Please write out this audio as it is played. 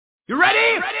You ready?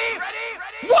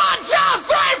 Ready? 1, 2,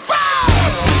 3, 4!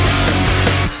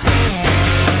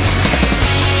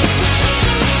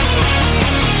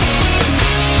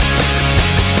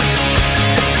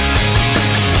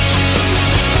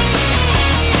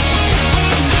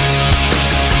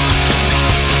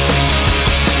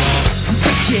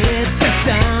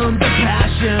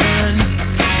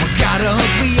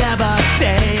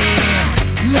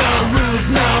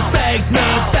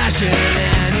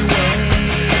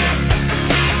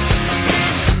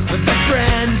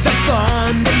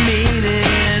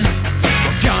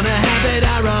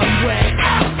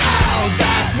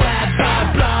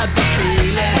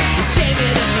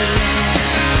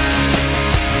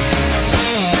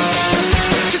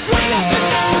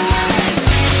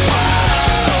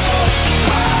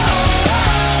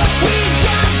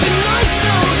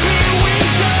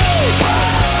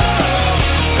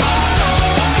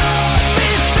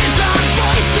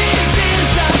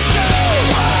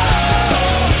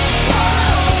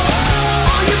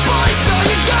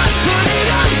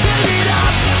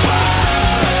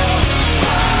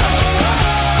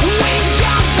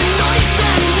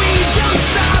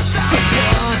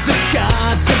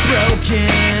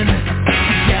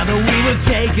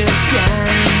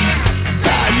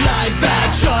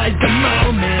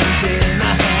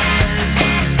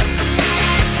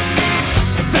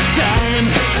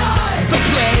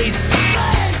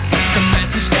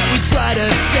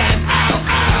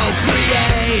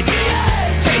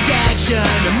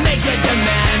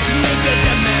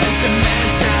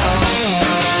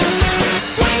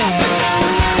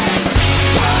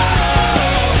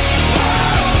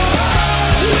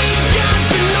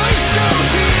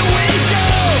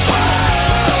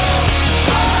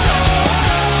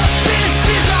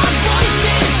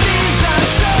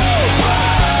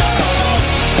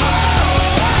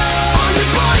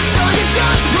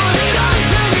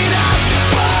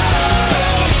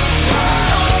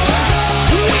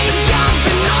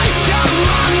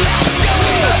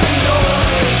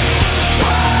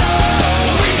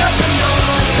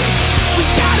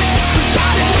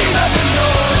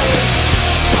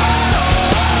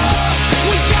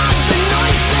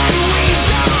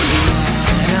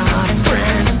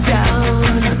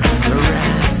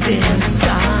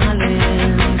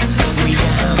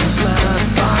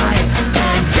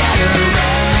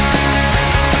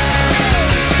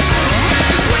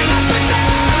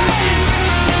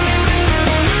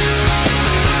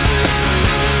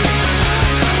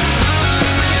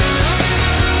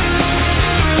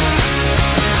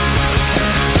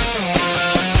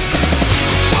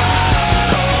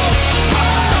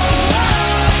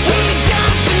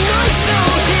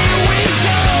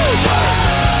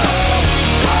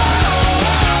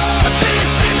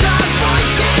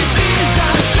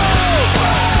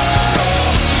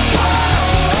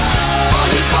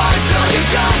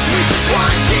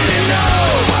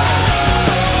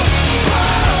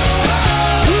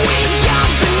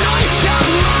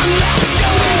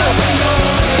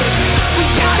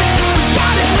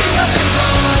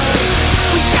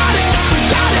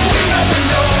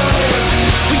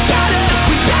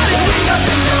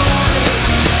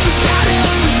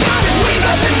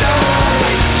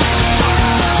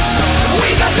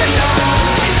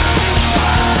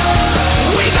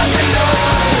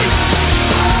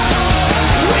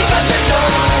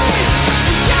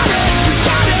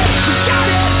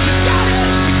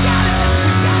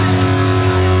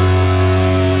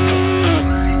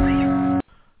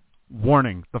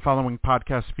 Warning, the following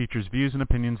podcast features views and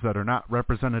opinions that are not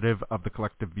representative of the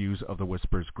collective views of the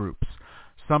Whispers groups.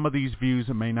 Some of these views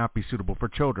may not be suitable for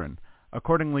children.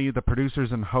 Accordingly, the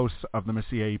producers and hosts of the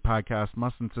Missy AE podcast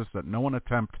must insist that no one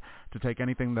attempt to take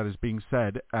anything that is being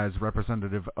said as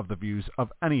representative of the views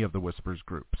of any of the Whispers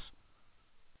groups.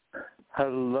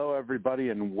 Hello, everybody,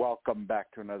 and welcome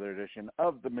back to another edition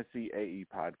of the Missy AE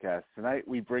podcast. Tonight,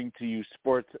 we bring to you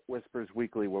Sports Whispers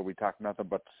Weekly, where we talk nothing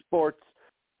but sports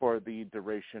for the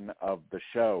duration of the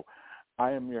show.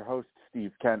 I am your host,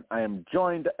 Steve Kent. I am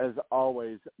joined, as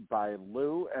always, by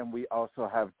Lou, and we also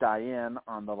have Diane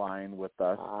on the line with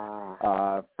us.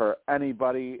 For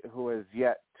anybody who has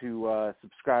yet to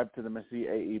subscribe to the Missy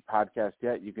AE podcast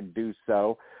yet, you can do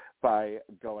so by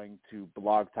going to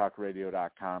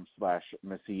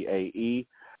blogtalkradio.com/MissyAE,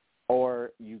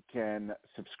 or you can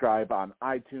subscribe on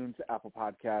iTunes, Apple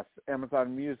Podcasts,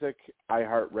 Amazon Music,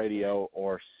 iHeartRadio,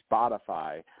 or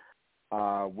Spotify.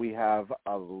 We have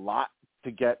a lot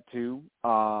to get to.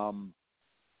 Why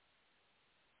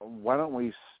don't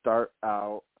we start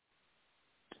out,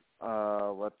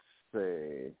 let's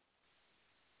see.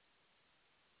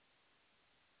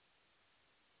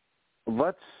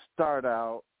 Let's start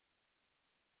out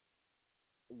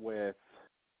with,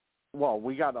 well,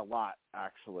 we got a lot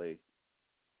actually.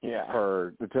 Yeah.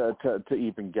 To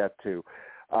even get to.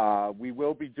 We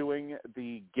will be doing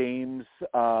the games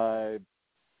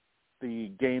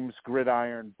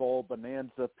Gridiron Bowl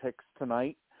Bonanza picks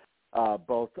tonight.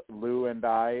 Both Lou and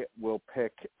I will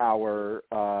pick our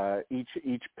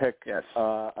each pick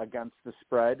against the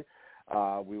spread.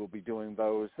 We will be doing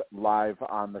those live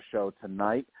on the show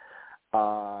tonight.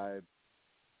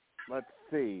 Let's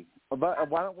see. Why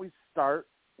don't we start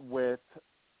with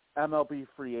MLB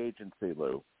Free Agency,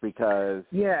 Lou? Because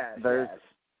there's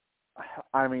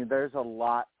a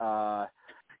lot. I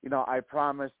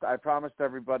promised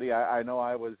everybody. I know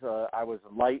I was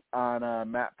light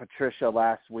on Matt Patricia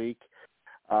last week.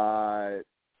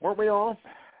 Weren't we all?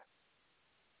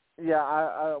 Yeah,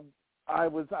 I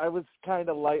was kind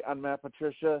of light on Matt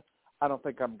Patricia. I don't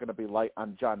think I'm going to be light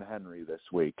on John Henry this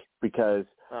week because.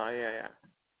 Oh yeah.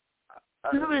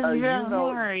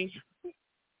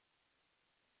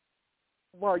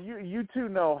 Well, you two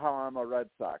know how I'm a Red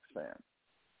Sox fan.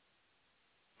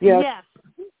 Yes.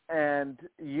 And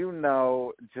you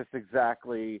know just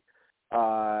exactly,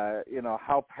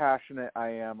 how passionate I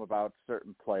am about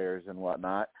certain players and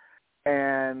whatnot.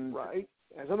 And right,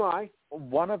 as am I.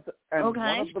 One of the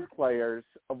players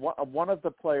I want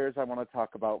to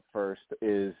talk about first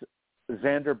is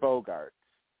Xander Bogaerts,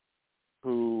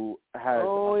 who has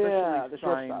officially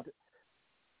signed.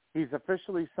 He's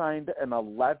officially signed an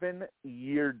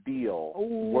 11-year deal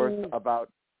worth about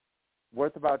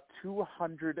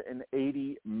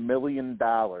 $280 million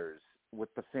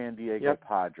with the San Diego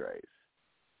Padres.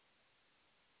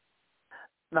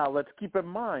 Now, let's keep in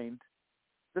mind,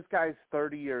 this guy's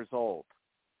 30 years old.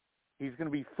 He's going to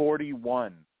be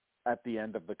 41 at the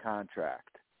end of the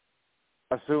contract,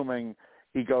 assuming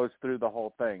he goes through the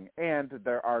whole thing. And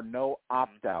there are no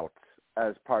opt-outs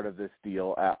as part of this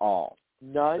deal at all.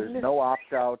 None. There's no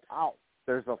opt-outs.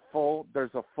 There's a full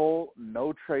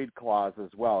no trade clause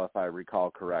as well, if I recall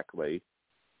correctly.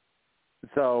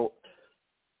 So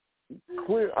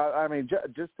clear. I mean,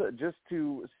 just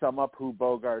to sum up who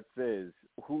Bogaerts is,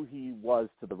 who he was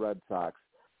to the Red Sox.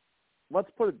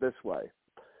 Let's put it this way: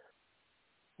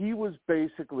 he was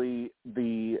basically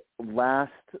the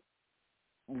last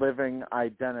living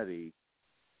identity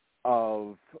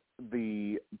of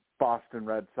the Boston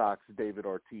Red Sox David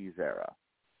Ortiz era.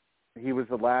 He was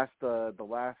the last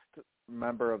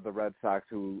member of the Red Sox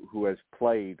who has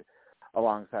played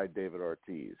alongside David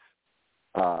Ortiz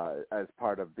as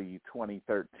part of the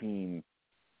 2013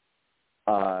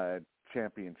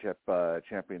 championship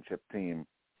team.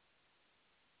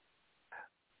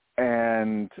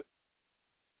 And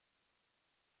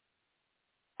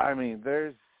I mean,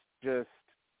 there's just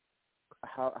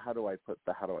how do I put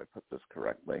this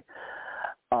correctly?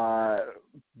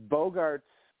 Bogaerts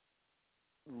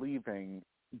leaving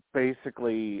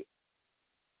basically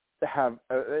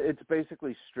it's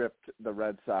basically stripped the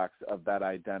Red Sox of that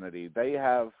identity. They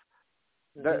have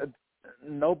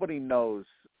nobody knows.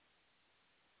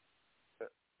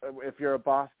 If you're a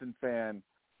Boston fan,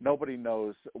 nobody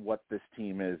knows what this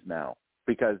team is now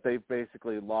because they've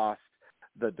basically lost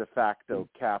the de facto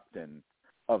captain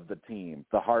of the team,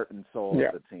 the heart and soul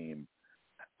of the team.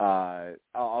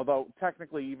 Although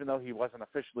technically, even though he wasn't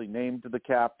officially named the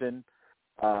captain,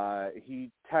 he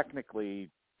technically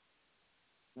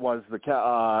has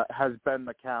been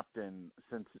the captain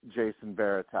since Jason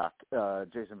Varitek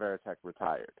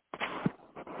retired.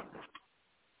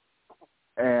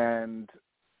 And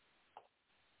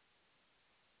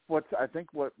what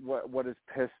has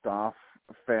pissed off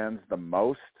fans the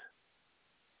most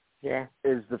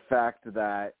is the fact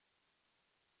that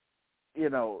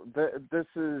this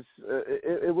is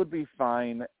it would be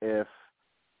fine if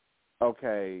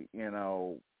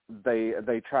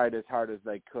they tried as hard as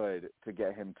they could to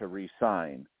get him to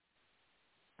re-sign.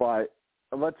 But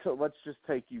let's just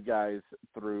take you guys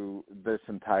through this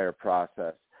entire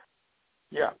process.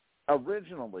 Yeah.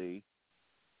 Originally,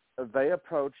 they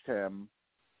approached him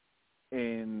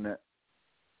in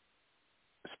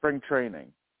spring training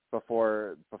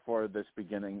before this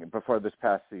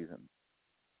past season.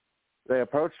 They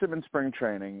approached him in spring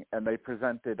training, and they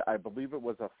presented, I believe it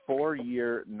was a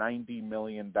 4-year, $90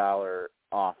 million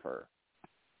offer.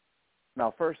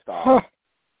 Now, first off,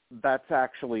 that's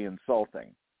actually insulting.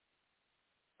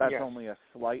 That's only a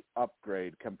slight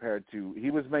upgrade compared to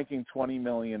he was making $20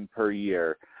 million per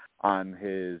year on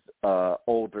his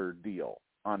older deal,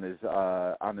 on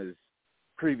his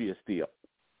previous deal,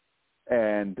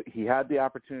 and he had the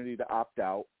opportunity to opt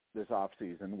out this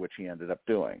offseason, which he ended up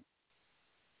doing.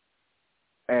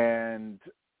 And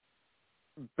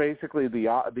basically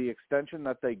the extension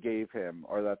that they gave him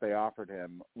or that they offered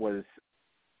him was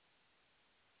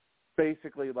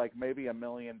basically like maybe $1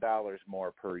 million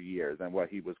more per year than what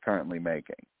he was currently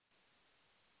making.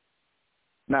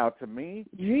 Now, to me,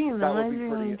 that would be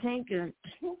pretty. Take it.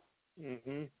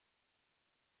 Mm-hmm.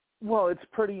 Well, it's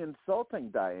pretty insulting,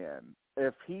 Diane.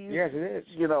 If he's, yes, it is.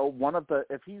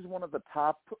 If he's one of the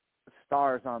top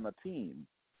stars on the team,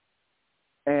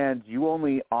 and you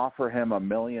only offer him $1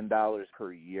 million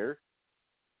per year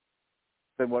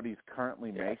than what he's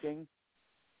currently making,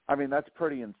 I mean, that's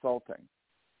pretty insulting.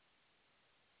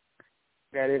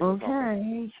 That is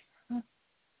okay.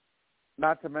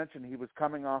 Not to mention he was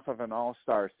coming off of an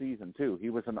all-star season, too. He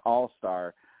was an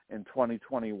all-star in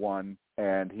 2021,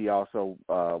 and he also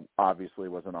obviously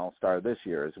was an all-star this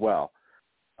year as well.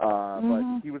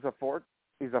 But he's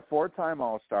a four-time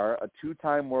all-star, a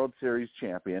two-time World Series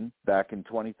champion back in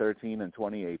 2013 and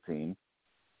 2018.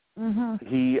 Mm-hmm.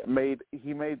 He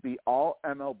made the All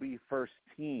MLB First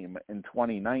Team in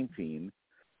 2019,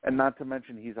 and not to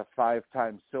mention he's a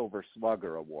 5-time Silver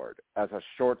Slugger award as a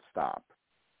shortstop.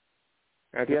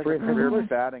 That's He a has free a career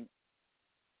batting.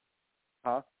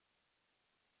 Huh?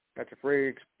 That's a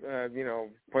free,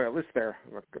 point a list there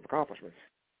of accomplishments.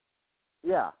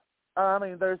 Yeah. I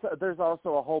mean, there's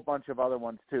also a whole bunch of other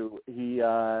ones too. He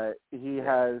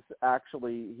has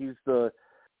actually he's the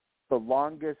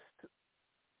longest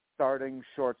starting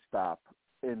shortstop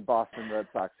in Boston Red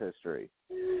Sox history.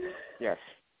 Yes.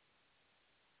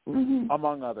 Mm-hmm.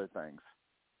 Among other things.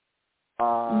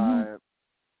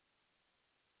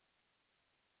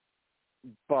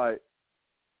 But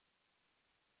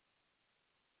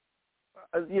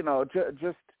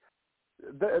just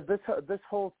this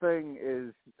whole thing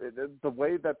is the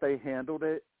way that they handled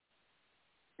it,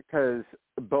 because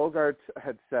Bogaerts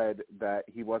had said that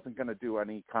he wasn't going to do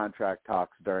any contract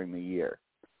talks during the year,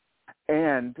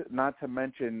 and not to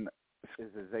mention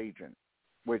is his agent,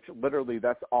 which literally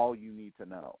that's all you need to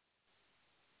know.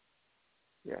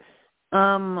 Yes.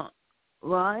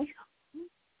 Why?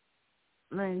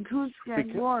 I mean, who's Scott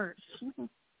Boras?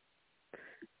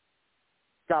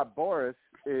 Scott Boras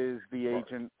is the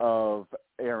agent of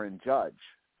Aaron Judge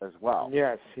as well.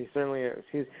 Yes, he certainly is.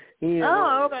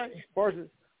 Okay. Boras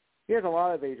he has a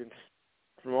lot of agents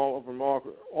from all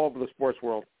over the sports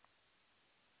world.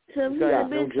 So he's a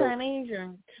big-time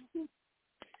agent.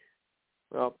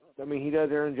 Well, I mean, he does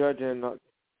Aaron Judge and a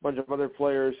bunch of other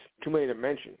players. Too many to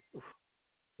mention.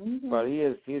 Mm-hmm. But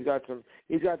he's got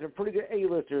some pretty good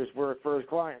A-listers for his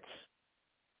clients.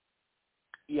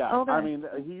 Yeah, okay. I mean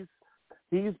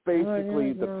he's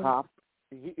basically the top.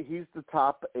 He's the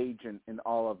top agent in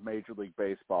all of Major League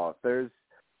Baseball.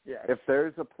 If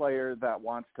there's a player that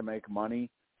wants to make money,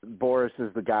 Boras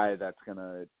is the guy that's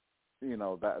gonna,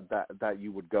 that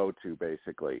you would go to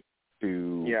basically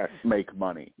to make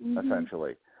money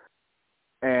essentially.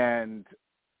 And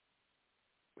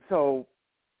so,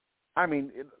 I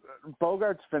mean,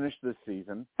 Bogaerts finished this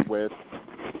season with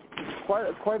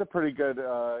quite a pretty good,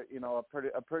 a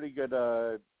pretty good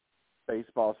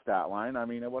baseball stat line. I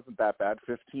mean, it wasn't that bad.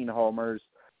 15 homers,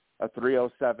 a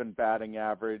 .307 batting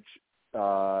average.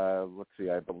 Let's see,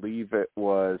 I believe it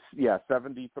was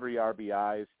 73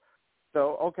 RBIs.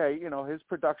 So okay, his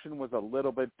production was a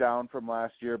little bit down from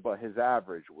last year, but his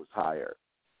average was higher.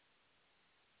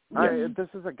 This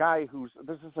is a guy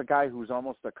who's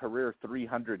almost a career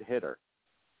 300 hitter.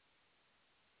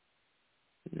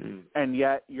 And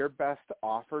yet your best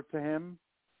offer to him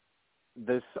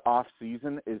this off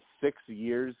season is 6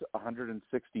 years, $160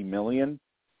 million,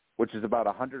 which is about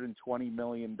 $120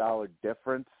 million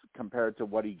difference compared to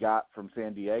what he got from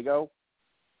San Diego.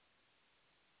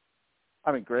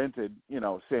 I mean, granted,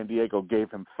 San Diego gave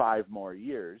him 5 more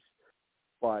years,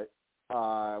 but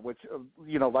which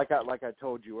like I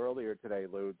told you earlier today,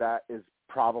 Lou, that is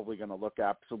probably going to look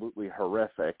absolutely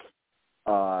horrific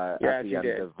at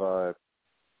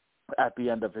the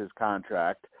end of his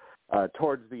contract,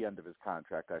 towards the end of his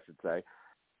contract, I should say.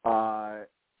 But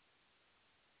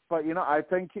I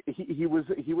think he was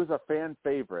a fan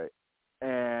favorite,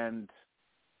 and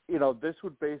this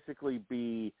would basically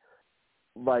be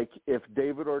like if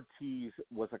David Ortiz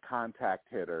was a contact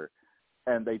hitter,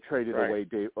 and they traded away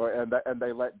and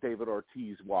they let David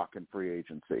Ortiz walk in free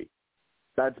agency.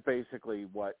 That's basically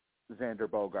what Xander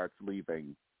Bogaerts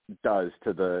leaving does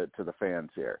to the fans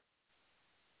here.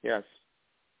 Yes.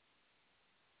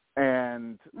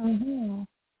 And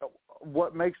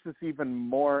what makes this even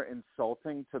more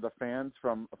insulting to the fans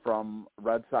from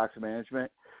Red Sox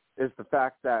management is the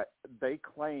fact that they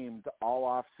claimed all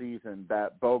off season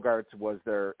that Bogaerts was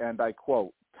their, and I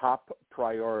quote, top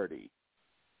priority.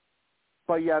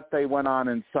 but yet they went on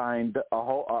and signed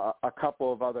a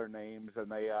couple of other names,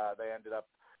 and they ended up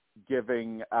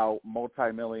giving out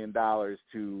multi-million dollars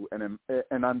to an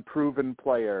unproven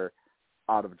player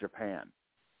out of Japan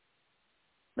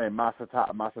named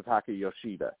Masataka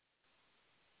Yoshida.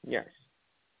 Yes.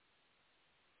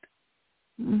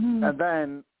 Mm-hmm. And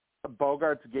then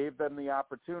Bogaerts gave them the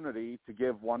opportunity to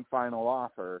give one final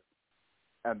offer,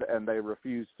 and they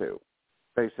refused to.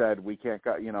 They said we can't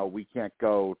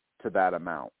go to that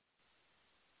amount.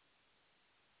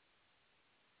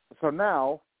 So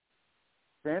now,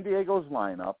 San Diego's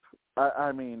lineup.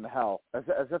 I mean, hell, as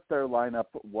if their lineup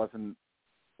wasn't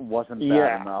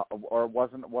bad enough, or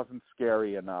wasn't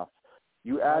scary enough.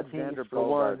 You add Xander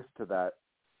Bogaerts to that.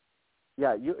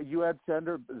 Yeah, you add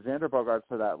Xander Bogaerts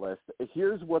to that list.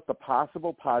 Here's what the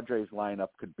possible Padres lineup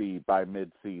could be by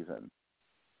mid-season.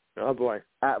 Oh boy!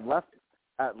 At left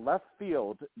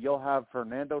field, you'll have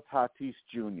Fernando Tatis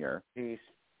Jr. In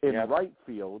right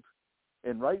field,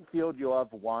 you'll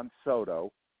have Juan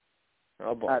Soto.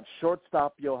 Oh boy! At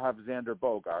shortstop, you'll have Xander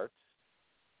Bogaerts.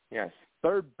 Yes.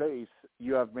 Third base,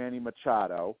 you have Manny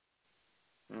Machado.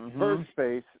 Mm-hmm. First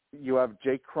base, you have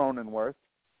Jake Cronenworth.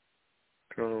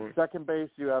 Second base,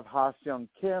 you have Ha-Seong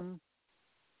Kim.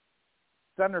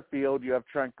 Center field, you have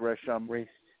Trent Grisham.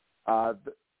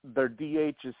 Their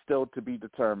DH is still to be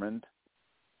determined.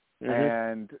 Mm-hmm.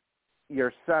 And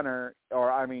your center,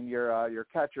 your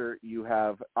catcher, you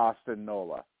have Austin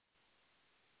Nola.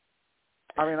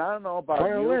 I mean, I don't know about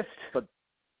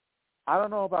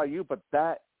you, but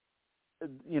that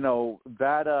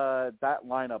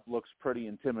lineup looks pretty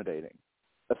intimidating,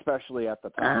 especially at the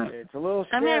top. It's a little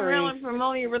scary. I'm not really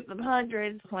familiar with the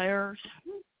Padres players.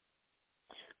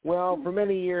 Well, for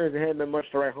many years, it hadn't been much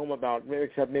to write home about,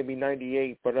 except maybe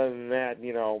 '98. But other than that,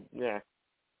 yeah.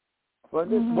 But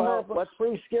this looks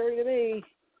pretty scary to me.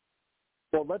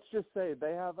 Well, let's just say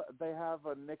they have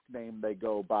a nickname they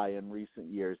go by in recent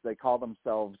years. They call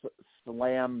themselves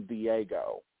Slam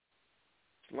Diego.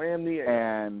 Slam Diego.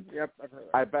 And yep,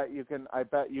 I bet you can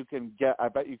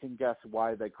guess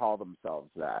why they call themselves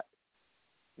that.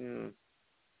 Mm.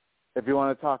 If you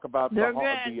want to talk about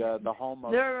the home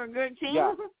of, they're a good team.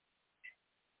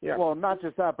 Yeah. Well, not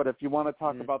just that, but if you want to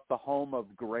talk about the home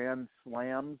of Grand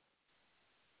Slams,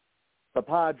 the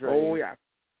Padres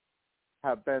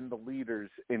have been the leaders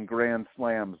in Grand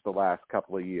Slams the last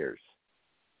couple of years.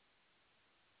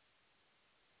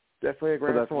 Definitely a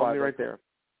Grand Slam right there.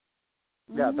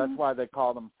 Yeah, Mm-hmm. that's why they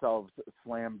call themselves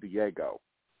Slam Diego.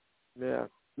 Yeah.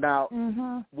 Now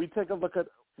we take a look at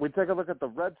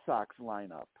the Red Sox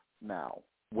lineup now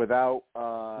without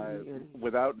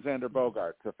Xander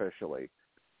Bogaerts officially.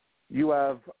 You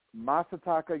have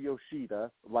Masataka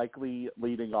Yoshida likely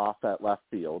leading off at left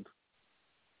field.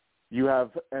 You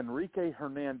have Enrique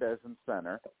Hernandez in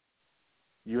center.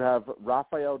 You have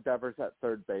Rafael Devers at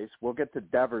third base. We'll get to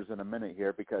Devers in a minute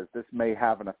here because this may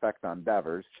have an effect on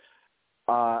Devers.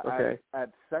 Okay.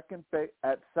 At second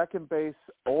base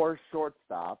or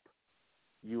shortstop,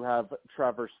 you have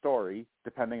Trevor Story,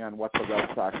 depending on what the Red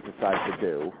Sox decide to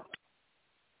do.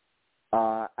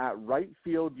 At right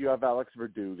field, you have Alex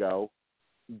Verdugo.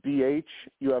 DH,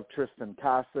 you have Tristan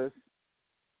Casas,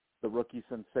 the rookie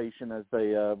sensation as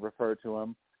they refer to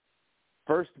him.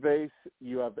 First base,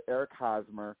 you have Eric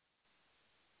Hosmer.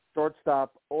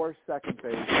 Shortstop or second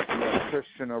base, you have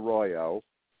Christian Arroyo.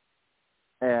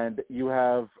 And you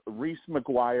have Reese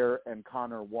McGuire and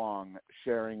Connor Wong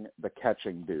sharing the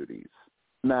catching duties.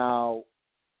 Now,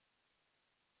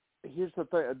 here's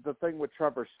the thing with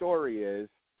Trevor Story is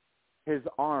his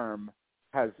arm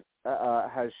has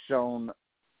shown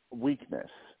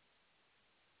weakness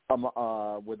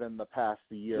within the past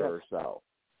year or so.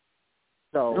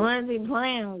 So when is he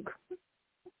playing?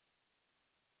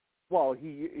 Well,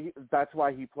 he that's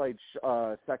why he played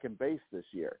second base this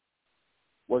year.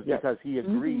 Was because he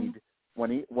agreed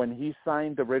when he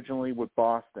signed originally with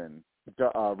Boston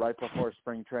right before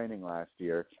spring training last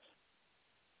year.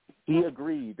 He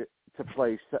agreed to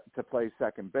play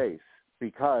second base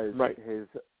because his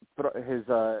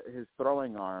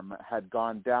throwing arm had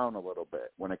gone down a little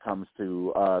bit when it comes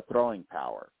to throwing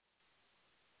power.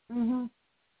 Mm-hmm.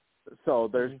 So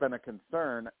there's been a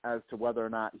concern as to whether or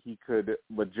not he could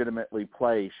legitimately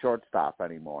play shortstop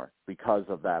anymore because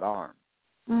of that arm.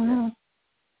 Mm-hmm.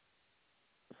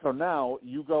 So now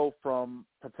you go from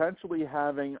potentially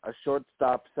having a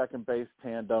shortstop second base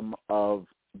tandem of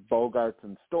Bogaerts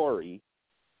and Story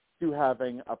to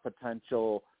having a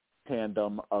potential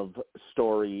tandem of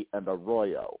Story and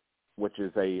Arroyo, which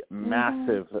is a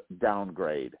massive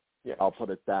downgrade. Yes. I'll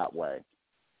put it that way.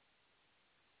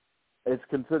 It's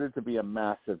considered to be a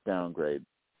massive downgrade.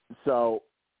 So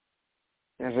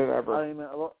as it ever. I mean,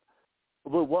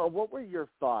 what were your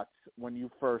thoughts when you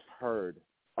first heard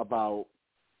about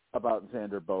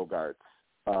Xander Bogaerts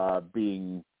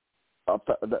being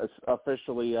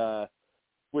officially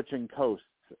switching coasts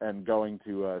and going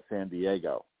to San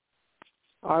Diego?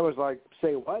 I was like,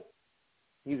 say what?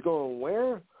 He's going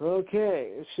where?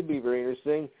 Okay, it should be very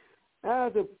interesting.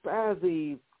 As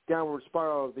the downward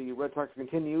spiral of the Red Sox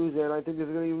continues, and I think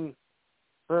there's going to even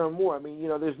earn more. I mean,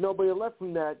 there's nobody left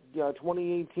from that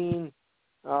 2018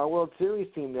 World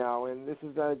Series team now, and this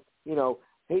is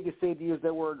hate to say to use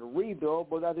that word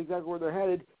rebuild, but that's exactly where they're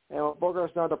headed. And with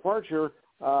Bogart's now departure,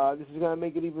 this is going to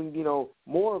make it even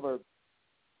more of a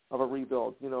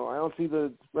rebuild. I don't see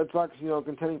the Red Sox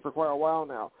contending for quite a while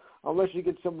now, unless you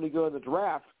get somebody good in the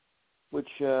draft, which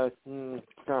it's kind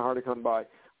of hard to come by.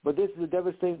 But this is a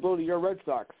devastating blow to your Red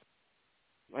Sox.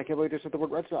 I can't believe they said the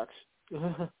word Red Sox.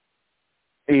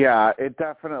 Yeah, it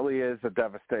definitely is a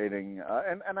devastating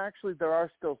and actually there are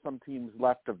still some teams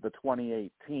left of the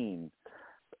 2018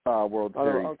 World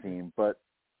Series team, but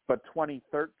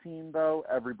 2013 though,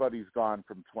 everybody's gone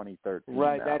from 2013.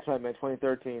 Right, now. That's what I meant,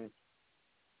 2013.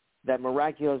 That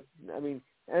miraculous, and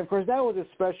of course that was a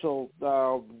special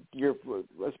a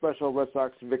special Red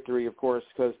Sox victory, of course,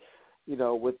 because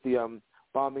with the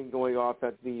bombing going off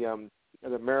at the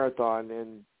marathon,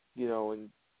 and and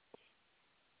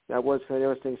that was kind of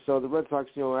interesting. So the Red Sox,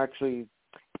 actually,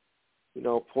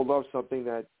 pulled off something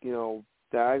that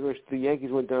that I wish the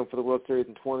Yankees went down for the World Series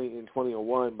in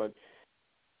 2001, but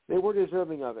they were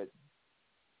deserving of it.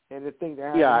 And the thing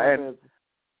that happened,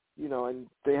 and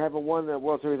they haven't won the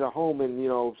World Series at home in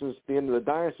since the end of the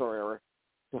dinosaur era.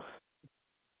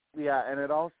 Yeah, and it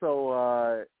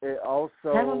also That was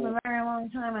a very long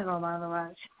time ago, by the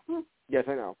way. Yes,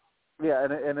 I know. Yeah,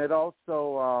 and it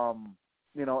also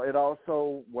it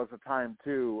also was a time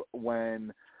too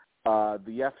when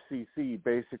the FCC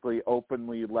basically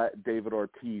openly let David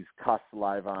Ortiz cuss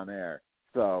live on air.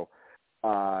 So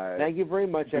thank you very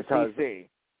much, FCC.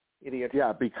 Idiot.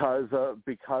 Yeah, because of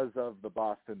the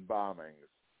Boston bombings,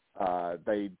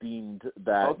 they deemed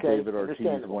that David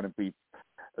Ortiz wouldn't be.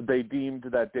 They deemed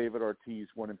that David Ortiz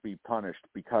wouldn't be punished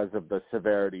because of the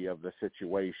severity of the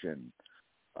situation.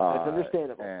 That's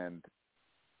understandable. And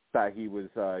that he was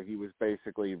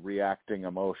basically reacting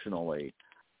emotionally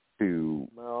to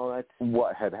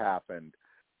what had happened.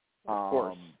 Of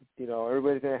course,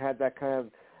 everybody's gonna have that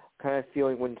kind of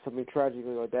feeling when something tragic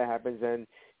like that happens, and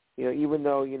even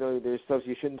though there's stuff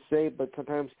you shouldn't say, but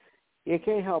sometimes you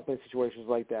can't help in situations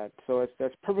like that. So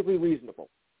that's perfectly reasonable.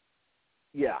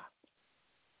 Yeah.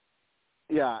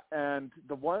 Yeah, and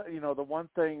the one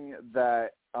thing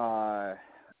that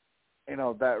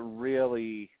that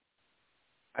really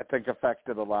I think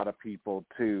affected a lot of people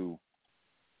too.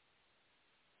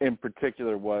 In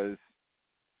particular, was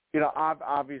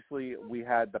obviously we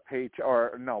had the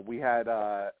we had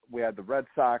the Red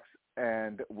Sox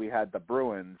and we had the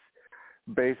Bruins,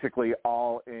 basically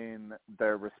all in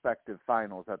their respective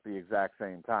finals at the exact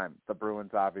same time. The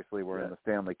Bruins obviously were in the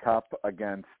Stanley Cup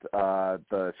against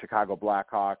the Chicago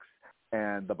Blackhawks,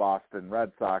 and the Boston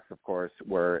Red Sox, of course,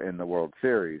 were in the World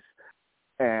Series.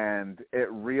 And it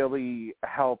really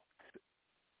helped.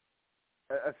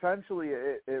 Essentially,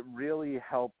 it really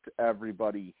helped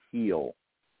everybody heal,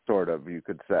 sort of, you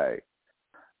could say,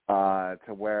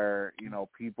 to where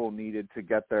people needed to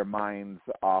get their minds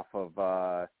off of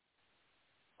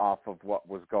what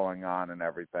was going on and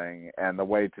everything, and the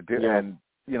way to do. And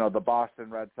the Boston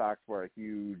Red Sox were a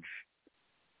huge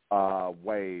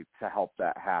way to help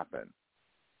that happen.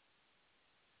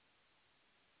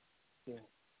 Yeah.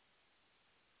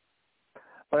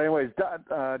 But anyways,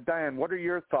 Diane, what are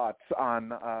your thoughts on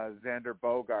Xander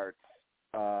Bogaerts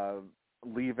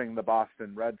leaving the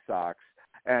Boston Red Sox,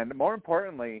 and more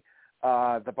importantly,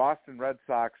 the Boston Red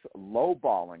Sox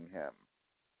lowballing him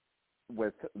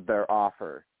with their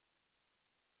offer?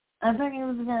 I think he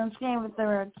was going to stay with the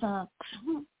Red Sox.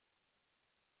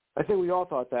 I think we all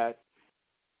thought that.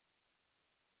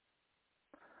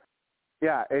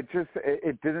 Yeah, it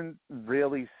didn't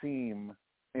really seem.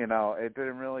 It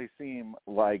didn't really seem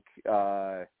like,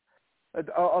 although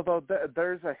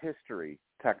there's a history,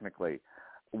 technically,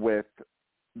 with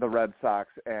the Red Sox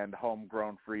and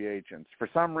homegrown free agents. For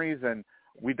some reason,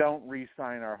 we don't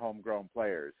re-sign our homegrown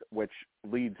players, which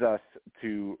leads us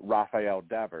to Rafael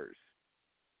Devers,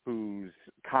 whose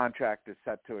contract is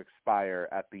set to expire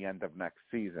at the end of next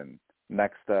season.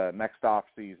 Next off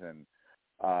season,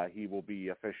 he will be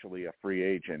officially a free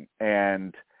agent.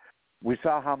 And we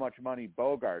saw how much money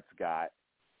Bogaerts got.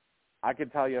 I can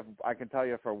tell you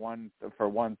for one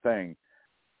thing,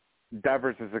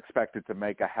 Devers is expected to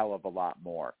make a hell of a lot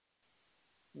more.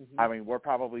 Mm-hmm. I mean, we're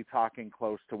probably talking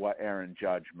close to what Aaron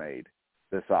Judge made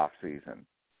this offseason.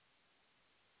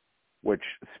 Which,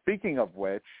 speaking of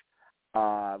which,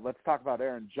 let's talk about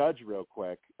Aaron Judge real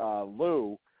quick.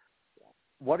 Lou,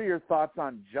 what are your thoughts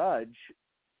on Judge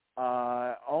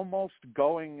almost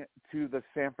going to the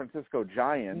San Francisco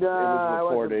Giants? No, it was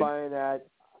reported. I wasn't buying that.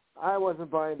 I wasn't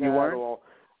buying that You weren't? at all.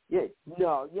 Yeah,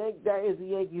 no, that is the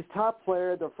Yankees' top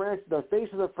player, the face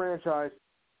of the franchise,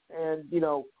 and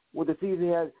with the season he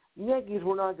had, the Yankees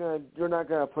they're not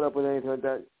gonna put up with anything like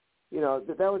that.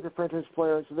 That was a franchise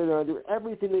player, so they're gonna do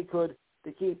everything they could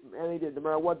to keep him, and they did, no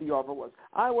matter what the offer was.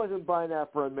 I wasn't buying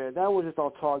that for a minute. That was just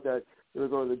all talk that they were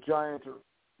going to the Giants or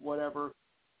whatever.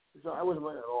 So I wasn't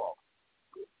buying it at all.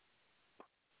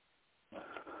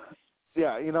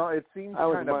 Yeah, it seemed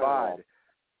kind of odd.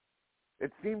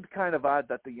 It seemed kind of odd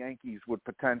that the Yankees would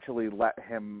potentially let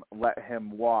him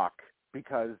walk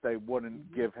because they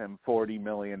wouldn't give him $40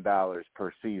 million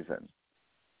per season,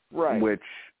 right? Which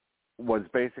was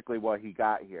basically what he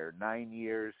got here: 9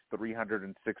 years,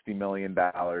 $360 million,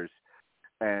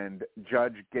 and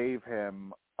Judge gave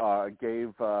Hal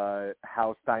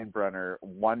Steinbrenner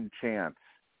one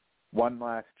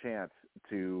last chance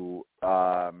to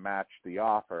match the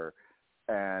offer.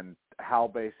 And Hal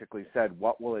basically said,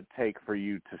 "What will it take for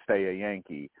you to stay a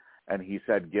Yankee?" And he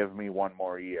said, "Give me one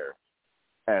more year."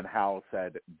 And Hal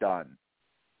said, "Done."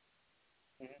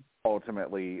 Mm-hmm.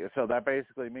 Ultimately, so that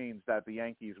basically means that the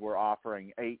Yankees were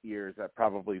offering 8 years at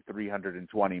probably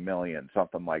 $320 million,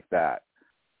 something like that.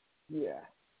 Yeah.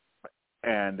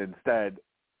 And instead,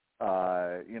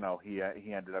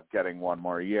 he ended up getting one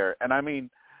more year. And I mean,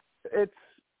 it's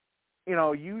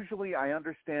usually I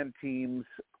understand teams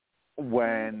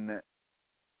when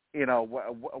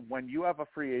when you have a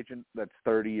free agent that's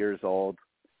 30 years old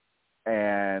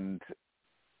and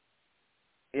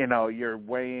you're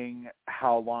weighing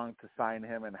how long to sign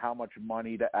him and how much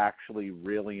money to actually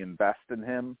really invest in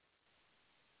him.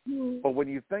 Mm-hmm. But when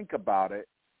you think about it,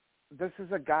 this is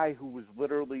a guy who was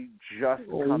literally just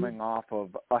coming off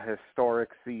of a historic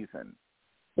season.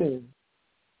 Mm-hmm.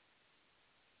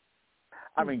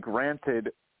 I mean,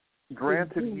 granted, he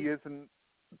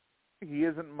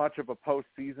isn't much of a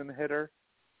postseason hitter.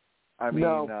 I mean,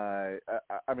 no.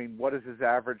 I mean, what is his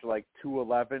average, like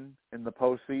 211 in the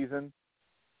postseason?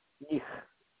 Yeah.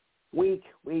 Weak.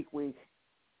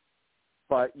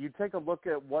 But you take a look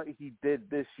at what he did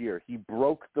this year. He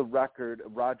broke the record,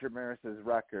 Roger Maris's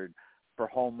record, for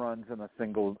home runs in a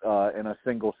single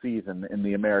season in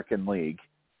the American League.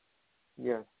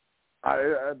 Yeah.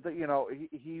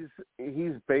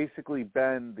 He's basically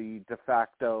been the de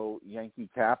facto Yankee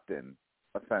captain,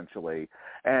 essentially.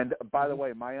 And by the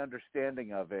way, my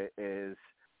understanding of it is,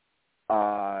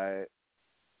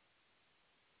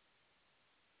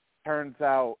 turns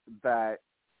out that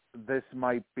this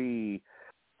might be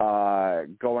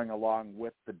going along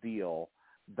with the deal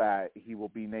that he will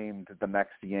be named the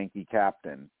next Yankee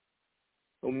captain.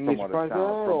 From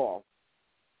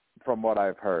what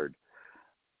I've heard.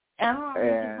 I'm not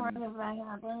surprised if that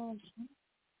happens.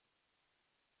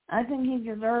 I think he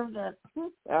deserves it.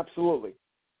 Absolutely.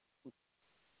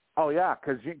 Oh, yeah,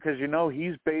 because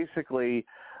he's basically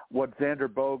what Xander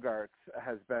Bogaerts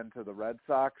has been to the Red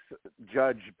Sox.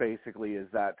 Judge basically is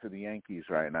that to the Yankees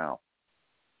right now.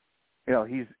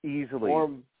 He's easily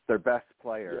their best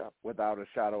player without a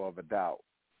shadow of a doubt.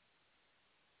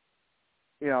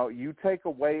 You take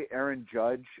away Aaron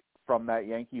Judge from that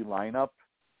Yankee lineup,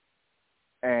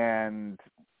 and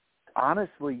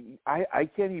honestly, I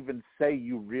can't even say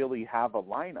you really have a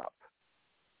lineup.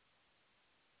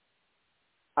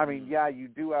 I mean, yeah, you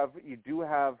do have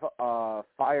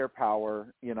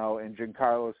firepower, in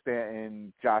Giancarlo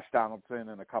Stanton, Josh Donaldson,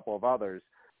 and a couple of others,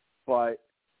 but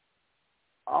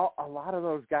a lot of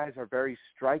those guys are very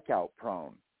strikeout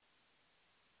prone.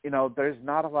 There's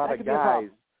not a lot of guys.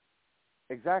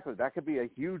 Exactly, that could be a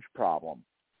huge problem.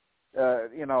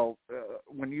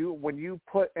 When you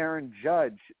put Aaron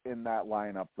Judge in that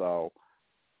lineup, though,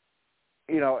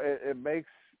 it makes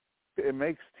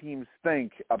teams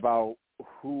think about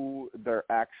who they're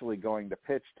actually going to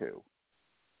pitch to.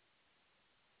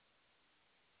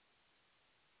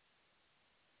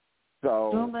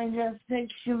 So don't they just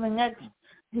pitch to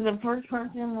the first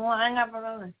person in the lineup,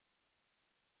 or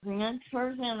the next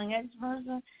person, and the next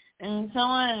person, and so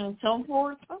on and so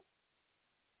forth?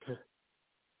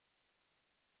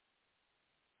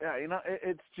 Yeah,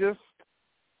 it's just,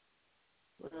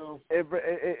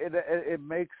 it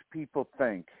makes people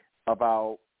think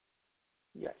about,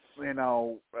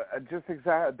 just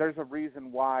exactly. There's a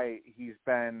reason why he's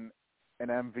been an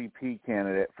MVP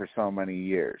candidate for so many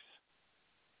years.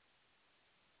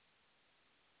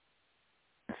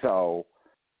 So,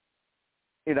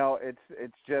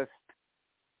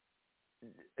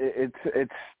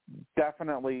 it's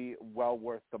definitely well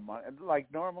worth the money. Like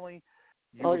normally,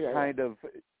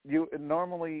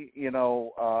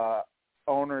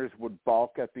 owners would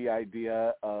balk at the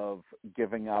idea of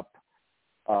giving up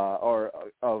or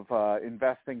of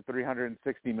investing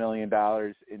 $360 million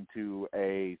into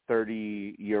a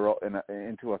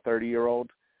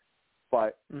 30-year-old,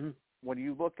 but when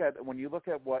you look at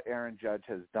what Aaron Judge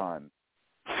has done,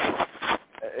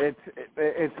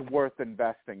 it's worth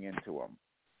investing into him.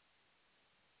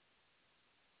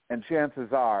 And chances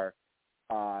are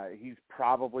he's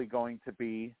probably going to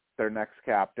be their next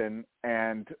captain.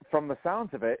 And from the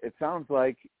sounds of it, it sounds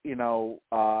like,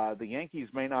 the Yankees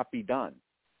may not be done.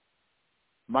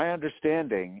 My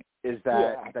understanding is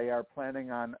that they are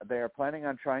planning on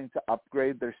trying to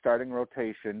upgrade their starting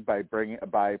rotation by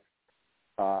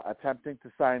attempting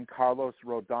to sign Carlos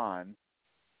Rodon,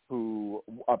 who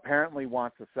apparently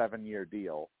wants a 7-year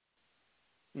deal.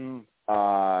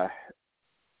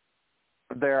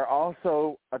 They're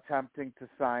also attempting to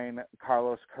sign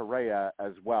Carlos Correa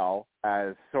as well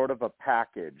as sort of a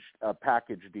package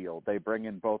deal. They bring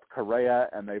in both Correa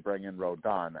and they bring in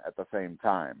Rodon at the same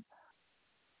time.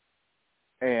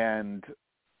 And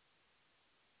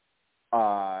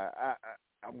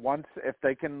if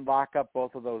they can lock up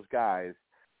both of those guys,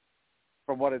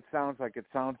 from what it sounds like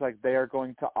they are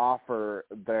going to offer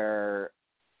their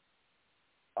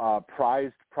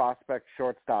prized prospect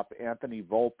shortstop Anthony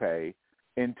Volpe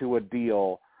into a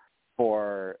deal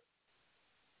for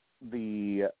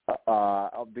the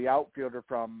outfielder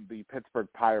from the Pittsburgh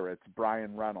Pirates,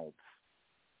 Brian Reynolds,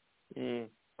 to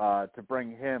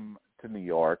bring him to New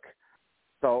York.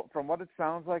 So from what it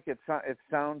sounds like, it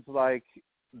sounds like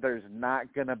there's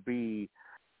not going to be,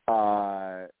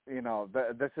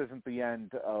 this isn't the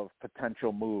end of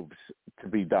potential moves to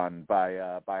be done by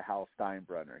Hal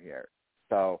Steinbrenner here.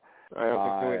 So I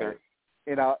don't think so either.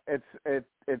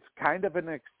 It's kind of an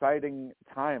exciting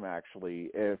time actually,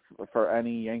 for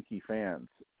any Yankee fans,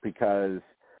 because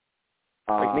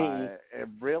like me.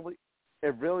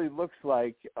 It really looks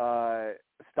like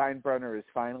Steinbrenner is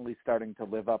finally starting to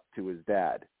live up to his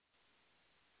dad.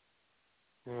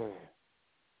 Because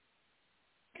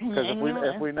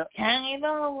if we know, can he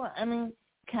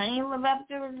live up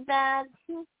to his dad?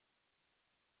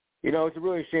 It's a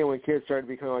really shame when kids start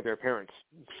becoming like their parents.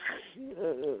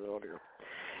 Oh dear.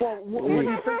 Well, when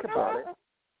you think about it,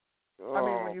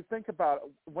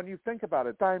 when you think about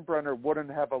it, Steinbrenner wouldn't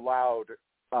have allowed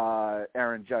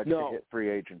Aaron Judge to hit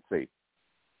free agency.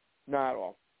 Not at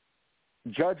all.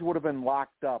 Judge would have been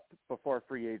locked up before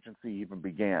free agency even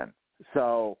began.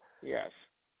 So yes.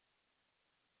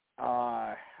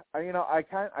 I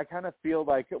kind of feel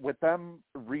like with them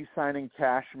re-signing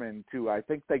Cashman to, I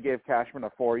think they gave Cashman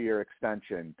a 4-year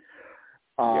extension.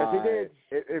 Yes, they did.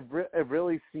 It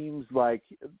really seems like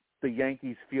the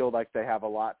Yankees feel like they have a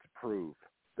lot to prove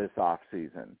this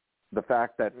offseason. The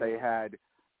fact that they had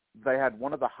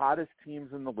one of the hottest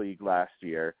teams in the league last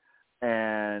year,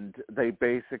 and they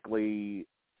basically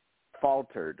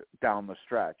faltered down the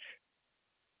stretch.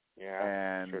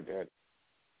 Yeah, sure did.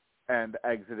 And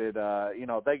exited,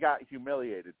 they got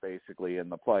humiliated basically in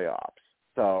the playoffs.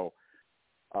 So,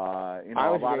 I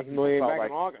was getting humiliated back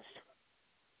in August.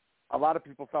 A lot of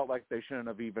people felt like they shouldn't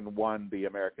have even won the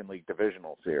American League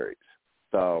Divisional Series.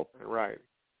 So, right.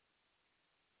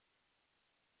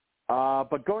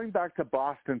 But going back to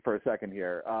Boston for a second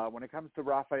here, when it comes to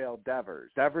Rafael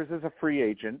Devers is a free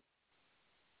agent.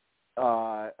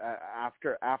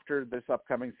 After this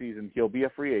upcoming season, he'll be a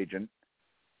free agent.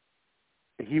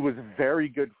 He was very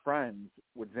good friends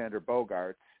with Xander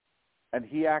Bogaerts, and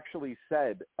he actually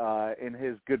said in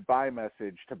his goodbye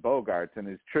message to Bogaerts and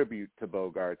his tribute to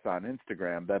Bogaerts on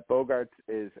Instagram that Bogaerts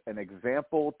is an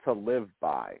example to live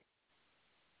by.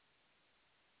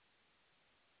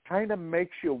 Kind of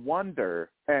makes you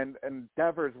wonder, and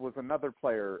Devers was another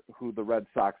player who the Red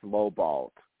Sox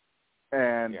lowballed.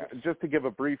 And just to give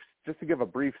a brief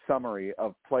summary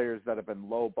of players that have been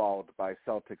lowballed by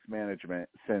Celtics management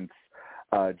since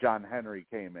John Henry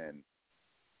came in.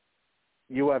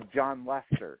 You have John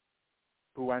Lester,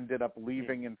 who ended up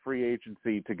leaving in free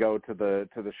agency to go to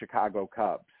the Chicago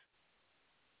Cubs.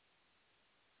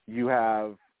 You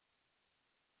have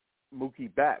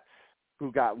Mookie Betts,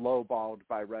 who got lowballed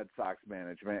by Red Sox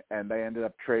management, and they ended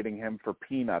up trading him for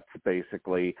peanuts,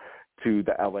 basically, to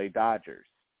the LA Dodgers.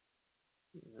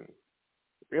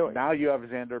 Really? Now you have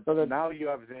Xander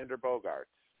Bogaerts.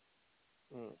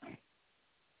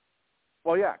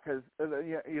 Well, yeah, because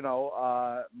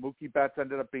Mookie Betts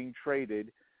ended up being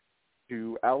traded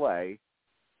to LA.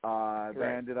 They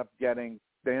ended up getting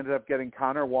They ended up getting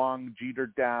Connor Wong, Jeter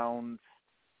Downs,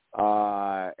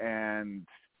 and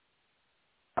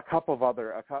a couple of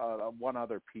one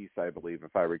other piece, I believe,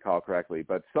 if I recall correctly.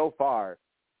 But so far,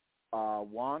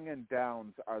 Wong and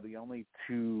Downs are the only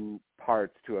two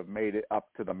parts to have made it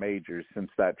up to the majors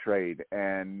since that trade,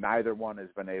 and neither one has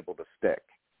been able to stick.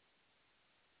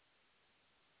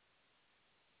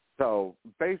 So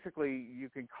basically, you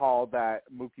can call that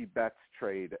Mookie Betts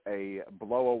trade a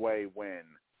blow-away win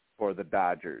for the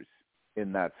Dodgers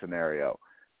in that scenario.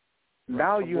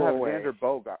 Now you have Xander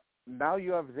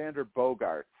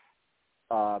Bogaerts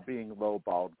being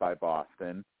lowballed by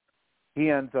Boston. He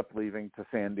ends up leaving to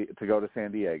go to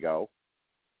San Diego.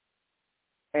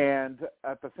 And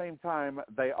at the same time,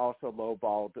 they also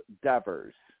lowballed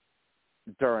Devers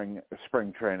during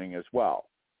spring training as well.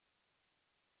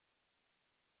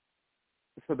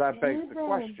 So that begs the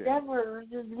question. Devers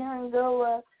is going to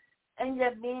go end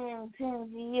up being in San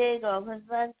Diego because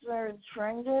that's where his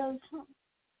friend is?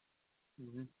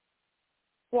 Mm-hmm.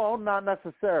 Well, not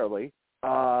necessarily.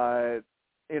 They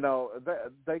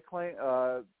claim,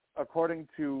 according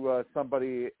to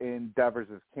somebody in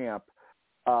Devers' camp,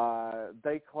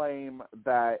 they claim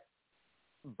that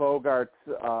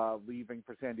Bogaerts leaving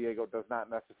for San Diego does not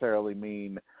necessarily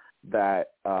mean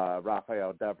that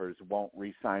Rafael Devers won't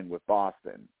re-sign with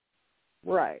Boston.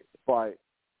 Right. But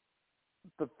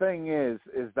the thing is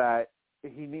that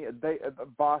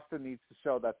Boston needs to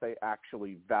show that they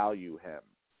actually value him.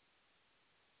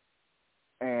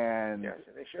 And yes,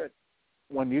 they should.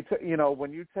 When you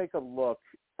take a look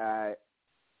at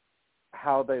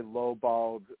how they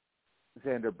lowballed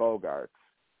Xander Bogaerts.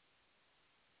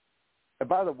 And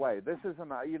by the way, this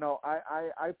isn't,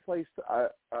 I placed,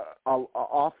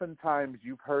 oftentimes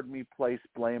you've heard me place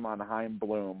blame on Chaim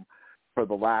Bloom for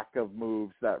the lack of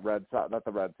moves that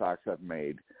the Red Sox have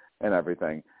made and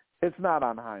everything. It's not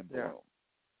on Chaim Bloom. Yeah.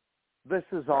 This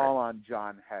is all on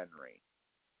John Henry.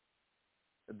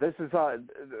 This is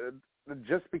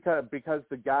just because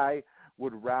the guy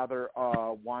would rather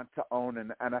want to own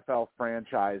an NFL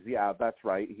franchise. Yeah, that's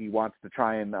right. He wants to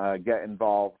try and get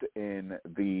involved in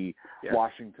the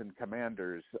Washington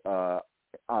Commanders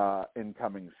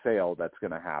incoming sale that's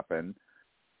going to happen.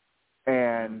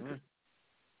 And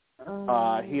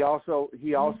he also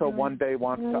one day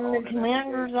wants to own the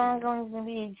Commanders aren't going to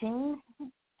be a team?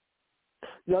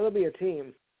 No, there'll be a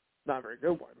team. Not a very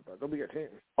good one, but there'll be a team.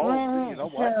 Oh, you know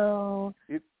what? So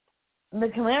the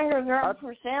Commanders are up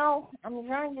for sale. I'm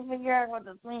trying to figure out what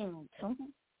this means.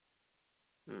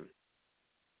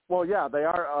 Well, yeah, they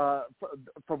are.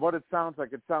 From what it sounds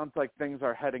like things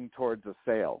are heading towards a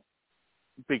sale.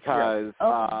 Because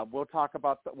we'll talk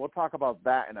about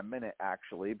that in a minute,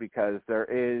 actually, because there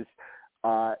is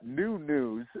new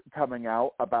news coming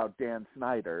out about Dan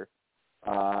Snyder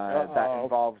that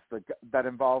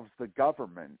involves the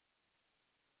government,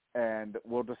 and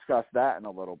we'll discuss that in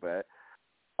a little bit.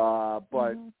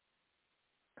 But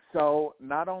so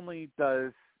not only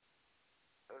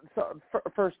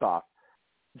first off,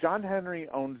 John Henry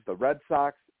owns the Red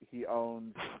Sox. He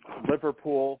owns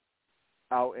Liverpool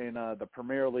out in the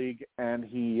Premier League, and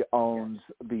he owns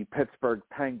the Pittsburgh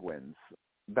Penguins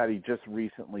that he just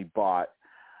recently bought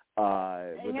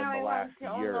within the last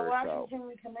year or so.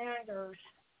 Washington Commanders.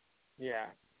 Yeah.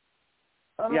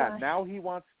 Yeah, now he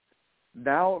wants.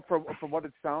 Now, from what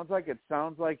it sounds like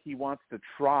he wants to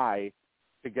try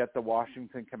to get the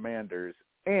Washington Commanders,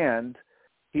 and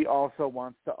he also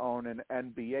wants to own an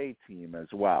NBA team as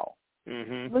well.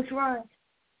 Mm-hmm. Which one?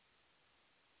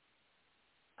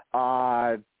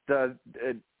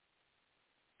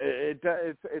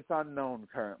 It's unknown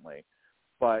currently,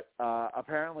 but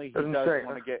apparently he does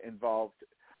want to get involved.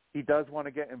 He does want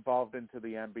to get involved into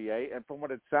the NBA, and from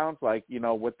what it sounds like,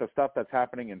 with the stuff that's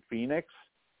happening in Phoenix,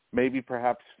 maybe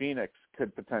perhaps Phoenix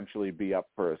could potentially be up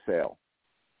for a sale.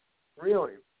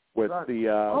 Really? With the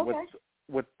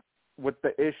with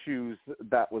the issues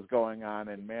that was going on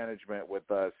in management with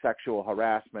sexual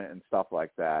harassment and stuff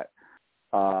like that.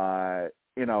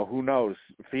 Who knows?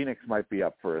 Phoenix might be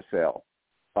up for a sale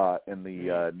in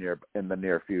the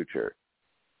near future.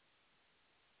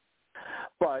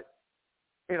 But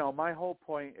my whole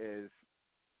point is,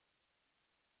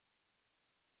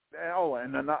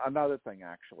 and another thing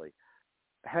actually,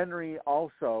 Henry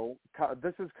also.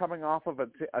 This is coming off of a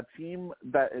team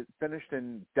that is finished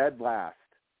in dead last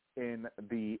in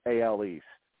the AL East,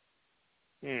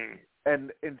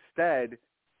 and instead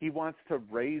he wants to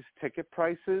raise ticket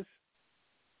prices,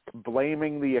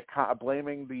 blaming the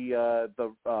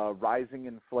rising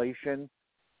inflation.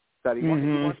 That he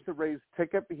wants to raise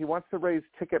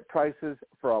ticket prices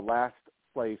for a last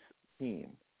place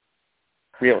team.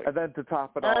 Really? And then to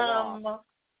top it all off,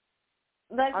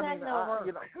 That's I not mean, no work.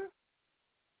 Red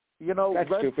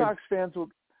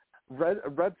stupid.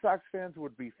 Red Sox fans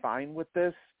would be fine with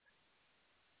this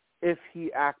if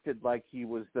he acted like he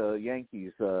was the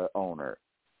Yankees owner.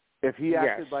 If he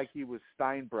acted like he was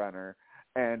Steinbrenner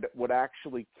and would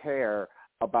actually care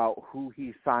about who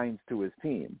he signs to his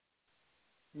team.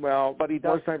 Well, but he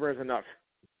one doesn't. Steinbrenner is enough.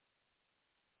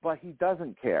 But he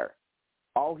doesn't care.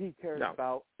 All he cares No.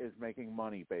 about is making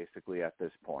money, basically, at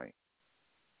this point.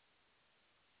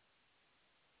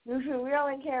 You should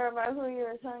really care about who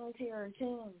you're assigning to your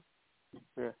team.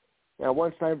 Yeah,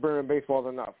 one Steinbrenner in baseball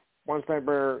is enough. One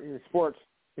Steinbrenner in sports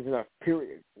is enough,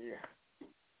 period. Yeah.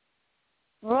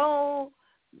 Well,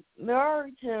 there are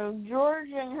two, George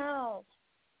and Hal.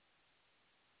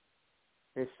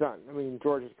 His son. I mean,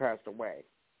 George has passed away.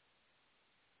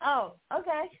 Oh,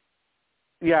 okay.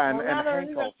 Yeah, and, Well, and now Hank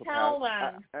there's also a Hal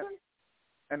passed.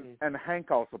 And Hank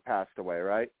also passed away,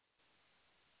 right?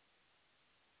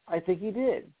 I think he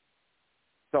did.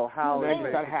 So Hal is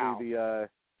Got Hal.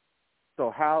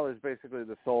 Hal is basically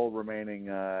the sole remaining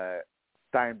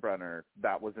Steinbrenner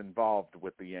that was involved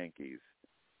with the Yankees.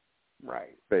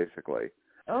 Right. Basically.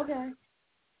 Okay.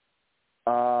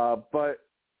 But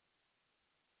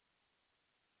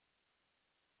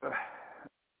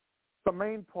the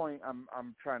main point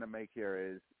I'm trying to make here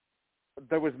is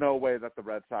there was no way that the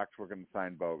Red Sox were going to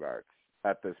sign Bogaerts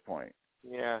at this point.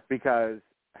 Yeah. Because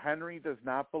Henry does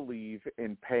not believe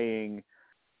in paying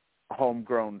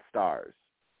homegrown stars.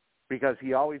 Because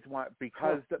he always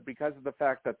because of the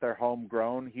fact that they're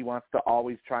homegrown, he wants to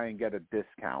always try and get a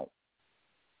discount.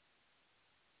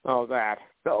 Oh, that.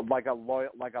 So, like a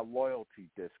loyalty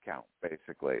discount,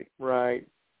 basically. Right.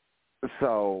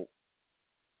 So,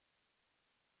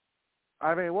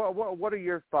 I mean, what are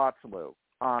your thoughts, Lou,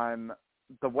 on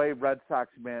the way Red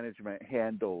Sox management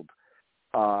handled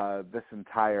this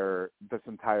entire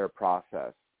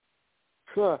process?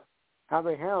 Sure. How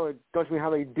they handled it, don't you mean how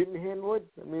they didn't handle it?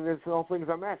 I mean, this whole thing's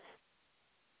a mess.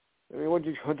 I mean, what'd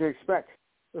you expect?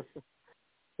 They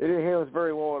didn't handle it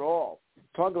very well at all.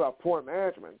 Talk about poor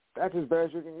management. That's as bad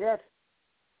as you can get.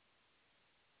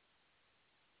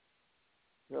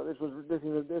 This was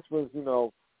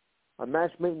a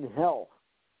match made in hell.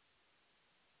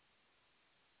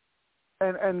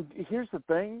 And here's the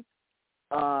thing.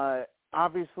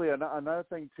 Obviously, another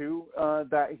thing, too,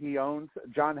 that he owns,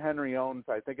 John Henry owns,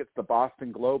 I think it's the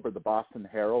Boston Globe or the Boston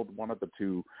Herald, one of the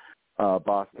two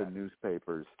Boston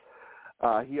newspapers.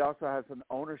 He also has an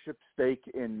ownership stake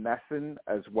in Nesson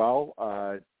as well,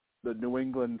 the New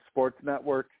England Sports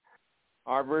Network.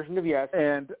 Our version of Yes.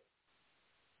 And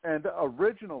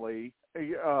originally,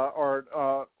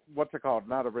 what's it called?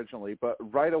 Not originally, but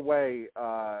right away,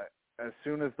 as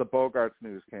soon as the Bogaerts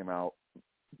news came out,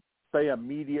 they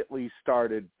immediately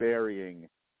started burying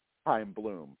Chaim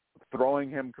Bloom, throwing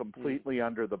him completely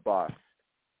under the bus.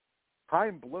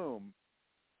 Chaim Bloom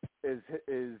is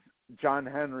John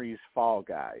Henry's fall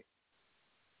guy.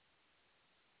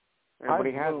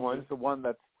 Everybody has one.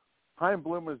 Chaim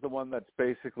Bloom is the one that's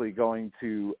basically going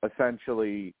to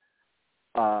essentially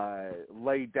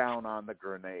lay down on the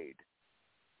grenade.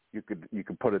 You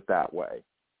could put it that way.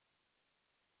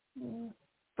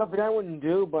 Something I wouldn't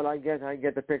do, but I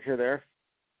get the picture there.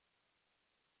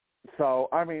 So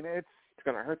I mean, it's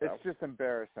gonna hurt. It's just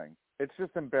embarrassing. It's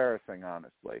just embarrassing,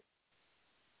 honestly,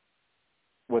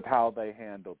 with how they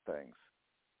handled things.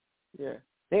 Yeah.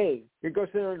 Hey, here goes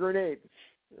a grenade.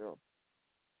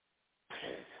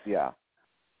 Yeah.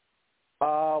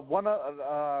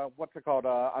 What's it called?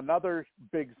 Another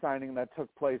big signing that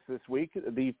took place this week.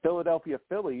 The Philadelphia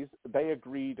Phillies, they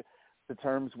agreed to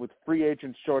terms with free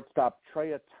agent shortstop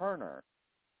Trea Turner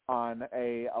on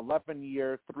a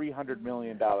 11-year, $300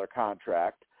 million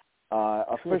contract,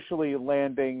 officially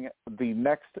landing the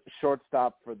next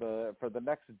shortstop for the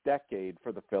next decade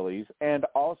for the Phillies. And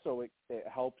also it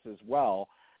helps as well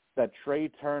that Trea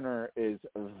Turner is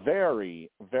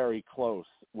very, very close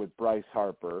with Bryce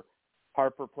Harper.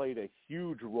 Harper played a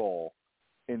huge role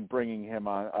in bringing him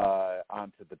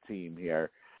onto the team here.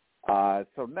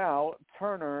 So now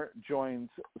Turner joins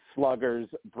sluggers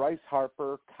Bryce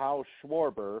Harper, Kyle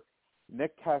Schwarber,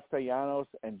 Nick Castellanos,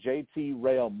 and JT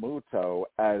Realmuto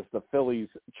as the Phillies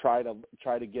try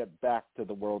to get back to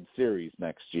the World Series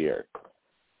next year.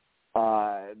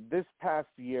 This past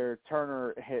year,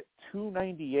 Turner hit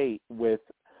 .298 with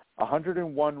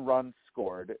 101 runs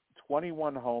scored,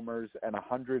 21 homers, and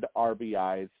 100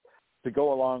 RBIs to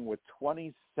go along with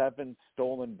 27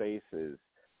 stolen bases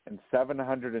and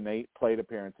 708 plate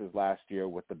appearances last year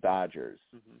with the Dodgers.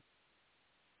 Mm-hmm.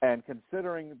 And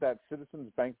considering that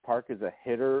Citizens Bank Park is a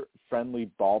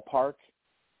hitter-friendly ballpark,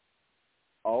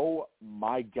 oh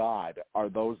my God, are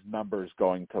those numbers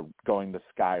going to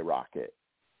skyrocket?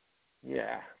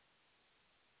 Yeah.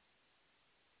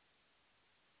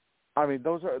 I mean,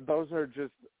 those are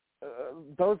just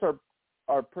those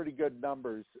are pretty good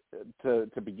numbers to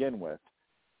begin with,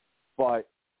 but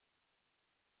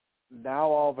now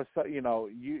all of a sudden,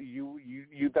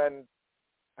 you then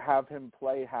have him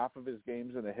play half of his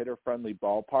games in a hitter-friendly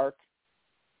ballpark.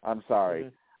 I'm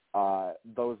sorry.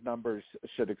 Those numbers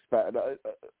should expect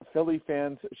Philly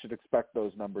fans should expect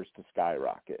those numbers to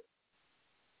skyrocket.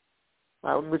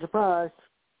 I wouldn't be surprised.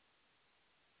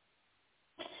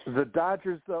 The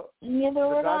Dodgers, though. Neither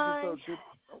would I.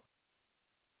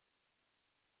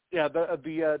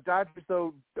 The Dodgers,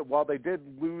 though, while they did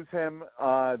lose him,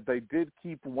 they did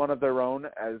keep one of their own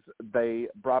as they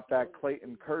brought back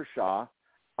Clayton Kershaw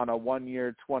on a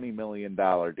 1-year, $20 million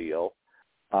deal,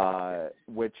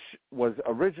 which was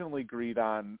originally agreed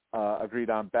on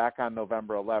back on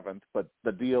November 11th, but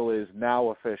the deal is now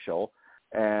official.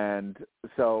 And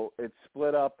so it's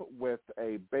split up with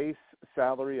a base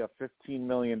salary of $15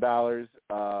 million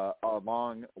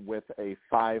along with a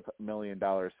 $5 million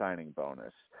signing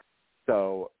bonus.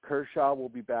 So Kershaw will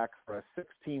be back for a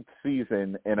 16th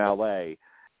season in L.A.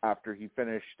 after he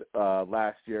finished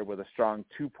last year with a strong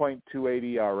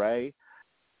 2.28 ERA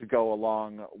to go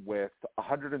along with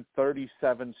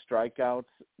 137 strikeouts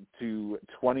to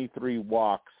 23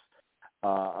 walks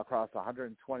across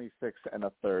 126 and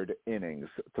a third innings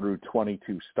through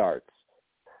 22 starts.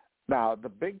 Now, the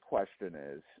big question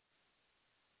is,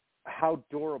 how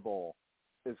durable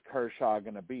is Kershaw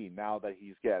going to be now that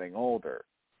he's getting older?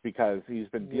 Because he's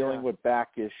been dealing with back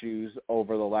issues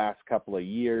over the last couple of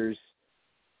years.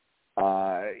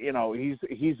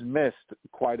 He's missed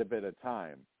quite a bit of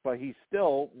time, but he's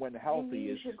still, when healthy,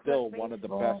 is still one of the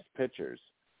best pitchers.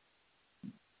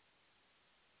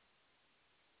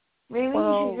 Maybe he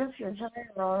should just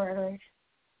retire already.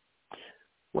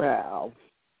 Well,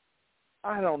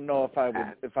 I don't know if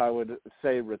I would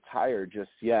say retire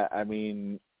just yet. I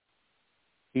mean,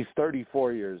 he's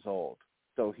 34 years old,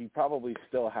 so he probably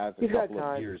still has a couple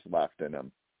of years left in him.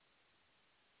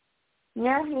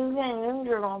 Yeah, he's getting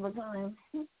injured all the time.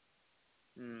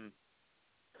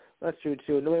 That's true,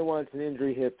 too. Nobody wants an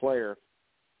injury-hit player.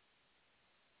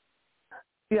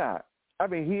 Yeah. I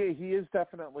mean, he is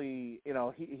definitely,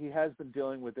 he has been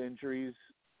dealing with injuries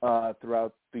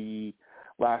throughout the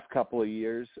last couple of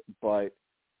years, but,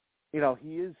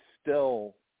 he is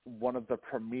still one of the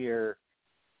premier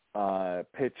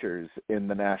pitchers in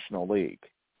the National League.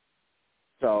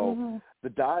 So the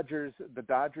Dodgers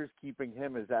keeping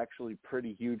him is actually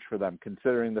pretty huge for them,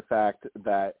 considering the fact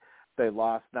that they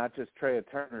lost not just Trey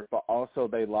Turner, but also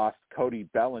they lost Cody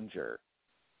Bellinger,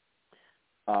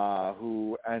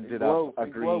 who ended up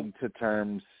agreeing to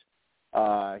terms.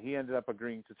 He ended up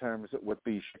agreeing to terms with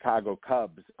the Chicago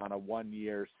Cubs on a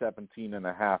 1-year,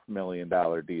 $17.5 million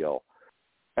deal.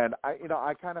 And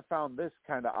I kind of found this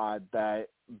kind of odd that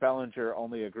Bellinger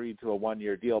only agreed to a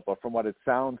 1-year deal, but from what it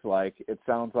sounds like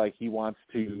he wants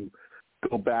to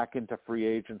go back into free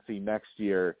agency next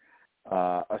year,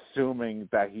 assuming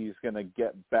that he's going to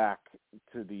get back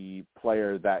to the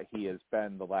player that he has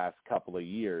been the last couple of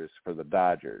years for the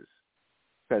Dodgers,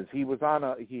 because he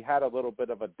had a little bit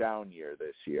of a down year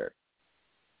this year.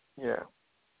 Yeah.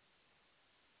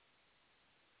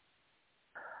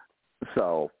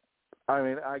 So, I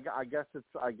mean, I guess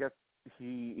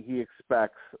he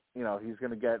expects, he's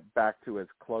going to get back to as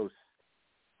close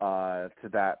to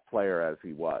that player as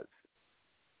he was.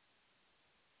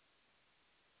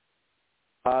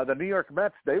 The New York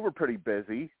Mets, they were pretty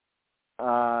busy.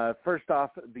 First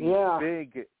off,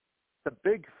 the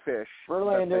big fish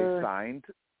that they signed,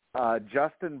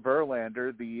 Justin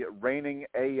Verlander, the reigning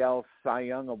AL Cy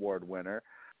Young Award winner,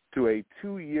 to a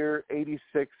 2-year,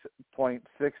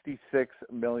 $86.66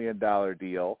 million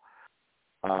deal,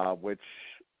 which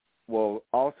will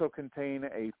also contain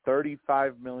a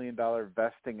 $35 million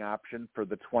vesting option for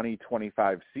the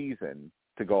 2025 season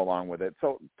to go along with it.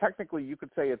 So technically you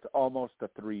could say it's almost a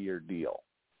 3-year deal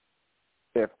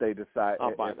if they decide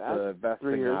the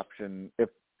vesting option if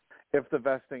the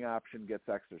vesting option gets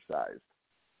exercised.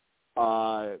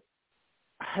 I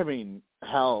mean,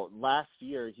 hell, last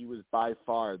year he was by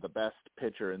far the best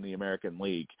pitcher in the American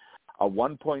League. A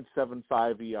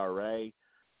 1.75 ERA,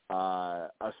 a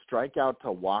strikeout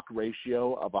to walk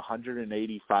ratio of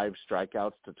 185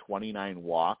 strikeouts to 29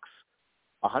 walks,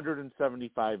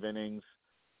 175 innings,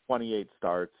 28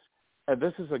 starts. And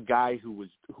this is a guy who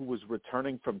was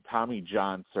returning from Tommy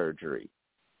John surgery.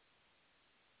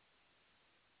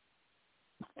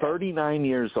 39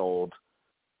 years old,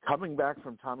 coming back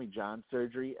from Tommy John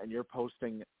surgery, and you're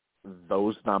posting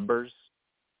those numbers,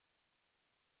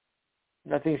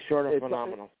 nothing short of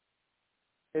phenomenal.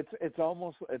 It's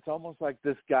almost like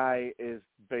this guy is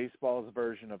baseball's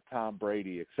version of Tom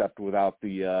Brady, except without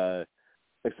the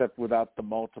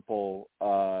multiple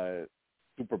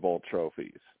Super Bowl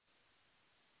trophies.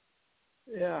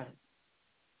 Yeah.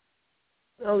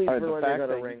 At least for when they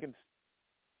got a ring.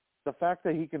 The fact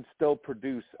that he can still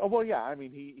produce. Oh well, yeah. I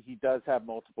mean, he does have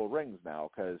multiple rings now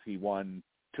because he won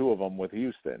 2 of them with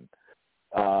Houston.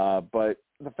 But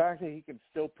the fact that he can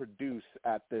still produce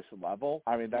at this level,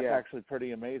 I mean, that's actually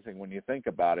pretty amazing when you think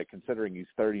about it, considering he's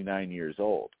 39 years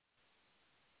old.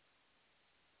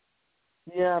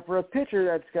 Yeah, for a pitcher,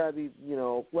 that's got to be,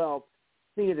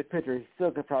 being a pitcher, he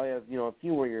still could probably have, a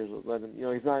few more years left.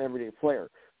 He's not an everyday player.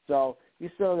 So you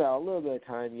still got a little bit of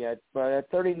time yet. But at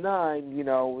 39,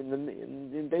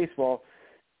 in baseball,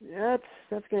 that's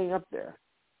getting up there.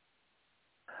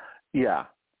 Yeah.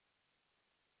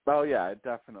 Oh, yeah, it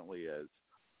definitely is.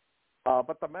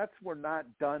 But the Mets were not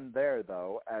done there,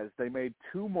 though, as they made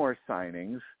 2 more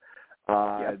signings.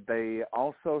 They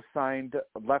also signed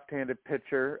left-handed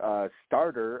pitcher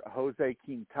starter Jose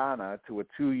Quintana to a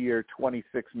 2-year, $26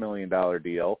 million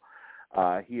deal.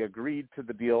 He agreed to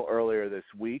the deal earlier this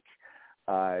week.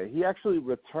 He actually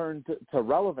returned to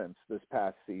relevance this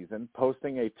past season,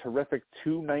 posting a terrific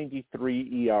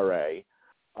 .293 ERA.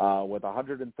 With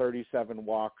 137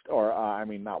 walks,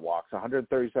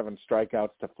 137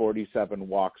 strikeouts to 47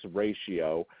 walks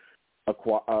ratio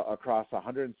across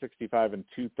 165 and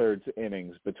 2/3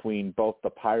 innings between both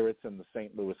the Pirates and the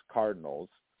St. Louis Cardinals.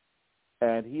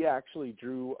 And he actually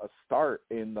drew a start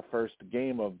in the first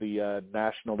game of the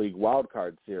National League Wild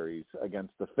Card Series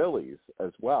against the Phillies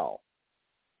as well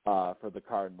for the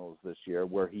Cardinals this year,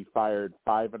 where he fired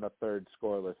 5 1/3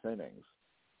 scoreless innings.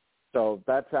 So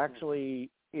that's actually,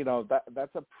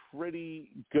 that's a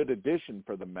pretty good addition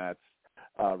for the Mets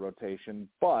rotation.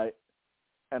 But,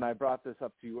 and I brought this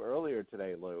up to you earlier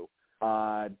today, Lou,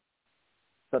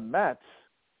 the Mets,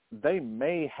 they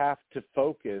may have to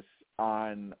focus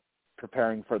on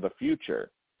preparing for the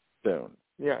future soon.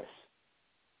 Yes.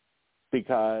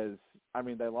 Because,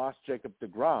 they lost Jacob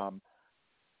deGrom,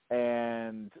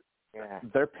 and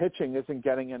their pitching isn't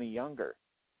getting any younger.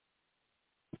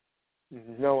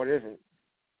 No, it isn't.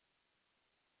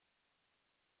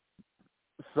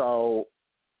 So,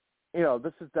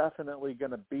 this is definitely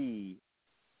going to be,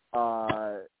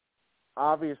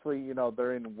 obviously,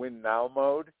 they're in win now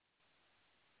mode,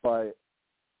 but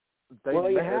they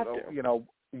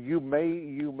you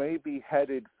may be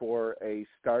headed for a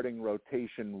starting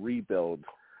rotation rebuild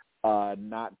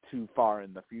not too far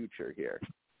in the future here.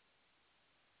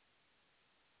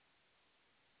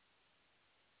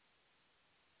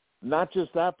 Not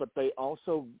just that, but they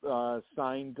also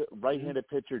signed right-handed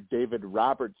pitcher David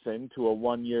Robertson to a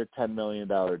 1-year, $10 million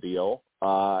deal,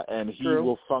 and he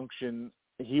will function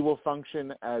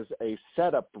as a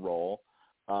setup role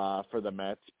for the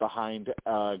Mets behind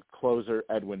closer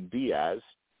Edwin Diaz.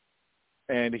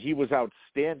 And he was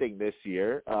outstanding this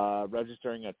year,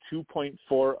 registering a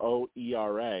 2.40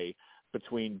 ERA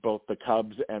between both the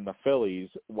Cubs and the Phillies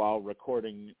while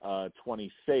recording 20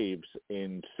 saves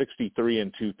in 63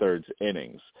 and 2/3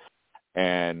 innings.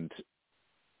 And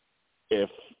if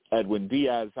Edwin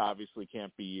Diaz obviously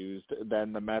can't be used,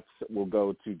 then the Mets will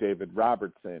go to David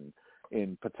Robertson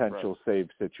in potential save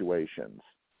situations.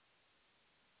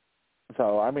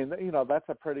 So that's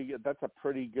a pretty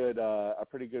good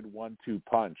 1-2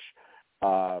 punch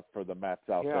for the Mets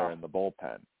out there in the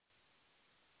bullpen.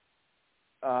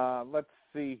 Let's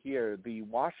see here. The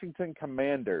Washington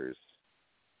Commanders.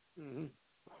 Mm-hmm.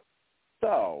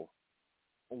 So,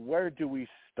 where do we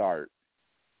start?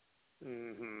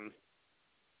 Mm-hmm.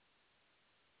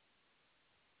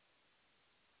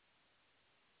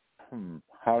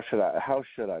 How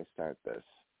should I start this?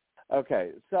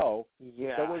 Okay, so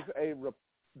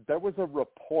there was a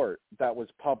report that was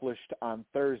published on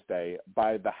Thursday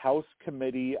by the House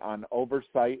Committee on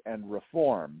Oversight and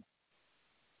Reform.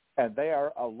 And they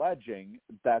are alleging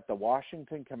that the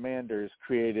Washington Commanders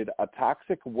created a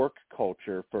toxic work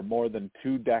culture for more than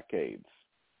 2 decades.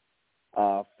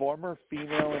 Former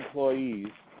female employees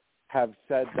have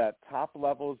said that top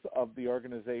levels of the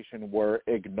organization were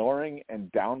ignoring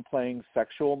and downplaying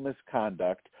sexual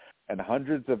misconduct and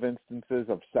hundreds of instances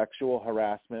of sexual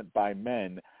harassment by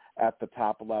men at the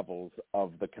top levels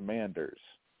of the Commanders.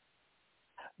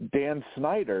 Dan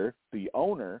Snyder, the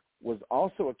owner, was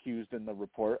also accused in the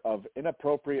report of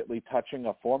inappropriately touching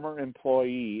a former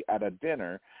employee at a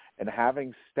dinner and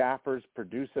having staffers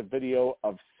produce a video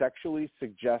of sexually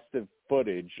suggestive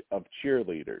footage of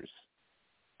cheerleaders.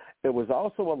 It was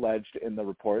also alleged in the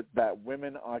report that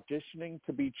women auditioning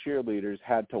to be cheerleaders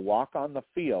had to walk on the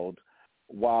field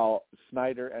while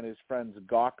Snyder and his friends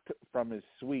gawked from his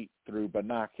suite through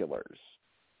binoculars.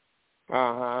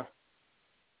 Uh-huh.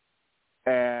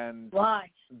 And Why?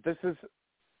 this is...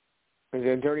 He's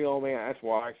a dirty old man, that's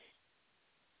why.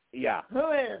 Yeah.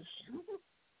 Who is?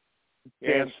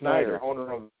 Dan Snyder,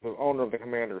 owner of the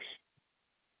Commanders.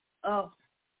 Oh.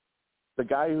 the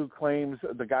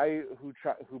guy who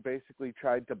basically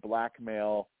tried to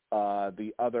blackmail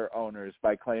the other owners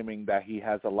by claiming that he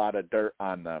has a lot of dirt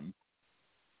on them.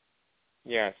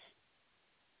 Yes.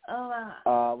 Oh,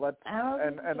 I was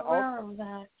aware of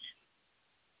that.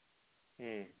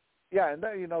 Yeah, and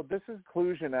this is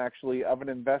conclusion actually of an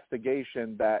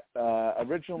investigation that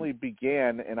originally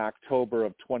began in October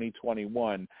of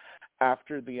 2021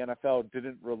 after the NFL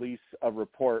didn't release a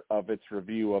report of its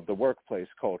review of the workplace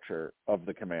culture of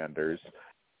the Commanders.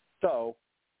 So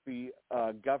the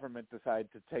government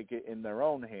decided to take it in their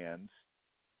own hands.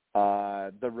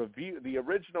 The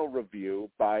original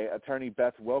review by attorney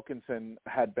Beth Wilkinson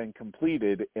had been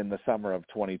completed in the summer of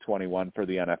 2021 for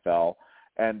the NFL,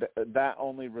 and that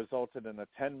only resulted in a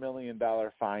 $10 million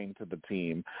fine to the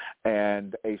team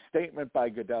and a statement by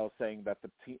Goodell saying that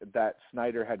that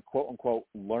Snyder had, quote unquote,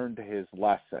 learned his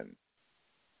lesson.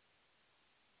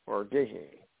 Or did he?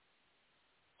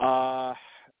 I'm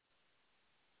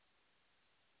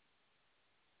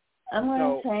going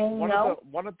to say no.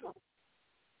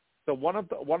 One of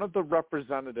the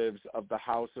representatives of the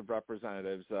House of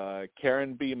Representatives,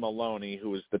 Karen B. Maloney,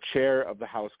 who is the chair of the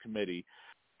House committee,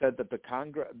 said that the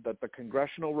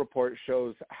congressional report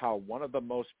shows how one of the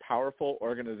most powerful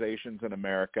organizations in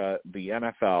America, the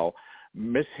NFL,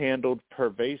 mishandled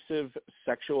pervasive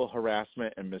sexual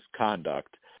harassment and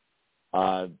misconduct.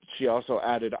 She also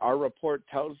added, our report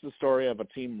tells the story of a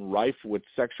team rife with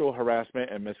sexual harassment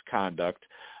and misconduct,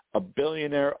 a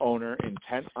billionaire owner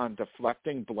intent on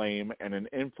deflecting blame, and an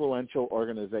influential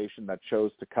organization that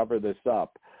chose to cover this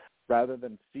up rather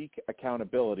than seek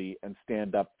accountability and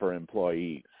stand up for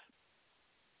employees.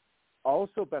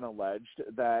 Also been alleged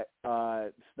that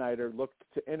Snyder looked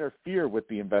to interfere with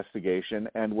the investigation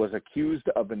and was accused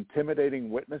of intimidating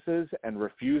witnesses and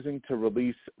refusing to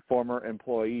release former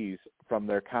employees from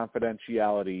their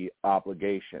confidentiality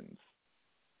obligations.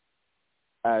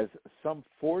 As some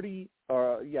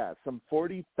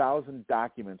 40,000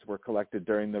 documents were collected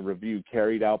during the review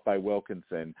carried out by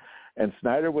Wilkinson, and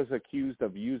Snyder was accused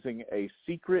of using a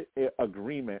secret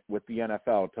agreement with the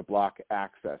NFL to block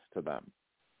access to them.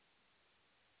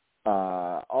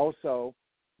 Also,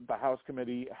 the House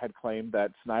committee had claimed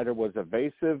that Snyder was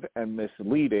evasive and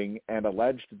misleading and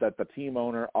alleged that the team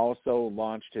owner also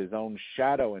launched his own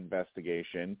shadow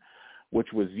investigation,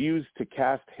 which was used to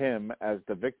cast him as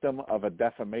the victim of a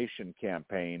defamation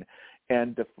campaign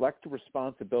and deflect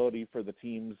responsibility for the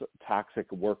team's toxic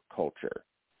work culture.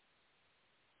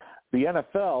 The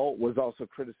NFL was also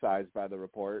criticized by the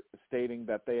report, stating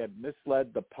that they had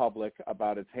misled the public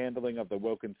about its handling of the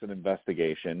Wilkinson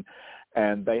investigation,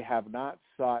 and they have not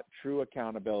sought true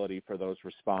accountability for those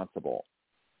responsible.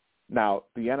 Now,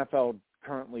 the NFL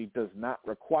currently does not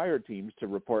require teams to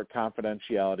report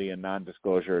confidentiality and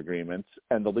non-disclosure agreements,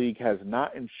 and the league has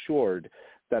not ensured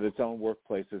that its own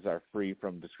workplaces are free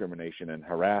from discrimination and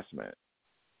harassment.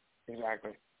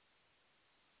 Exactly.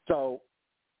 So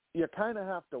you kind of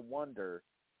have to wonder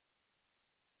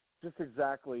just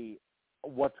exactly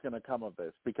what's going to come of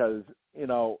this, because,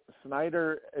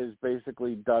 Snyder is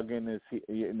basically dug in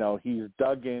he's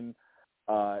dug in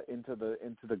into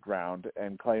the ground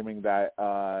and claiming that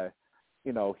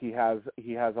he has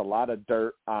a lot of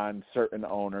dirt on certain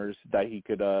owners that he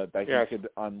could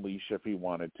unleash if he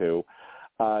wanted to.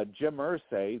 Jim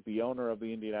Irsay, the owner of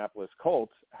the Indianapolis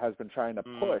Colts, has been trying to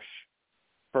push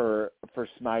for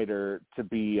Snyder to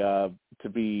be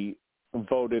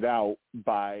voted out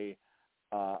by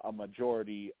a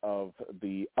majority of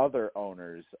the other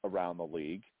owners around the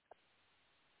league,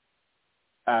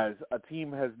 as a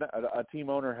team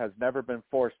owner has never been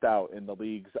forced out in the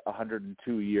league's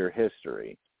 102-year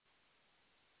history.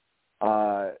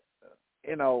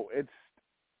 It's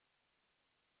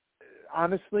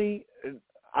honestly,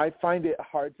 I find it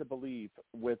hard to believe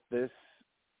with this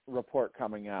report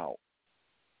coming out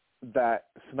that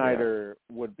Snyder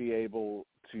would be able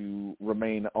to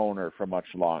remain owner for much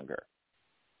longer.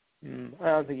 I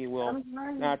don't think he will.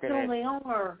 Not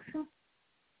gonna.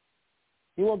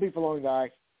 He won't be for long,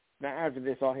 guys. Not after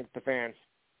this all hits the fans.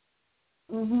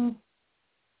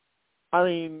 I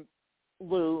mean,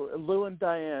 Lou and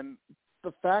Diane,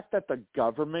 the fact that the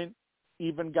government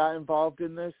even got involved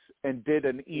in this and did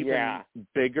an even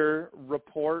bigger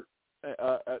report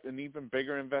an even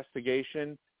bigger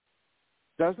investigation,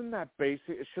 shouldn't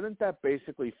that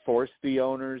basically force the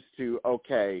owners to,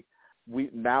 okay, we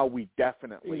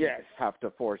definitely have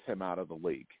to force him out of the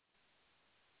league?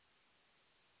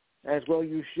 As well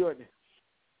you should.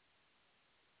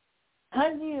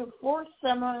 How do you force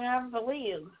someone out of the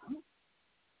league?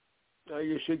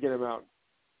 You should get him out.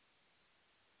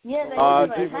 Yeah,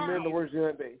 they the worst in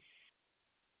that base.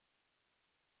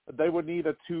 They would need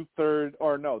a 2/3,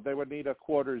 or no, they would need a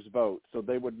quarters vote. So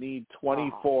they would need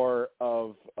 24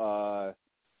 of.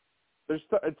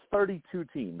 It's 32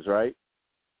 teams, right?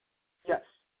 Yes.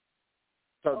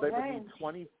 So they would need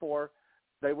 24.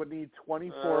 They would need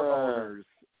 24 owners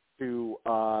to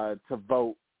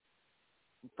vote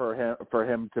for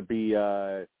him to be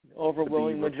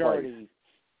overwhelming majority.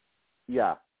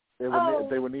 Yeah, they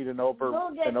would need an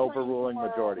overruling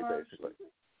majority, basically.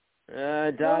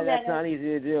 That's not easy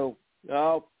to do.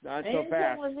 No, not so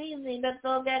fast. It was easy, but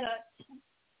they'll get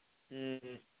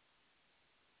it.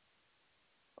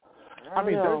 I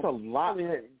mean, there's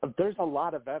a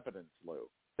lot of evidence, Lou.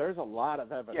 There's a lot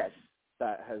of evidence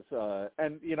that has,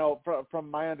 and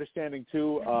from my understanding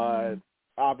too.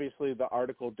 Obviously, the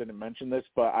article didn't mention this,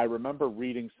 but I remember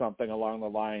reading something along the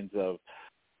lines of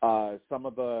some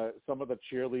of the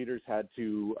cheerleaders had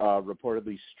to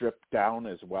reportedly strip down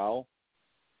as well.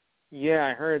 Yeah,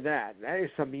 I heard that. That is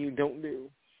something you don't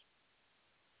do.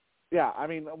 Yeah, I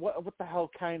mean, what the hell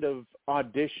kind of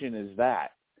audition is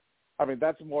that? I mean,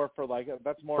 that's more of like a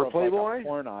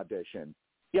porn audition.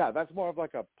 Yeah, that's more of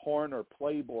like a porn or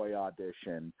Playboy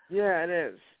audition. Yeah, it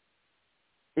is.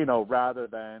 Rather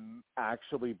than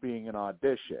actually being an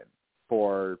audition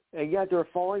for. And yet they're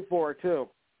falling for it too.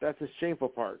 That's the shameful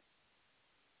part.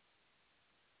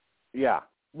 Yeah.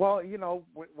 Well,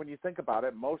 when you think about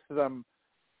it, most of them,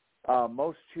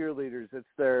 most cheerleaders, it's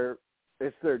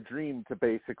their dream to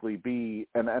basically be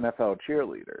an NFL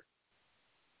cheerleader.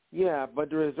 Yeah, but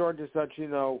to resort to such,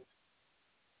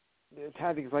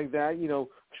 tactics like that,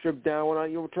 strip down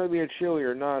when you're trying to be a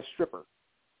cheerleader, not a stripper.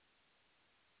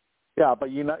 Yeah,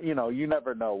 but you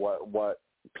never know what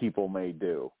people may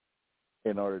do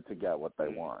in order to get what they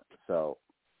want. So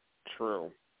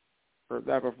true. Heard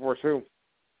that before too.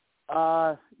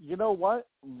 You know what?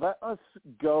 Let us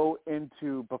go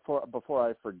into before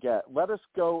I forget. Let us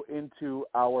go into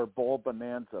our Bowl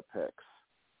Bonanza picks.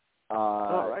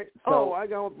 All right. So I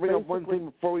got to bring up one thing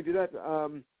before we do that.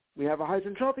 We have a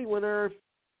Heisman Trophy winner.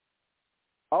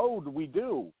 Oh, we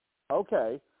do.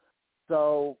 Okay.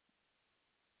 So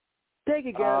take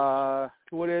a guess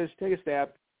who it is. Take a stab.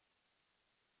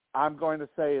 I'm going to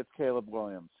say it's Caleb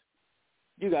Williams.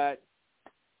 You got it.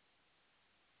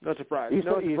 No surprise.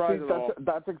 No surprise at all.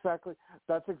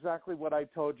 That's exactly what I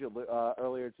told you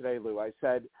earlier today, Lou. I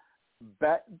said,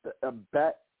 bet.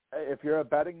 If you're a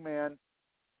betting man,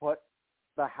 put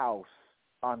the house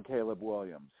on Caleb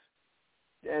Williams.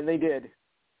 And they did.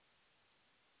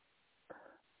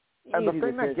 And the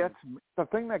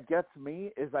thing that gets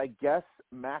me is, I guess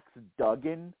Max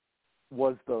Duggan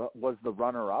was the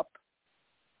runner-up.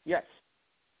 Yes.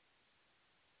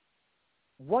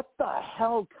 What the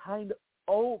hell kind of?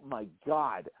 Oh my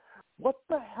God! What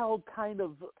the hell kind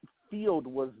of field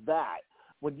was that?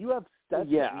 When you have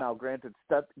Stetson, now granted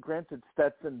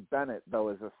Stetson Bennett though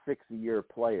is a 6-year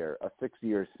player, a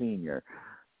 6-year senior.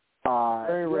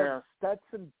 Very rare.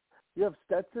 You have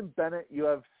Stetson Bennett, you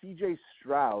have C.J.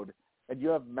 Stroud, and you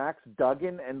have Max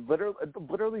Duggan, and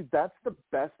literally that's the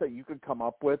best that you could come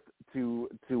up with to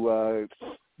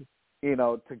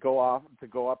go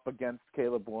up against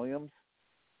Caleb Williams.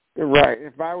 You're right.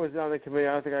 If I was on the committee,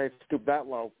 I don't think I'd stoop that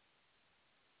low.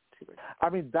 I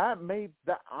mean, that may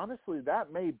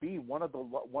be one of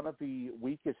the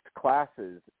weakest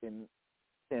classes in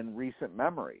recent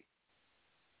memory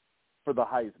for the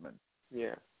Heisman.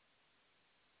 Yeah.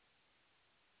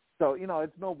 So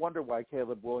it's no wonder why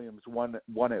Caleb Williams won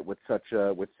it with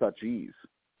such ease.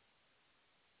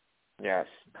 Yes.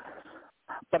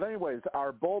 But anyways,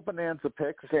 our Bowl Bonanza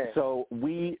picks. Okay. So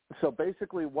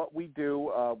basically what we do,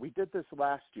 we did this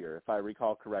last year, if I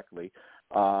recall correctly,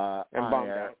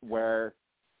 where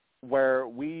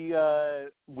we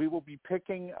will be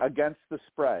picking against the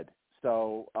spread.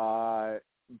 So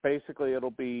basically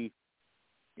it'll be,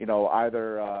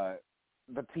 either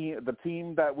the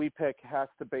team that we pick has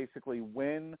to basically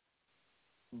win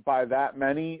by that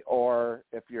many, or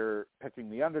if you're picking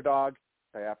the underdog,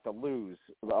 they have to lose.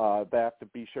 They have to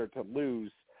be sure to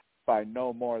lose by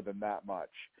no more than that much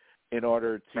in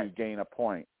order to gain a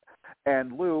point.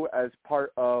 And Lou, as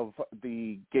part of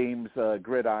the game's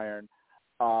gridiron,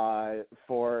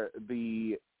 for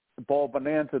the Bowl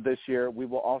Bonanza this year, we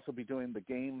will also be doing the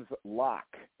game's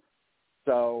lock.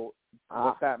 So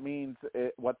what that means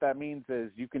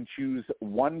is you can choose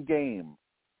one game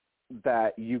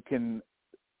that you can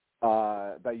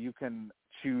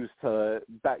choose to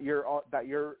that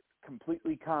you're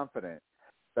completely confident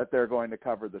that they're going to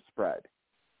cover the spread.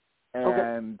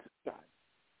 And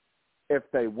if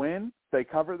they win, they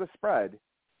cover the spread,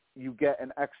 you get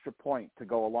an extra point to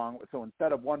go along with. So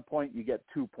instead of 1 point, you get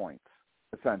 2 points,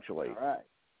 essentially. All right.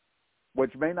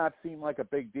 Which may not seem like a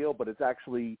big deal, but it's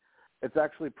actually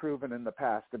proven in the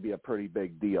past to be a pretty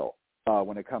big deal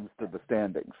when it comes to the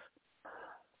standings.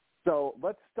 So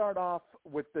let's start off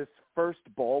with this first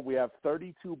bowl. We have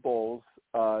 32 bowls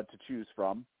to choose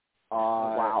from.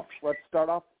 Wow. Let's start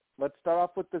off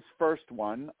with this first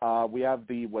one. We have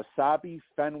the Wasabi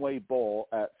Fenway Bowl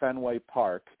at Fenway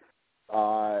Park,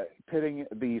 pitting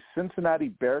the Cincinnati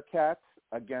Bearcats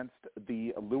against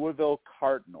the Louisville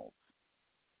Cardinals.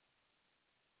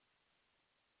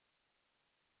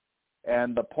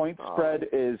 And the point spread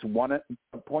is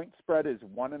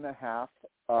 1.5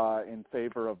 in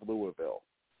favor of Louisville.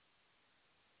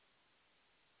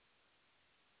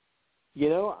 You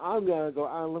know, I'm gonna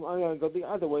go the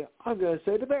other way. I'm gonna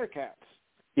say the Bearcats.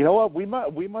 You know what? We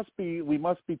must be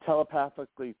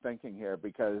telepathically thinking here,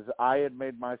 because I had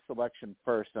made my selection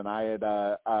first, and I had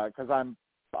because I'm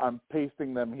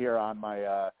pasting them here on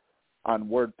my on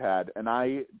WordPad, and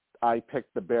I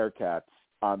picked the Bearcats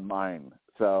on mine.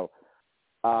 So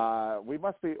we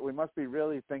must be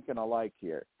really thinking alike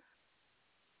here.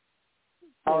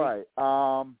 All right.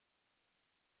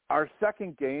 Our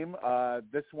second game,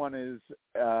 this one is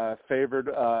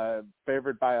favored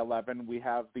by 11. We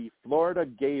have the Florida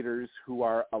Gators, who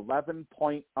are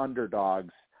 11-point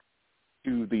underdogs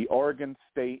to the Oregon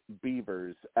State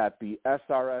Beavers at the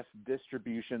SRS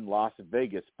Distribution Las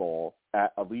Vegas Bowl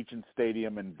at Allegiant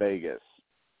Stadium in Vegas.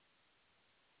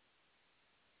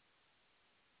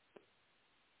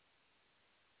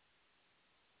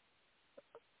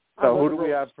 So who do we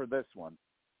have for this one?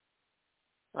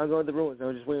 I'm going with the Bruins.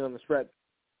 I'm just waiting on the spread.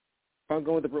 I'm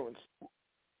going with the Bruins.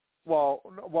 Well,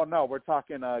 no, we're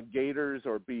talking Gators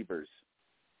or Beavers.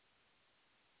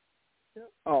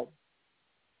 Oh,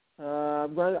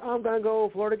 I'm going to go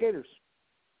Florida Gators.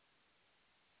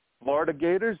 Florida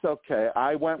Gators? Okay,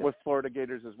 I went with Florida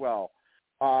Gators as well.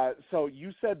 So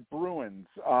you said Bruins.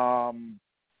 I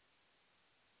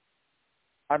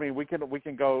mean, we can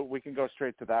go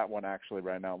straight to that one actually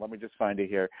right now. Let me just find it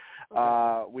here.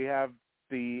 We have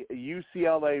the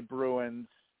UCLA Bruins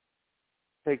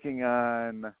taking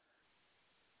on.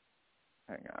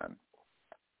 Hang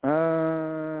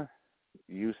on.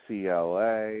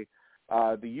 UCLA.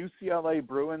 The UCLA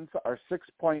Bruins are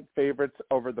 6-point favorites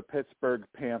over the Pittsburgh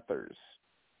Panthers.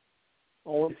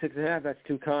 Only 6.5. That's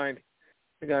too kind.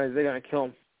 They gotta kill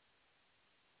them.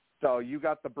 So you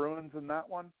got the Bruins in that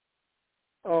one?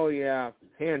 Oh yeah,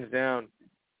 hands down.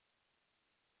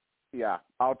 Yeah,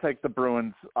 I'll take the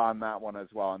Bruins on that one as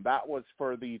well. And that was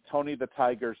for the Tony the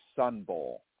Tiger Sun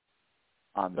Bowl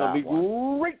on that That'll be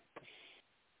one. great.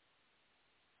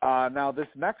 Now this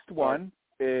next one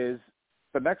is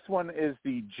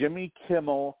the Jimmy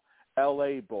Kimmel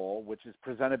LA Bowl, which is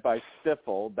presented by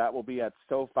Stifel. That will be at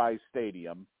SoFi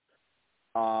Stadium.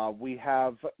 We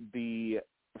have the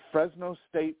Fresno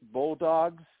State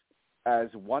Bulldogs as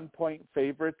 1-point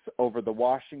favorites over the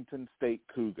Washington State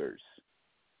Cougars.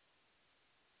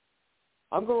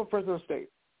 I'm going Fresno State.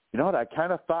 You know what? I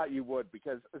kind of thought you would,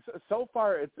 because so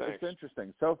far it's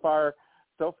interesting. So far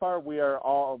we are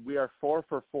 4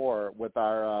 for 4 with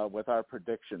our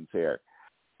predictions here.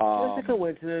 Just a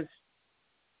coincidence.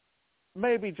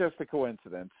 Maybe just a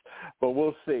coincidence, but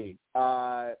we'll see.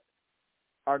 Our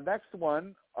next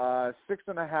one,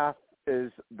 6.5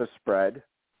 is the spread.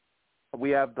 We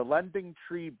have the Lending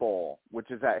Tree Bowl,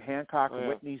 which is at Hancock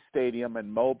Whitney Stadium in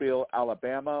Mobile,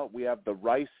 Alabama. We have the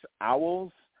Rice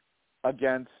Owls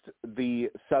against the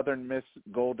Southern Miss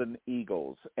Golden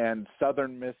Eagles, and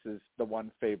Southern Miss is the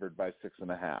one favored by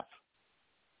 6.5.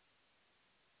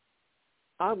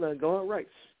 I'm going to go at Rice.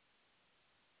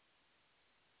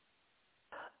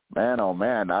 Man, oh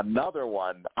man, another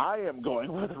one. I am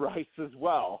going with Rice as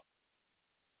well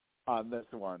on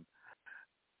this one.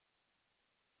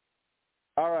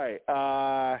 All right,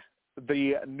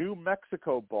 the New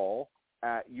Mexico Bowl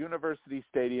at University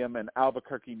Stadium in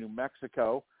Albuquerque, New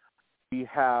Mexico. We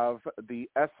have the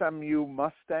SMU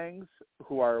Mustangs,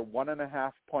 who are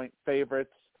 1.5-point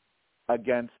favorites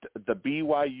against the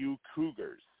BYU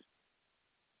Cougars.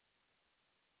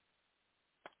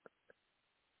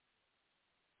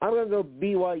 I'm going to go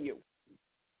BYU.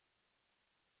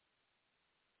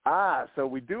 So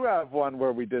we do have one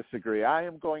where we disagree. I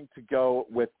am going to go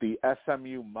with the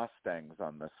SMU Mustangs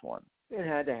on this one. It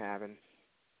had to happen.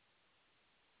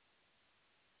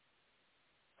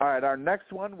 All right, our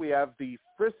next one, we have the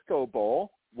Frisco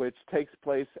Bowl, which takes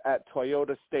place at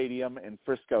Toyota Stadium in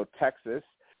Frisco, Texas.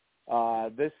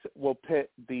 This will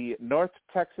pit the North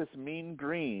Texas Mean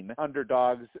Green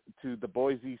underdogs to the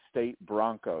Boise State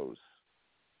Broncos.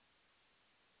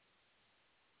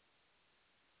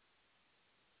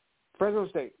 Fresno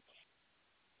State.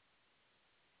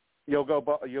 You'll go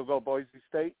Boise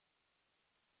State?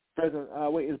 Fresno.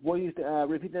 Wait, is Boise State?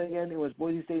 Repeat that again. It was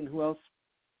Boise State and who else?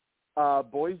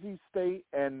 Boise State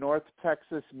and North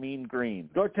Texas Mean Green.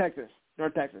 North Texas.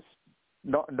 North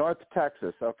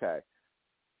Texas. Okay.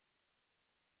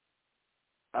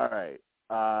 All right.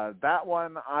 That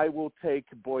one, I will take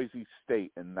Boise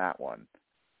State in that one.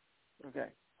 Okay.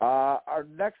 Our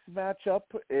next matchup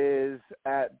is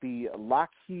at the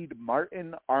Lockheed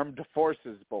Martin Armed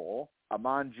Forces Bowl,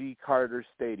 Amon G. Carter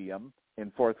Stadium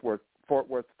in Fort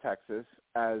Worth, Texas,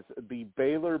 as the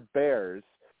Baylor Bears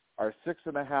are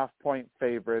 6.5-point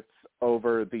favorites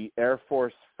over the Air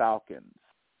Force Falcons.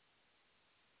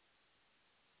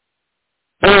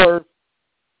 Baylor.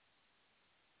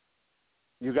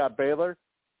 You got Baylor?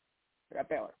 I got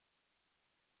Baylor.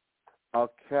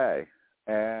 Okay.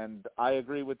 And I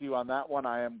agree with you on that one.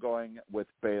 I am going with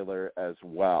Baylor as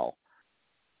well.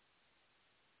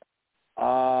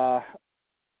 Now,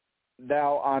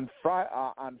 on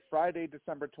Friday,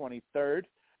 December 23rd,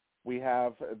 we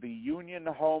have the Union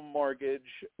Home Mortgage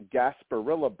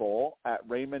Gasparilla Bowl at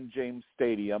Raymond James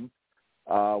Stadium,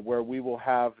 where we will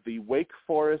have the Wake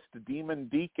Forest Demon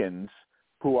Deacons,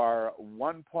 who are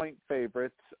 1-point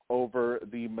favorites over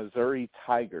the Missouri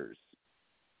Tigers.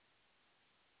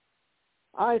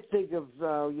 I think of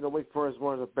Wake Forest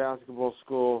more as a basketball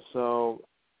school, so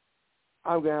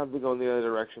I'm gonna have to go in the other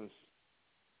direction.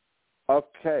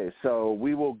 Okay, so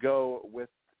we will go with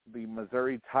the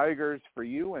Missouri Tigers for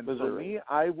you, and for me,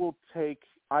 I will take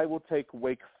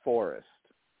Wake Forest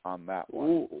on that one.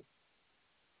 Ooh.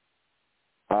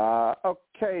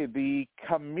 Okay, the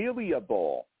Camellia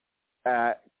Bowl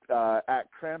at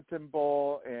Crampton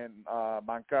Bowl in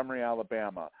Montgomery,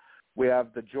 Alabama. We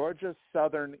have the Georgia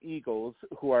Southern Eagles,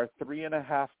 who are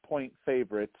 3.5-point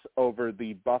favorites over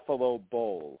the Buffalo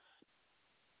Bulls.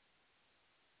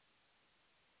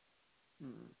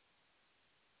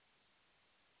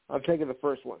 I'm taking the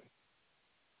first one.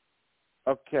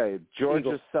 Okay, Georgia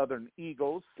Eagles. Southern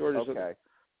Eagles. Georgia okay. Southern.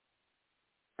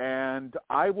 And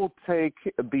I will take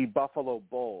the Buffalo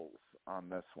Bulls on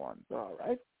this one. All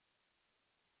right.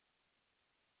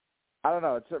 I don't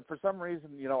know. It's for some reason,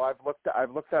 I've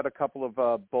looked at a couple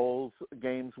of Bulls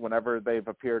games whenever they've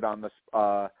appeared on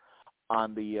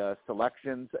the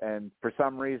selections, and for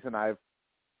some reason I've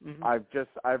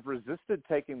resisted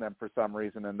taking them for some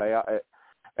reason, and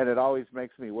it always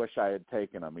makes me wish I had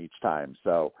taken them each time.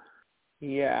 So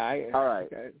yeah. All right.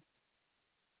 Okay.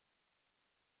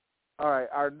 All right.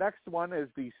 Our next one is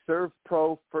the Serve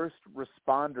Pro First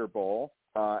Responder Bowl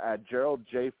at Gerald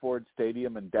J. Ford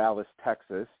Stadium in Dallas,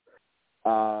 Texas.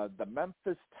 The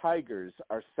Memphis Tigers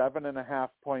are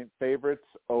 7.5-point favorites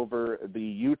over the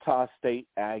Utah State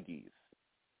Aggies.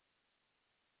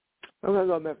 I'm going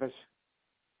to go Memphis.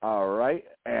 All right.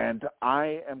 And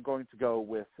I am going to go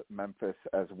with Memphis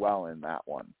as well in that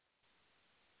one.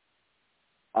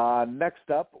 Next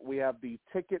up, we have the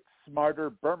Ticket Smarter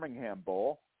Birmingham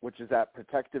Bowl, which is at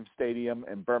Protective Stadium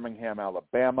in Birmingham,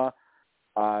 Alabama.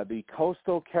 The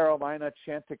Coastal Carolina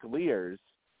Chanticleers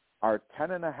are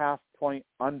 10.5-point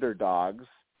underdogs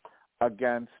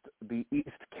against the East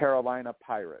Carolina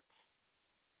Pirates.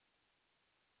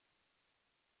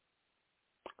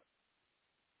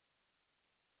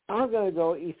 I'm going to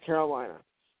go East Carolina.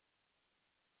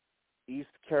 East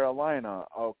Carolina,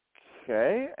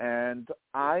 okay. And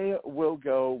I will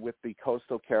go with the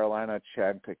Coastal Carolina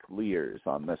Chanticleers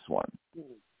on this one.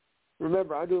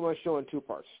 Remember, I'm doing my show in two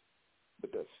parts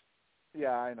with this.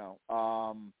 Yeah, I know.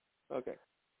 Okay.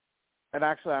 And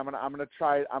actually, I'm gonna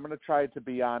try to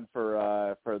be on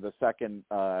for the second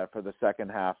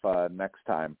half next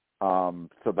time,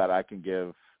 so that I can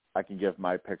give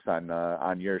my picks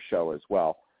on your show as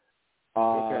well.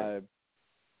 Okay.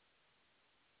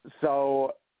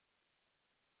 So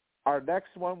our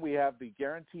next one, we have the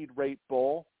Guaranteed Rate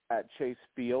Bowl at Chase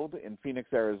Field in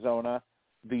Phoenix, Arizona.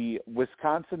 The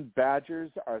Wisconsin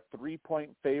Badgers are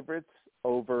 3-point favorites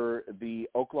over the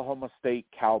Oklahoma State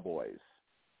Cowboys.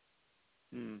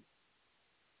 I'm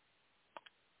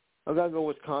going to go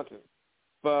Wisconsin.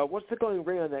 But what's the going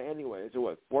rate on that anyway? Is it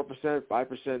what, 4%,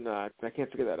 5%? I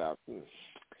can't figure that out.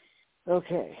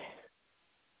 Okay.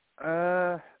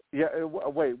 Yeah.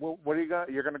 Wait. What are you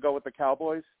going? You're going to go with the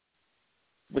Cowboys?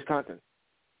 Wisconsin.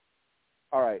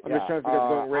 All right. I'm just trying to figure out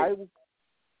the going rate.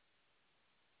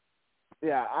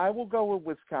 I will go with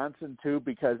Wisconsin too,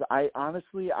 because I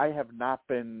have not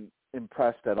been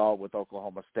impressed at all with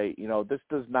Oklahoma State. This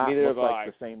does not look like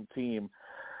the same team.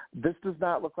 This does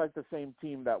not look like the same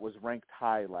team that was ranked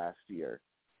high last year.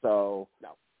 So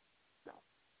no.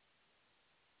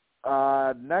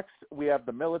 Next, we have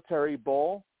the Military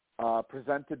Bowl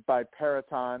presented by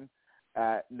Peraton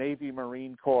at Navy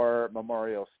Marine Corps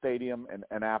Memorial Stadium in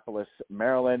Annapolis,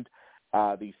 Maryland.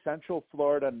 The Central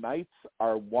Florida Knights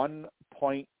are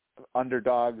 1-point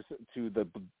underdogs to the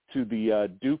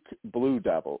Duke Blue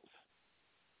Devils.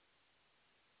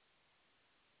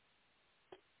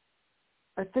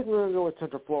 I think we're going to go with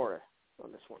Central Florida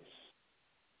on this one.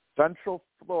 Central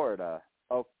Florida.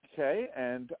 Okay,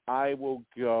 and I will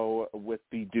go with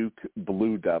the Duke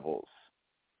Blue Devils.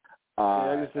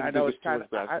 I know it's kind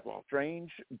of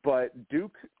strange, but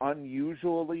Duke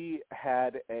unusually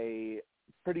had a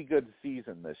pretty good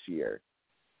season this year.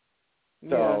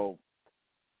 So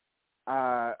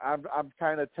I'm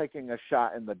kind of taking a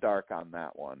shot in the dark on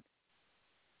that one.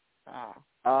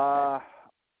 Our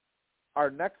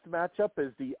next matchup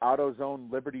is the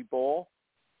AutoZone Liberty Bowl.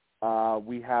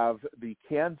 We have the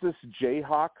Kansas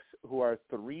Jayhawks, who are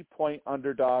 3-point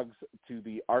underdogs to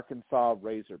the Arkansas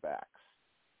Razorbacks.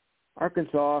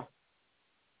 Arkansas.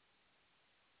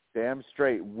 Damn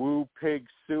straight. Woo pig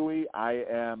suey. I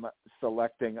am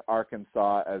selecting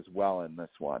Arkansas as well in this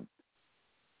one.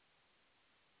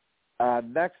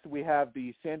 Next, we have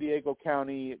the San Diego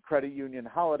County Credit Union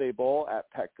Holiday Bowl at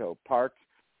Petco Park,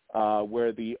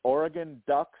 where the Oregon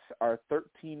Ducks are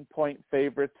 13-point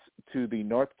favorites to the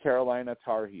North Carolina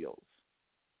Tar Heels.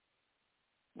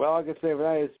 Well, I can say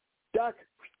that is Duck.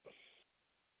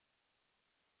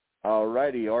 All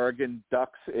righty, Oregon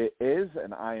Ducks it is,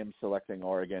 and I am selecting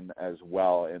Oregon as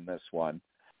well in this one.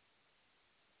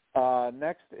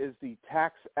 Next is the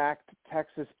Tax Act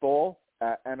Texas Bowl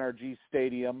at NRG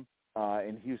Stadium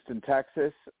in Houston,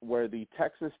 Texas, where the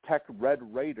Texas Tech Red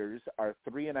Raiders are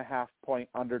 3.5-point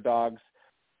underdogs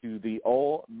to the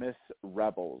Ole Miss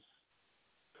Rebels.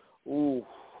 Ooh,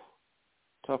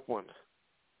 tough one.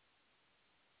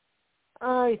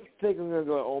 I think I'm going to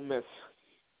go Ole Miss.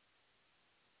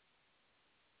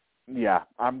 Yeah,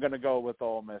 I'm going to go with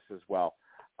Ole Miss as well.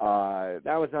 That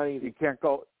was not easy.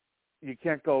 You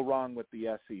can't go wrong with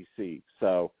the SEC.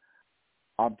 So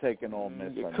I'm taking Ole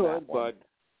Miss. You on could, that one. but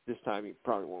this time you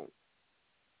probably won't.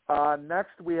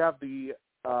 Next, we have the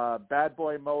Bad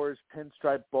Boy Mowers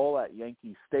Pinstripe Bowl at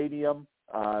Yankee Stadium.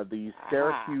 The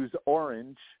Syracuse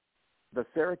Orange. The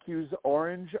Syracuse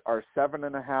Orange are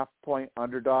 7.5-point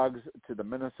underdogs to the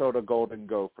Minnesota Golden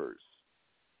Gophers.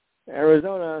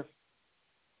 Arizona.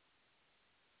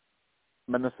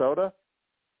 Minnesota?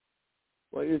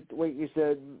 Well, you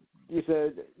said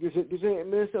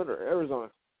Minnesota or Arizona?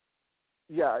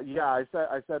 Yeah,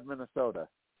 I said Minnesota.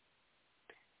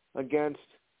 Against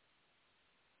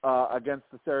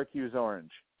the Syracuse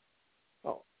Orange.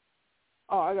 Oh,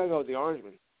 I gotta go with the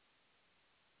Orangeman.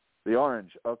 The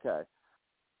Orange, okay.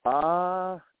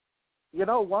 You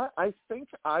know what? I think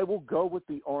I will go with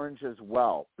the Orange as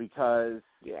well because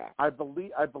I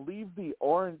believe the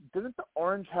Orange didn't the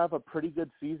Orange have a pretty good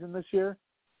season this year?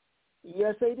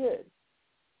 Yes, they did.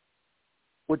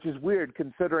 Which is weird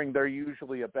considering they're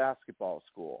usually a basketball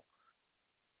school.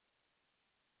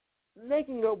 They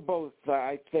can go both,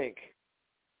 I think.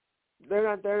 They're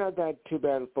not that too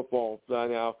bad at football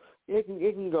now. It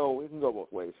can go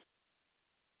both ways.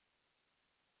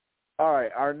 All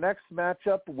right, our next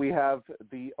matchup, we have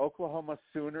the Oklahoma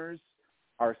Sooners,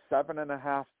 are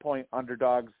 7.5-point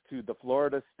underdogs to the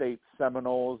Florida State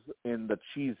Seminoles in the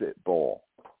Cheez-It Bowl.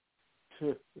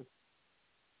 I'm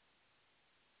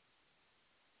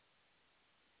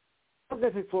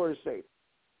going to take Florida State.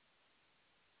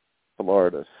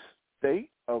 Florida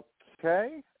State,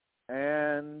 okay.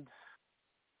 And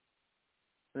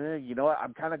you know what?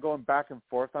 I'm kind of going back and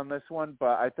forth on this one,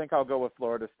 but I think I'll go with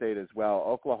Florida State as well.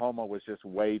 Oklahoma was just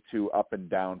way too up and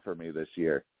down for me this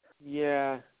year.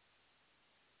 Yeah.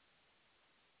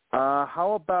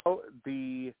 How about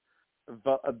the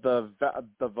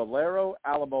Valero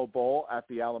Alamo Bowl at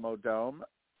the Alamo Dome,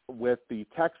 with the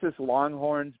Texas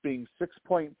Longhorns being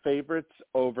 6-point favorites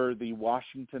over the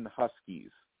Washington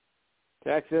Huskies?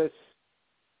 Texas.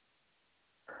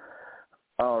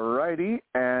 All righty,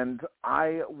 and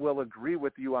I will agree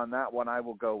with you on that one. I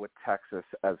will go with Texas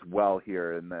as well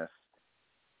here in this.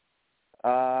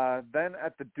 Then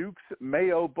at the Duke's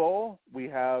Mayo Bowl, we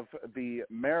have the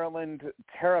Maryland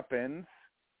Terrapins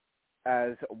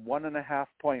as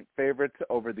 1.5-point favorites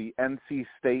over the NC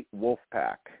State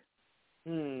Wolfpack.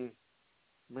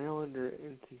 Maryland under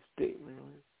NC State, really.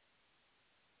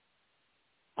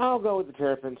 I'll go with the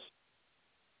Terrapins.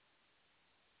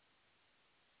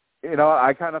 You know,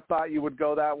 I kind of thought you would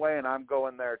go that way, and I'm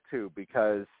going there too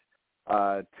because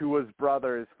Tua's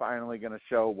brother is finally going to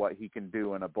show what he can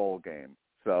do in a bowl game.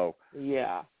 So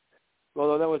yeah,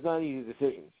 although that was not an easy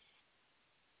decision.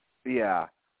 Yeah.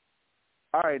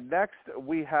 All right, next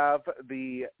we have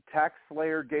the Tax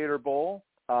Slayer Gator Bowl.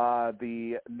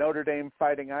 The Notre Dame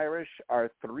Fighting Irish are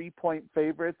 3-point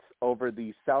favorites over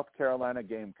the South Carolina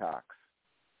Gamecocks.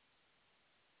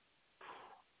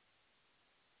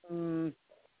 Though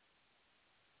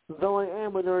I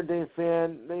am a Notre Dame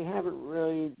fan, they haven't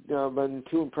really been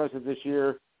too impressive this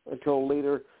year until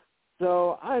later.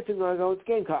 So I think I'll go with the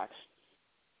Gamecocks.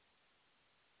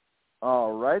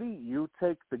 All righty, you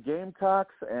take the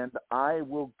Gamecocks, and I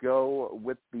will go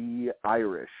with the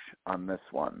Irish on this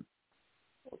one.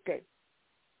 Okay.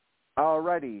 All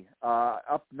righty,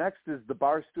 up next is the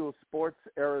Barstool Sports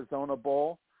Arizona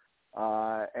Bowl,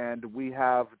 and we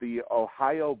have the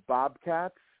Ohio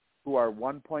Bobcats, who are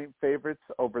 1-point favorites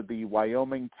over the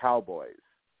Wyoming Cowboys.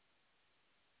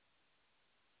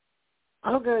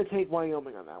 I'm going to take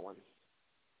Wyoming on that one.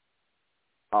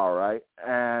 All right,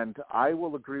 and I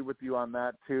will agree with you on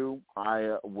that too.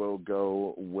 I will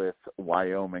go with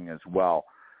Wyoming as well.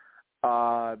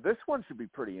 This one should be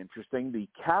pretty interesting. The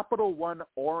Capital One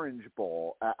Orange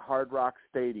Bowl at Hard Rock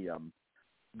Stadium.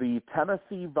 The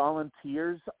Tennessee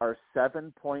Volunteers are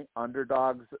 7-point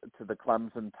underdogs to the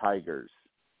Clemson Tigers.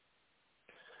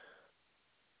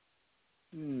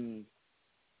 No,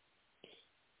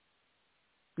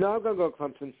 I'm going to go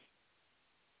Clemson.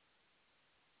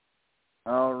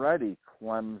 All righty,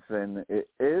 Clemson it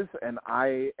is, and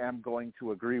I am going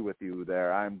to agree with you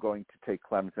there. I'm going to take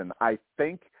Clemson. I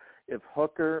think if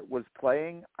Hooker was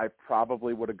playing, I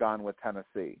probably would have gone with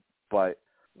Tennessee, but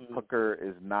Hooker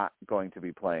is not going to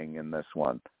be playing in this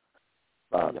one,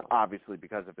 No. obviously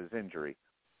because of his injury.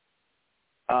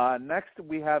 Next,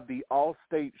 we have the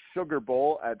All-State Sugar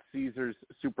Bowl at Caesars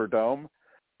Superdome,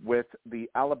 with the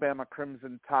Alabama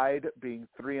Crimson Tide being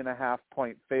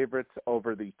 3.5-point favorites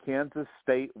over the Kansas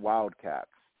State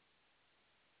Wildcats.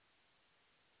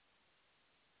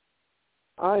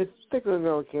 I think I'm going to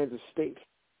go with Kansas State.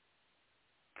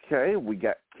 Okay, we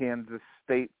got Kansas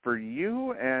State for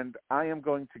you, and I am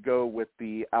going to go with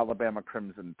the Alabama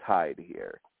Crimson Tide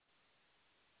here.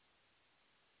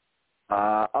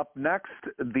 Up next,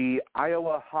 the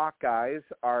Iowa Hawkeyes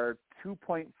are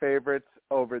 2-point favorites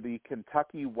over the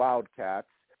Kentucky Wildcats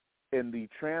in the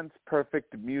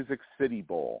Trans-Perfect Music City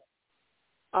Bowl.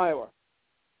 Iowa,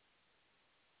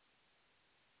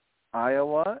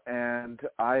 and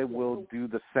I will do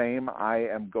the same. I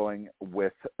am going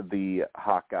with the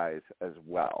Hawkeyes as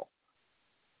well.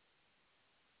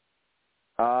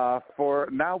 For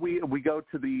now, we go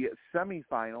to the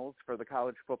semifinals for the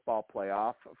college football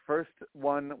playoff. First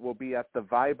one will be at the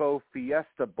Vibo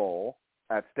Fiesta Bowl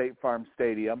at State Farm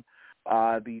Stadium.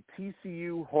 The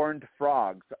TCU Horned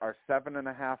Frogs are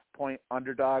 7.5-point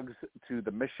underdogs to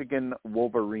the Michigan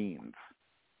Wolverines.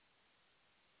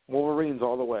 Wolverines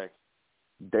all the way.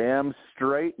 Damn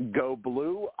straight, go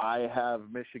blue. I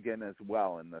have Michigan as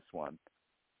well in this one.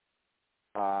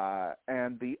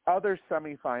 And the other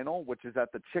semifinal, which is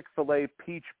at the Chick-fil-A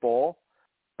Peach Bowl,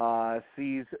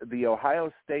 sees the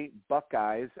Ohio State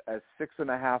Buckeyes as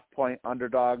 6.5-point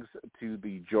underdogs to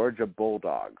the Georgia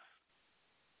Bulldogs.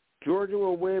 Georgia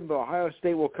will win, but Ohio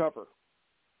State will cover.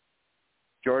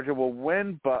 Georgia will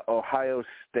win, but Ohio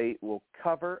State will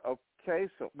cover. Okay,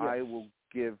 so yes. I will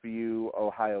give you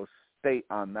Ohio State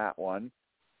on that one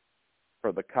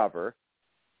for the cover.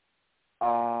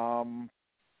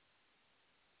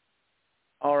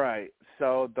 All right,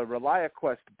 so the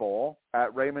ReliaQuest Bowl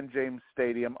at Raymond James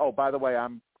Stadium. Oh, by the way,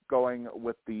 I'm going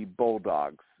with the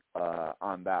Bulldogs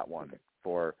on that one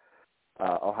for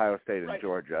Ohio State and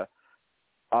Georgia.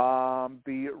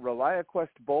 The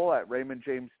ReliaQuest Bowl at Raymond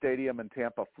James Stadium in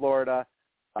Tampa, Florida.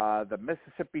 The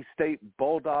Mississippi State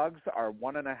Bulldogs are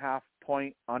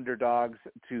 1.5-point underdogs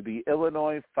to the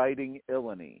Illinois Fighting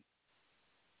Illini.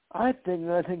 I think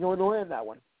Illinois in that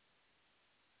one.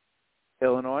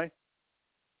 Illinois?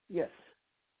 Yes.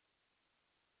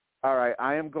 All right,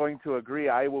 I am going to agree.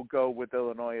 I will go with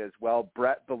Illinois as well.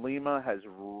 Brett Bielema has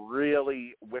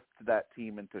really whipped that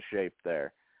team into shape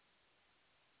there.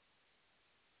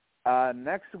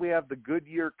 Next, we have the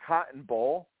Goodyear Cotton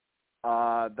Bowl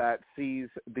that sees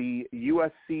the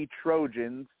USC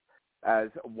Trojans as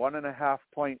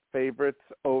 1.5-point favorites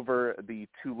over the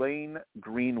Tulane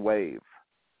Green Wave.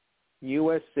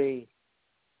 USC.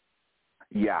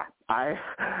 Yeah,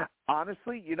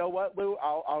 Honestly, you know what, Lou?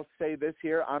 I'll say this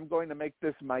here. I'm going to make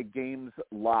this my game's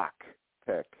lock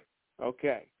pick.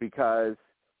 Okay. Because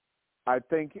I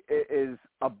think it is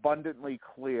abundantly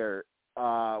clear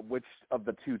which of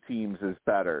the two teams is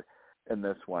better in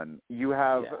this one. You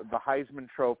have the Heisman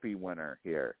Trophy winner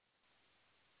here.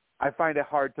 I find it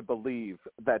hard to believe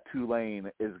that Tulane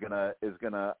is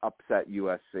gonna upset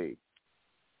USC.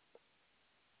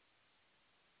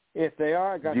 If they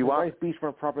are, I got some nice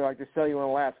beachfront property I'd like to sell you in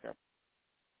Alaska.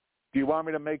 Do you want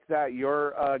me to make that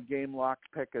your game lock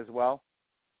pick as well?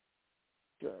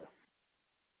 Sure.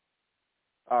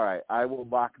 All right, I will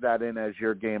lock that in as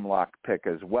your game lock pick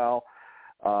as well.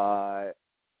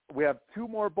 We have two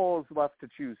more bowls left to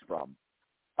choose from.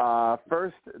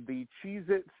 First, the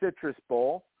Cheez-It Citrus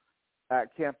Bowl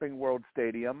at Camping World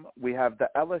Stadium. We have the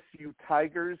LSU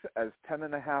Tigers as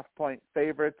 10.5-point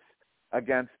favorites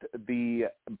against the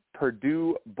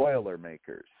Purdue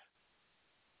Boilermakers.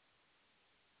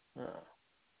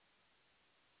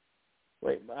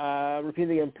 Wait, repeat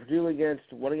again. Purdue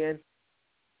against what again?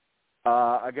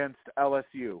 Against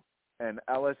LSU, and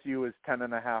LSU is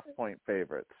 10.5-point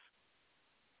favorites.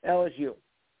 LSU,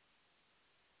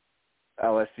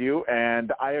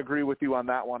 and I agree with you on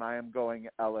that one. I am going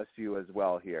LSU as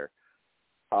well here.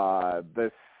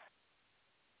 It's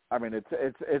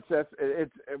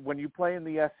when you play in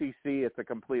the SEC, it's a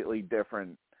completely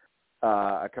different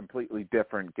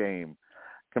game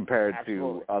compared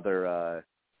to other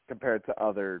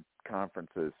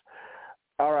conferences.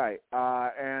 All right,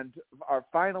 and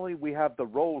finally we have the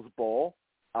Rose Bowl,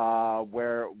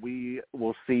 where we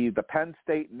will see the Penn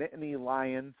State Nittany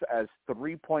Lions as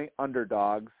 3-point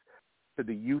underdogs to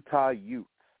the Utah Utes.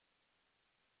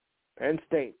 Penn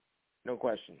State, no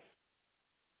question.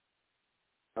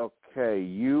 Okay,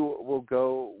 you will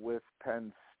go with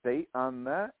Penn State on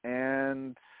that,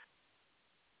 and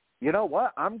you know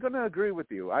what? I'm going to agree with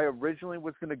you. I originally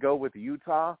was going to go with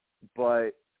Utah,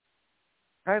 but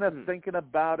kind of thinking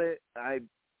about it, I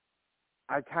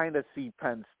kind of see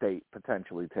Penn State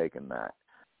potentially taking that.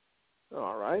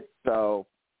 All right. So,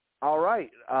 all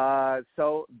right.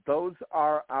 So those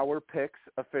are our picks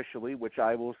officially, which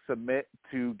I will submit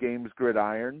to Games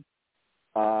Gridiron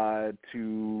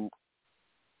to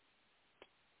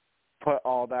put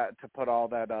all that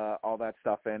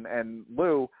stuff in. And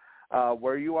Lou,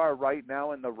 where you are right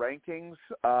now in the rankings,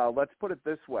 let's put it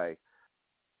this way.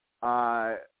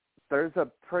 There's a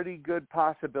pretty good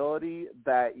possibility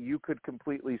that you could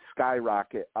completely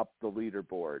skyrocket up the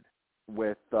leaderboard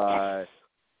with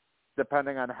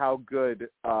depending on how good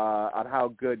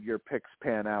your picks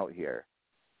pan out here.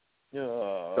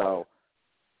 So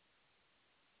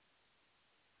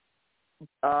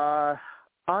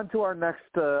on to our next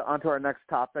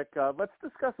topic. Let's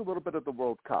discuss a little bit of the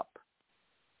World Cup,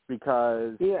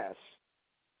 because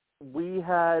we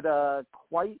had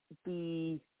quite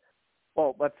the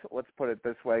let's put it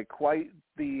this way, quite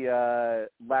the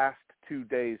last 2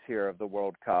 days here of the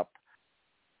World Cup.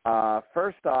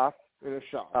 First off,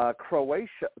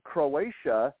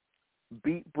 Croatia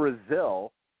beat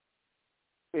Brazil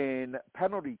in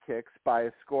penalty kicks by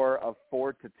a score of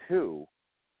 4-2.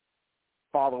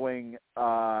 Following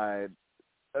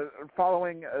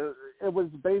it was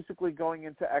basically going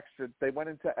into extra. They went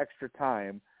into extra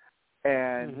time,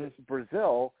 and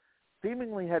Brazil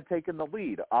seemingly had taken the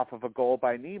lead off of a goal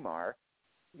by Neymar.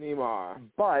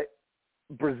 But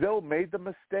Brazil made the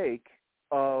mistake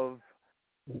of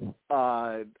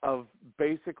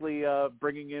basically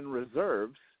bringing in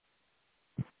reserves,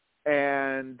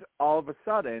 and all of a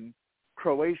sudden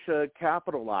Croatia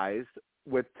capitalized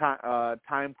with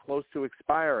time close to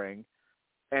expiring,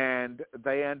 and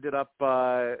they ended up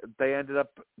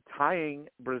tying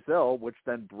Brazil, which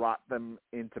then brought them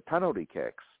into penalty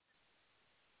kicks.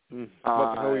 What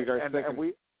the hell are you guys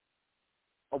thinking?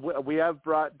 And we have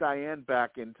brought Diane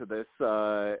back into this.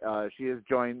 She has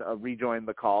rejoined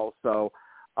the call, so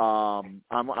I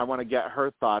want to get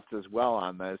her thoughts as well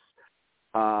on this.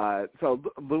 So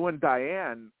Lou and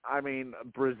Diane, I mean,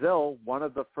 Brazil, one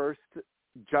of the first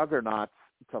juggernauts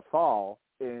to fall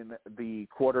in the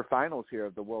quarterfinals here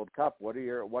of the World Cup. What are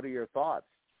your thoughts?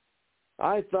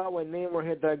 I thought when Neymar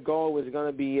hit that goal was going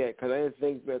to be it, because I didn't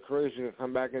think that Croatia could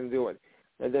come back and do it.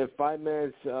 And then 5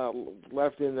 minutes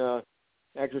left in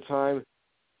extra time,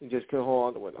 he just couldn't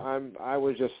hold on to it. I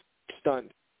was just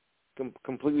stunned,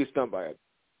 completely stunned by it.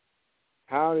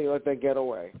 How do you let that get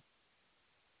away?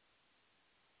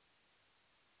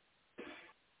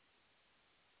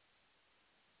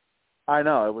 I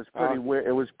know, it was pretty weird.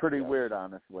 It was pretty weird,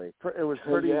 honestly. It was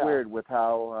pretty weird with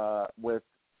how with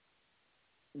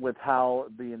how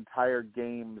the entire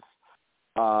games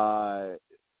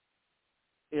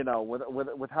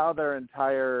with how their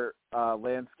entire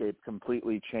landscape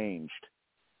completely changed.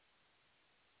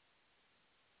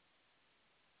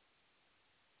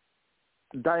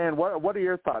 Diane, what are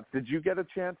your thoughts? Did you get a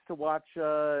chance to watch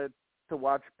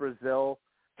Brazil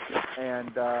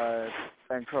and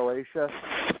Croatia?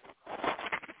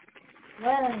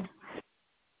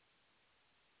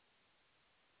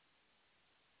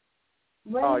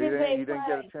 When you did they didn't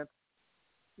get a chance?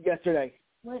 Yesterday.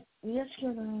 What?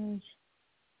 Yesterday.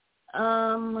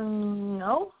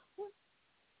 No.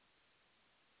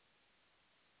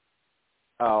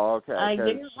 Oh, okay. I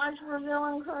didn't watch Brazil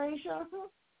and Croatia.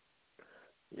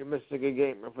 You're missing a good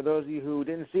game. And for those of you who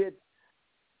didn't see it,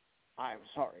 I'm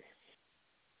sorry.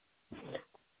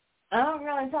 I don't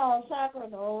really follow soccer,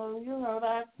 though. You know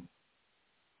that.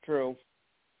 True.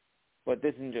 But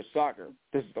this isn't just soccer.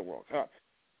 This is the World Cup.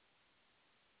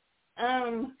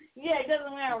 Yeah, it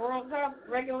doesn't matter. World Cup,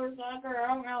 regular soccer, I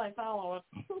don't really follow it.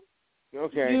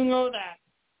 Okay. You know that.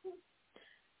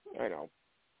 I know.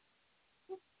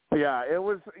 Yeah, it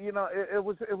was. It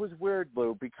was weird,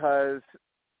 Lou, because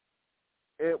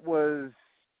it was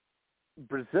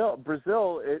Brazil.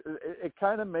 It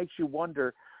kind of makes you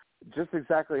wonder just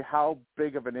exactly how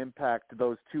big of an impact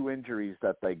those two injuries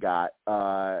that they got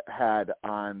had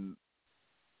on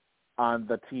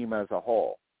the team as a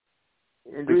whole.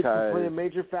 Injuries can play a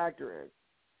major factor in.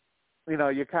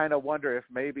 You kind of wonder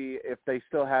if they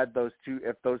still had those two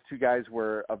guys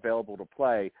were available to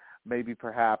play, maybe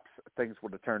perhaps things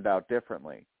would have turned out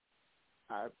differently.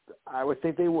 I would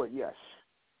think they would, yes.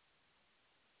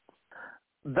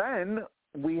 Then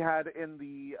we had in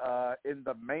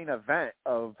the main event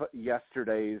of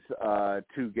yesterday's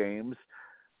two games,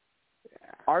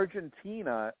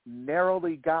 Argentina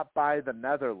narrowly got by the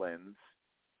Netherlands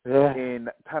in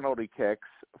penalty kicks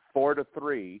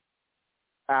 4-3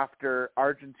 after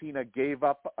Argentina gave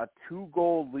up a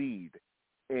 2-goal lead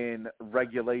in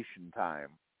regulation time,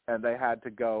 and they had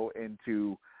to go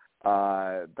into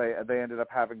they ended up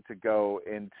having to go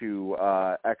into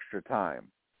extra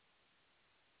time.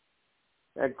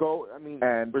 That goal,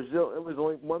 and Brazil, it was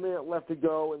only 1 minute left to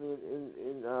go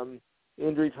in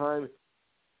injury time,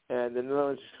 and the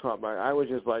Netherlands just caught by. I was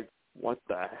just like, what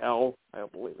the hell? I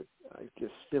don't believe it. I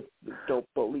just simply don't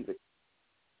believe it.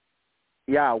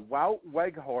 Yeah, Wout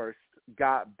Weghorst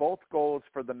got both goals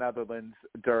for the Netherlands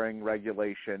during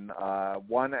regulation,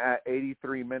 one at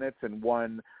 83 minutes and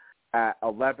one at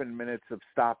 11 minutes of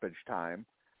stoppage time.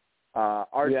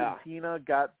 Argentina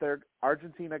got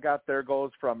their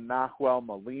goals from Nahuel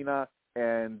Molina,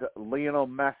 and Lionel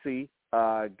Messi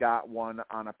got one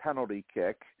on a penalty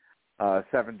kick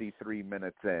 73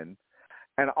 minutes in.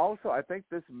 And also, I think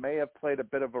this may have played a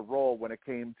bit of a role when it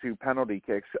came to penalty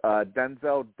kicks.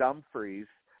 Denzel Dumfries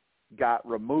got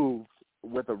removed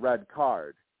with a red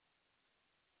card.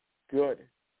 Good.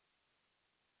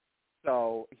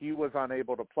 So he was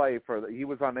unable to play he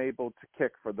was unable to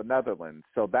kick for the Netherlands.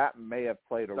 So that may have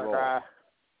played a role.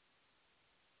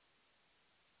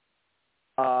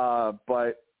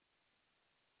 But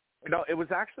it was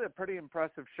actually a pretty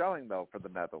impressive showing though for the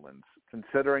Netherlands,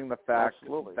 considering the fact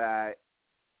that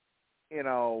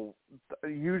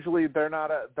usually they're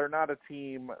not a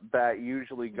team that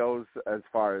usually goes as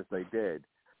far as they did.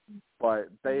 But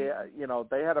they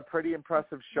had a pretty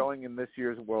impressive showing in this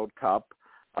year's World Cup.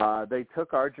 They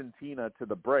took Argentina to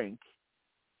the brink,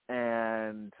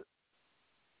 and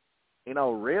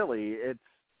really, it's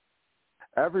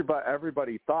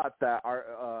everybody thought that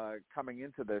coming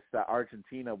into this that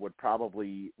Argentina would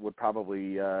probably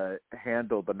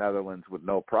handle the Netherlands with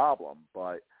no problem,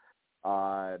 but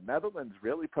Netherlands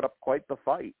really put up quite the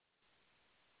fight.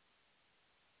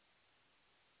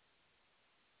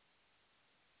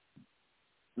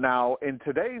 Now, in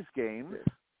today's game,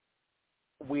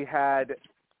 we had,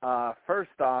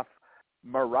 first off,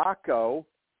 Morocco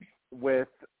with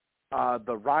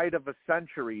the ride of a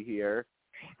century here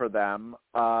for them,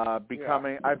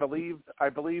 becoming, I believe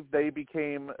they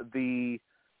became the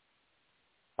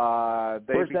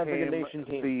first African nation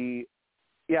team.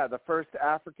 The first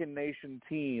African nation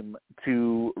team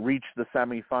to reach the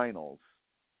semifinals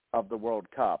of the World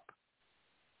Cup.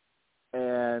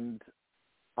 And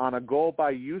on a goal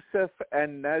by Youssef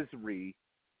En-Nesyri,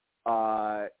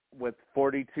 with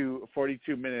 42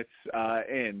 minutes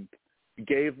in,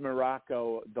 gave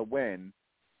Morocco the win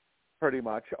pretty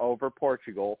much over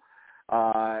Portugal,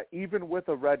 even with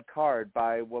a red card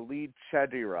by Walid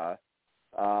Chedira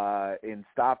in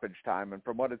stoppage time. And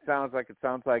from what it sounds like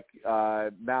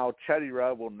now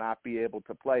Chedira will not be able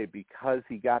to play because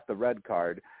he got the red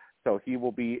card, so he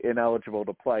will be ineligible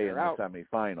to play in the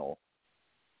semifinal.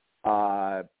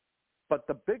 But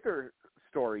the bigger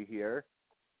story here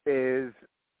is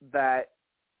that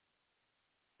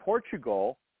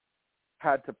Portugal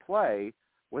had to play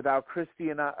without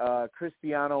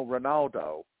Cristiano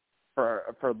Ronaldo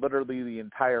for literally the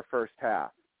entire first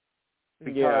half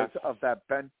because of that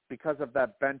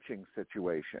benching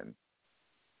situation.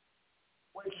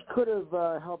 Which could have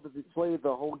helped if he played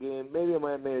the whole game. Maybe it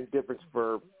might have made a difference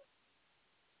for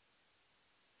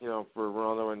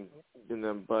Ronaldo and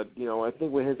them. But, I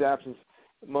think with his absence,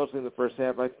 mostly in the first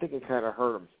half, I think it kind of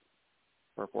hurt him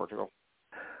for Portugal.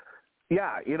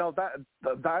 Yeah,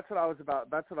 that's what I was about.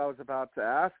 That's what I was about to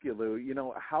ask you,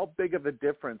 Lou. How big of a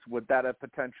difference would that have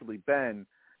potentially been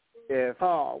if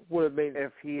would have made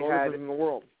if he all had in the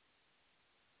world?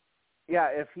 Yeah,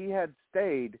 if he had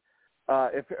stayed,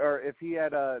 if he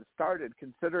had started,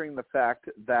 considering the fact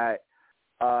that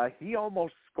he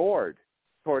almost scored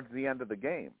towards the end of the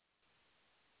game.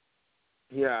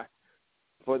 Yeah,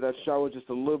 but that shot was just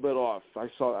a little bit off. I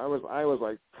was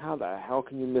like, how the hell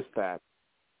can you miss that?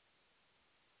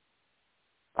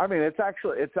 I mean, it's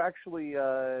actually.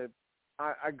 I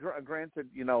granted,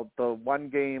 the one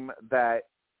game that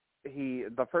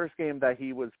the first game that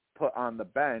he was put on the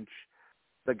bench,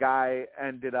 the guy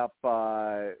ended up,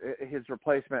 his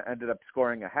replacement ended up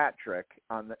scoring a hat trick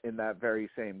in that very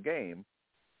same game.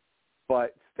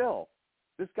 But still,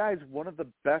 this guy's one of the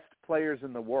best players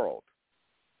in the world,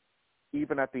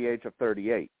 even at the age of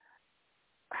 38.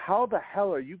 How the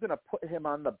hell are you going to put him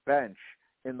on the bench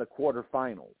in the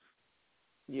quarterfinals?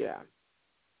 Yeah.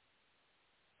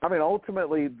 I mean,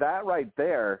 ultimately, that right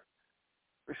there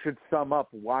should sum up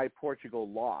why Portugal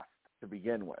lost to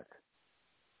begin with.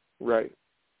 Right.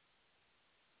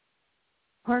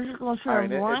 Portugal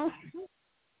should have won?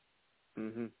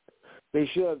 Mm-hmm. They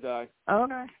should have died.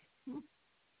 Okay.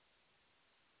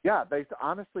 Yeah, they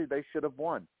should have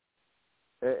won.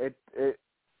 If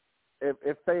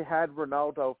they had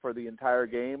Ronaldo for the entire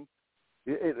game,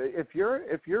 if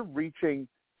you're reaching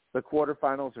the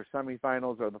quarterfinals or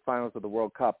semifinals or the finals of the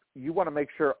World Cup, you want to make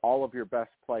sure all of your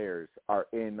best players are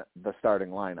in the starting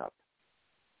lineup.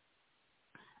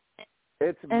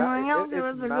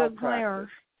 Ronaldo was a good player.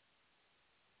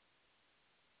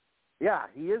 Yeah,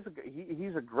 he is.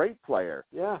 He's a great player.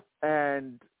 Yeah,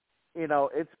 and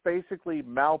it's basically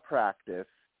malpractice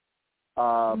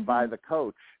by the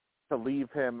coach to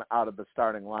leave him out of the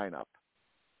starting lineup,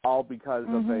 all because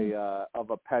of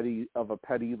a petty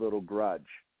little grudge.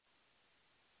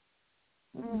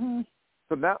 Mm-hmm.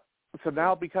 So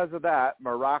now because of that,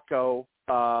 Morocco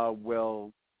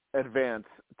will advance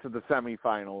to the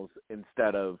semifinals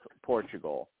instead of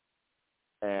Portugal,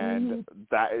 and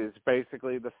that is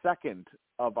basically the second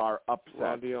of our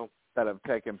upsets that have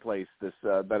taken place this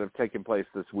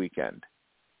weekend.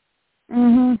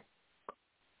 Mm-hmm.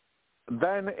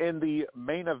 Then in the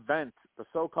main event, the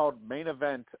so-called main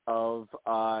event of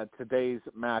today's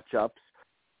matchups,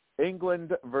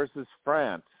 England versus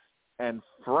France, and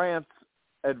France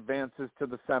advances to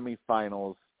the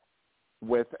semifinals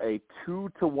with a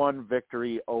 2-1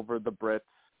 victory over the Brits.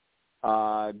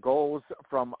 Goals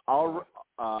from Arlene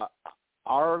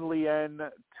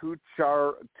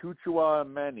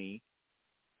Tchouameni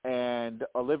and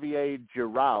Olivier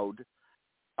Giroud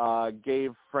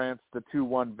gave France the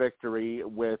 2-1 victory,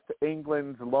 with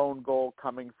England's lone goal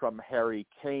coming from Harry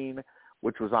Kane,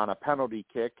 which was on a penalty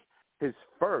kick, his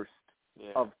first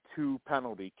of 2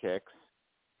 penalty kicks,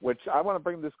 which I want to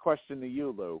bring this question to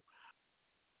you, Lou.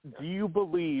 Do you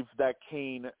believe that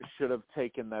Kane should have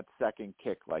taken that second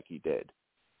kick like he did?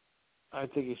 I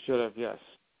think he should have, yes.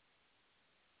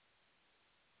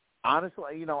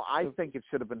 Honestly, I think it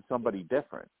should have been somebody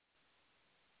different.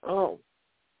 Oh.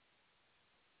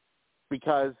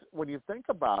 Because when you think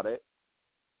about it,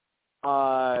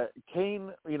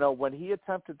 Kane, when he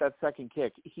attempted that second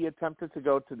kick, he attempted to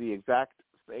go to the exact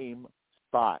same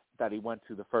spot that he went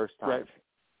to the first time. Right.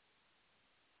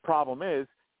 Problem is,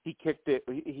 he kicked it.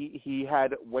 He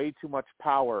had way too much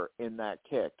power in that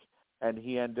kick, and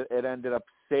it ended up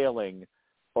sailing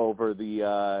over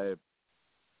the.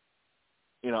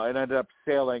 It ended up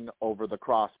sailing over the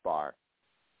crossbar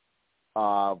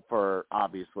for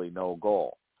obviously no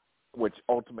goal, which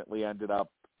ultimately ended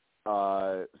up,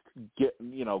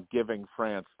 giving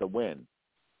France the win.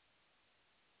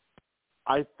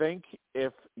 I think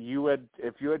if you had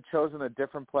chosen a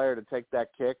different player to take that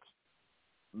kick,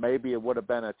 maybe it would have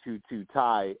been a 2-2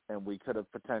 tie, and we could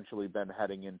have potentially been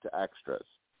heading into extras.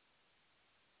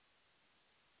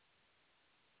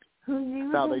 Who do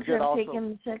you think should have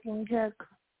taken the second kick?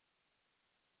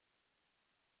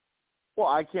 Well,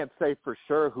 I can't say for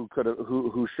sure who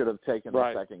should have taken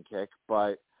the second kick,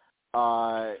 but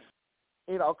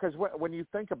because when you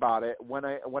think about it, when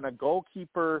a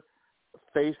goalkeeper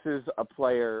faces a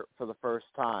player for the first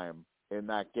time in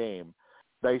that game,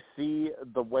 they see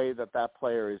the way that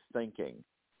player is thinking.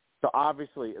 So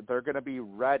obviously they're going to be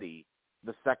ready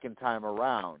the second time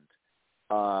around,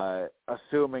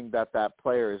 assuming that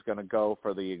player is going to go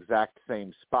for the exact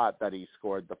same spot that he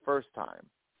scored the first time,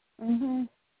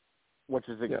 which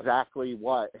is exactly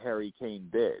what Harry Kane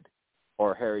did,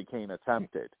 or Harry Kane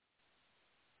attempted.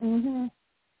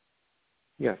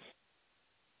 Yes.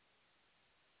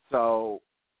 So,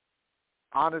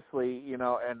 honestly,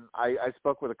 and I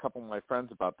spoke with a couple of my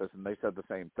friends about this, and they said the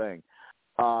same thing.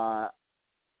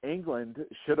 England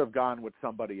should have gone with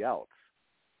somebody else,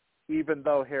 even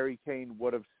though Harry Kane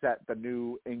would have set the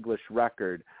new English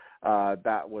record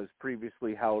that was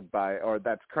previously held by, or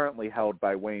that's currently held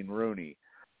by Wayne Rooney.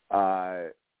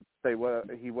 He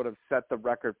would have set the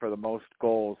record for the most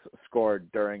goals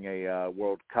scored during a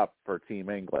World Cup for Team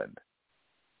England.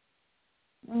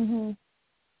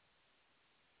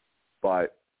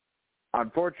 But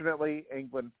unfortunately,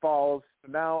 England falls.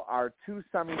 Now our two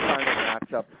semifinal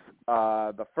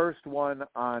matchups. The first one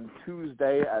on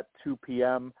Tuesday at 2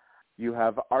 p.m. You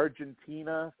have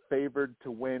Argentina favored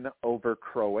to win over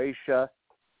Croatia,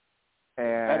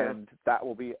 and that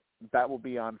will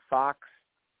be on Fox.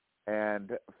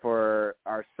 And for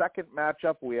our second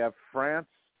matchup, we have France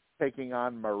taking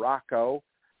on Morocco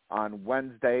on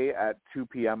Wednesday at 2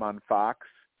 p.m. on Fox.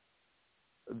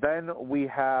 Then we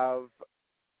have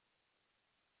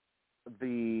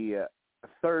the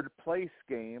third place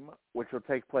game, which will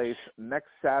take place next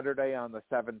Saturday on the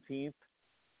 17th,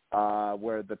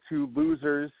 where the two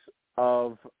losers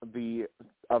of the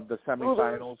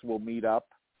semifinals will meet up.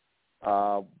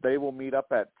 They will meet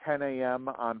up at 10 a.m.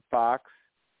 on Fox.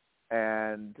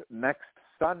 And next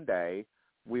Sunday,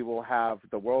 we will have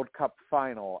the World Cup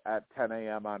final at 10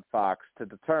 a.m. on Fox to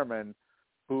determine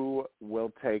who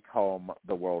will take home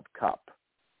the World Cup.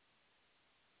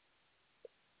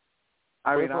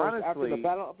 I mean, honestly, after the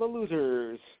battle of the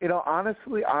losers.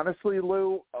 Honestly,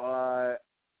 Lou, I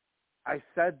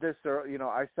said this,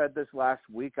 I said this last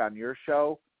week on your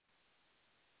show.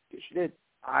 Yes, you did.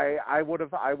 I would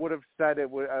have said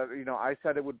it would. I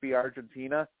said it would be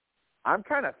Argentina. I'm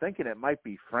kind of thinking it might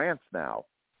be France now,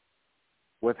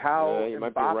 with how you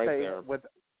might be right Mbappe there.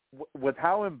 with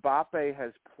how Mbappe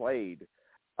has played.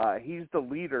 He's the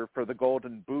leader for the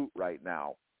Golden Boot right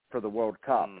now for the World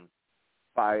Cup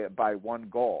by one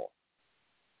goal.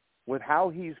 With how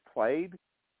he's played,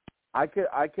 I could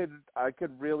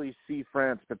really see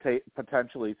France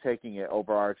potentially taking it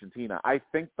over Argentina. I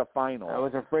think the final. I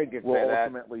was afraid you'd will say that.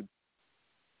 ultimately.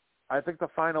 I think the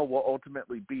final will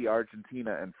ultimately be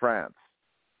Argentina and France,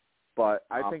 but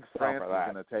I think France is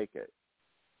going to take it.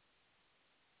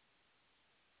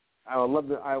 I would love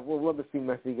to see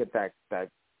Messi get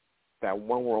that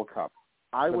one World Cup.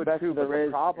 I would too, but the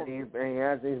problem he's been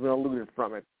eluded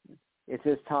from it. It's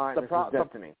his time. It's his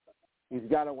destiny. He's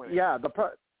got to win it. Yeah, the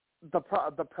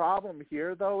problem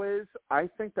here though is I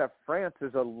think that France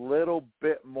is a little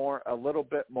bit more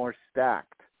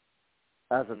stacked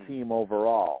as a team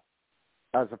overall,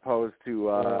 as opposed to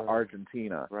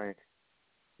Argentina. Right.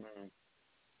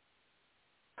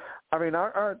 I mean,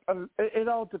 it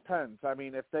all depends. I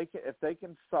mean, if they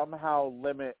can somehow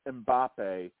limit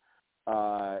Mbappe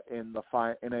in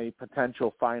a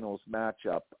potential finals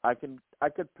matchup, I could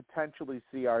potentially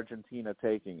see Argentina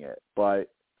taking it. But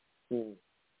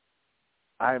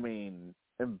I mean,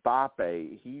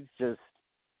 Mbappe, he just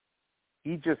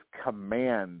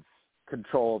commands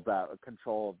control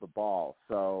of the ball.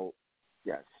 So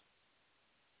yes,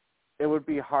 it would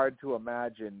be hard to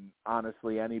imagine,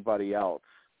 honestly, anybody else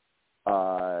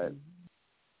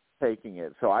taking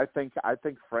it. So I think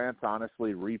France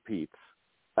honestly repeats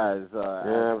as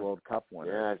World Cup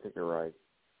winner. Yeah, I think you're right.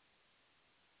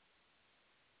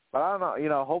 But I don't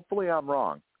know. Hopefully I'm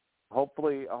wrong.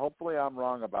 Hopefully I'm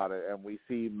wrong about it, and we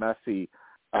see Messi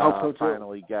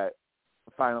finally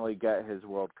get his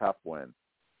World Cup win.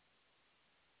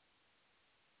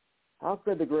 How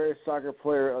could the greatest soccer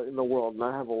player in the world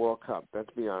not have a World Cup? That's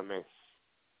beyond me.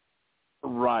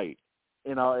 Right.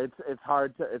 It's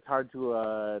hard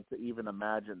to even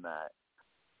imagine that.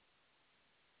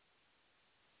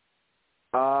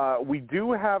 We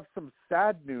do have some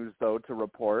sad news though to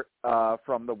report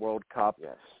from the World Cup.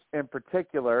 Yes. In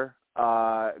particular,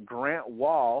 Grant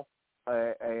Wall,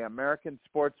 a American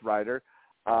sports writer,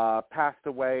 passed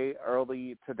away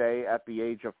early today at the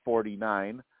age of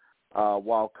 49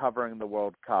 while covering the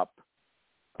World Cup.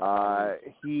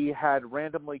 He had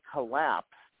randomly collapsed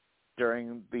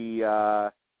during the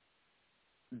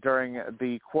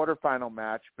quarterfinal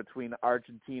match between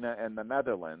Argentina and the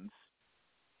Netherlands.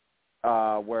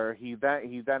 where he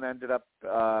then ended up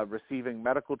receiving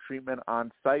medical treatment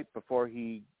on site before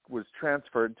he was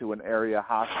transferred to an area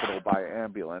hospital by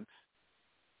ambulance.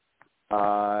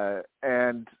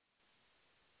 And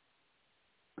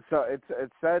so it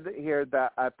said here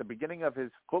that at the beginning of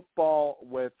his Football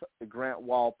with Grant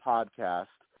Wall podcast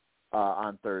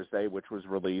on Thursday, which was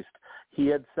released, he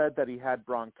had said that he had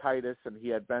bronchitis and he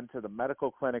had been to the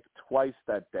medical clinic twice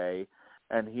that day,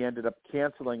 and he ended up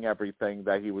canceling everything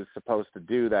that he was supposed to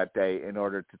do that day in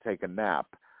order to take a nap.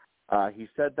 He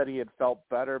said that he had felt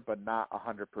better, but not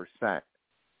 100%.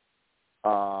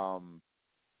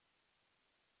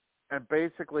 And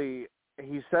basically,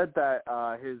 he said that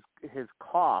his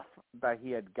cough that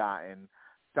he had gotten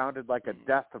sounded like a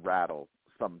death rattle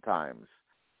sometimes.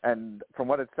 And from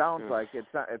what it sounds like, it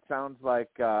sounds like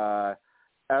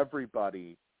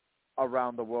everybody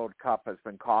around the World Cup has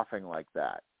been coughing like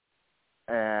that.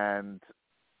 And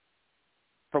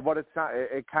from what it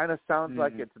kind of sounds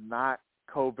like it's not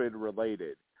COVID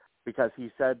related, because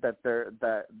he said that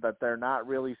they're not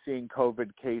really seeing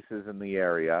COVID cases in the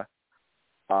area.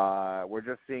 We're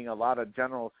just seeing a lot of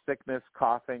general sickness,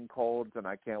 coughing, colds, and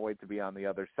I can't wait to be on the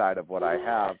other side of what I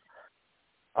have.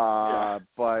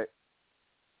 But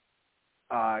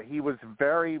he was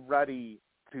very ready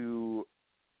to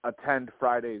attend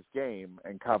Friday's game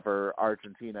and cover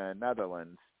Argentina and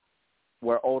Netherlands,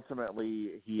 where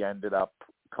ultimately he ended up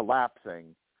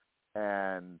collapsing.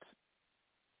 And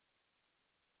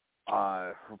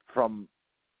from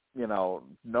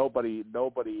nobody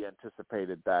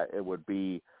anticipated that it would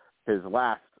be his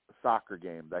last soccer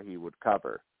game that he would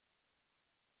cover.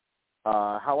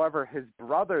 However, his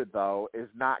brother, though, is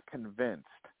not convinced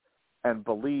and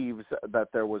believes that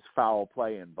there was foul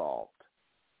play involved.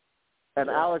 And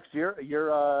Alex, you're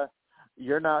now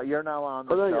on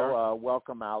the show.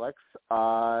 Welcome, Alex.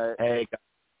 Hey.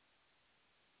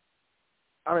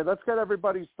 I mean, let's get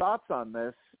everybody's thoughts on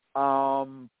this.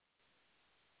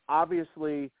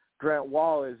 Obviously, Grant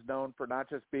Wall is known for not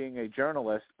just being a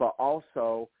journalist, but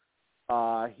also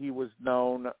he was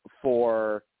known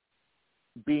for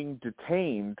being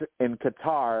detained in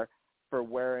Qatar for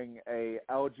wearing a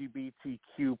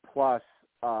LGBTQ plus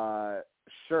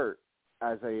shirt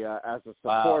as a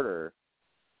supporter.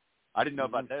 Wow. I didn't know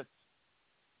about this.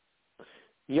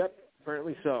 Yep,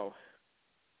 apparently so.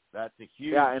 That's a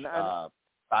huge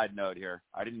side note here.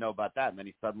 I didn't know about that. And then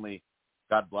he suddenly,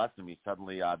 God bless him, this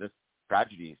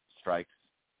tragedy strikes.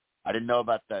 I didn't know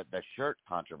about the shirt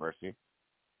controversy.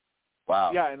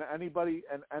 Wow. Yeah, and anybody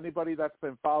that's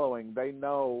been following, they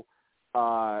know,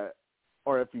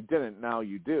 or if you didn't, now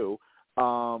you do.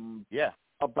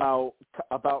 About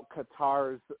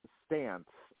Qatar's stance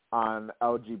on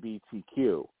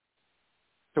LGBTQ,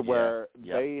 to where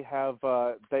they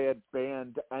had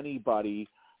banned anybody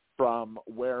from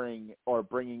wearing or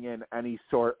bringing in any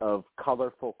sort of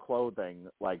colorful clothing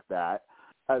like that,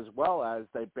 as well as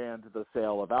they banned the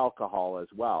sale of alcohol as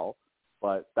well.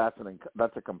 But that's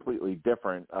a completely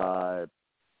different a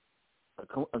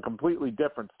completely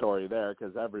different story there,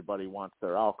 because everybody wants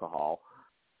their alcohol.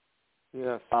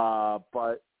 Yes.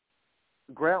 But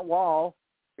Grant Wall,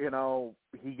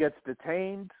 he gets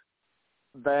detained,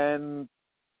 then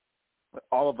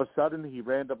all of a sudden he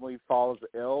randomly falls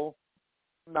ill.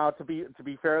 Now, to be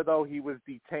fair though, he was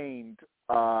detained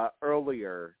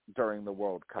earlier during the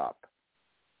World Cup,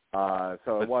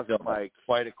 so it wasn't like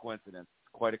quite a coincidence.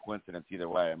 Quite a coincidence either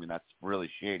way. I mean, that's really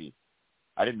shady.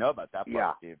 I didn't know about that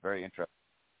part, Steve. Very interesting.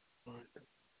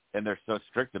 And they're so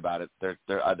strict about it. That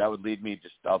would lead me,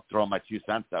 I'll throw in my 2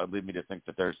 cents. That would lead me to think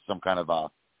that there's some kind of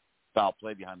foul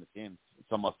play behind the scenes.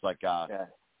 It's almost like the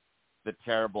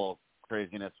terrible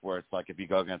craziness where it's like if you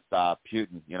go against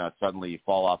Putin, suddenly you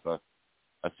fall off a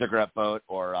cigarette boat,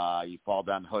 or you fall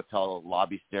down the hotel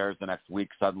lobby stairs the next week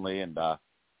suddenly, and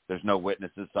there's no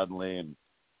witnesses suddenly, and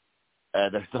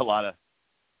there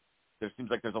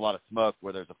seems like there's a lot of smoke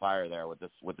where there's a fire there with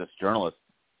this journalist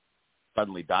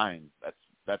suddenly dying.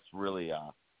 That's really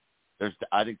I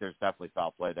think there's definitely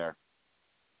foul play there.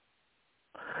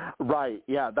 Right.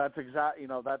 Yeah, that's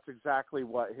exactly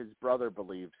what his brother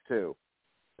believes too,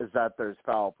 is that there's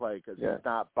foul play, because he's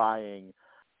not buying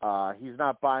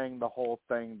the whole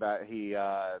thing that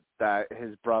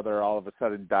his brother all of a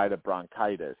sudden died of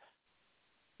bronchitis.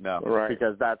 No. Right.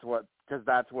 Because that's what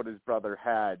his brother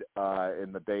had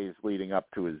in the days leading up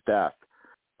to his death,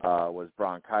 was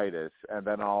bronchitis, and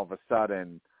then all of a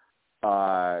sudden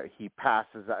he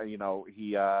passes.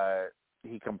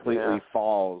 He completely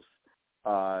falls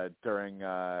during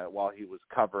while he was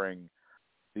covering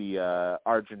the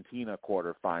Argentina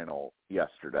quarterfinal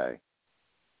yesterday.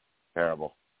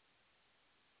 Terrible.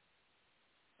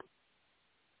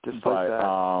 Just but, like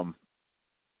that.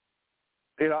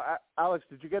 You know, Alex,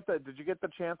 did you get the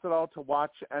chance at all to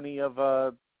watch any of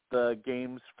the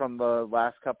games from the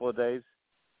last couple of days?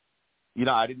 You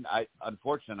know, I didn't.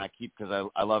 Unfortunately, because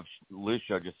I love Lou's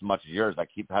show just as much as yours. I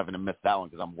keep having to miss that one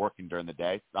because I'm working during the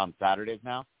day on Saturdays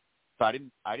now. So I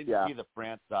didn't see the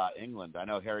France England. I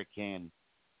know Harry Kane.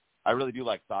 I really do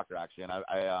like soccer actually, and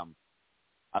I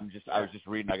was just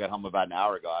reading. I got home about an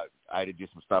hour ago. I had to do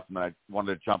some stuff, and then I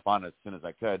wanted to jump on as soon as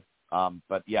I could.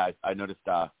 But yeah, I noticed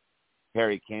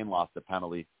Harry Kane lost a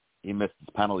penalty. He missed his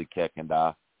penalty kick, and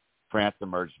France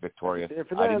emerged victorious.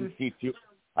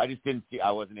 I just didn't see.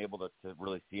 I wasn't able to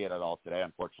really see it at all today,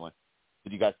 unfortunately.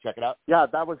 Did you guys check it out? Yeah,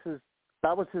 that was his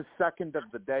second of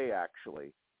the day.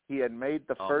 Actually, he had made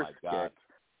the first kick,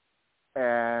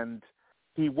 and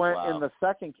he went in the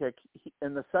second kick.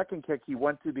 He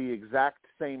went to the exact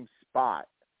same spot.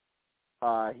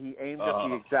 He aimed at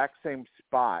the exact same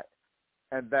spot,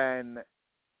 and then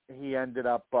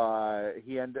the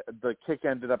kick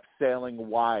ended up sailing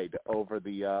wide over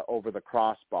the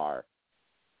crossbar.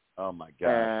 Oh my God!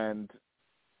 And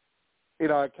you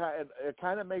know, it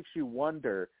kind of makes you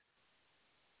wonder.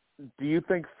 Do you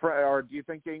think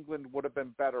England would have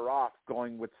been better off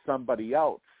going with somebody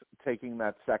else taking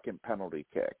that second penalty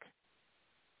kick?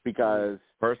 Because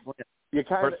personally,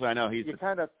 I know you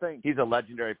kind of think he's a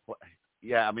legendary.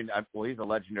 Yeah, I mean, he's a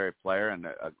legendary player and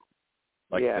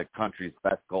the country's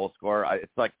best goal scorer.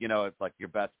 It's like your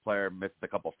best player misses a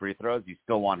couple free throws. You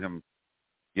still want him,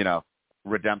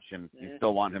 redemption. You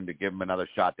still want him to give him another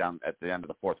shot down at the end of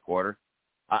the fourth quarter.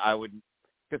 I wouldn't.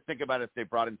 Because think about it, if they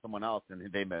brought in someone else and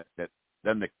they missed it,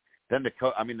 then the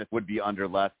coach. I mean, this would be under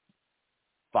less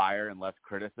fire and less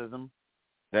criticism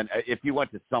than if you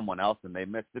went to someone else and they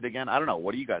missed it again. I don't know.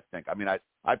 What do you guys think? I mean, I'd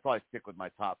probably stick with my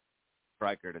top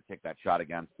striker to take that shot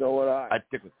again. So would I. I'd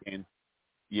stick with Kane.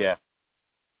 Yeah.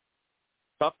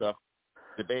 Tough though.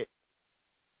 Debate.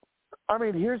 I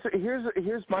mean,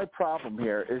 here's my problem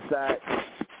here is that,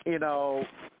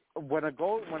 when a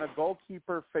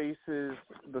goalkeeper faces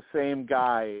the same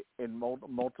guy in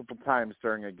multiple times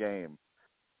during a game,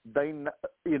 they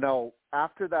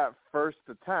after that first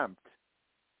attempt,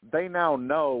 they now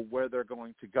know where they're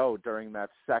going to go during that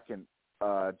second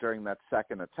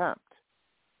attempt.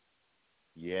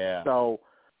 Yeah. So,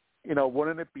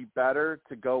 wouldn't it be better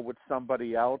to go with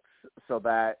somebody else so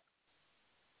that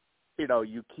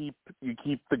you keep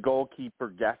the goalkeeper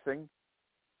guessing?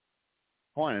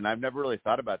 Point, and I've never really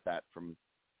thought about that.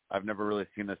 I've never really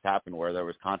seen this happen where there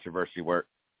was controversy where.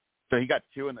 So he got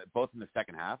both in the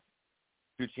second half,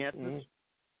 2 chances.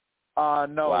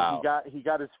 Mm-hmm. No, wow. he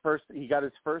got his first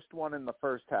one in the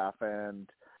first half and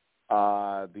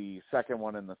the second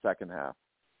one in the second half.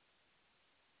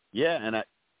 Yeah, and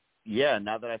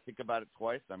now that I think about it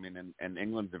twice, I mean, and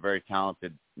England's a very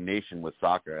talented nation with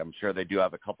soccer. I'm sure they do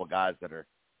have a couple guys that are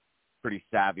pretty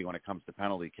savvy when it comes to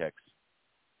penalty kicks.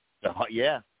 So,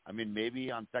 yeah, I mean,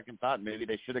 maybe on second thought, maybe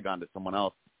they should have gone to someone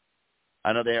else.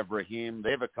 I know they have Raheem.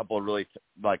 They have a couple of really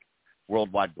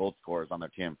worldwide goal scorers on their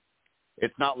team.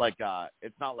 It's not like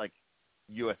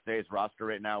USA's roster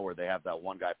right now where they have that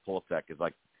one guy Pulisic is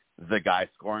like the guy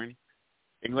scoring.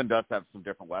 England does have some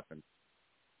different weapons.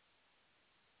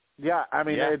 Yeah, I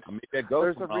mean, there's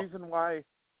a reason why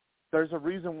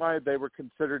they were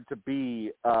considered to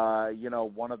be,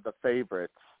 one of the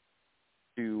favorites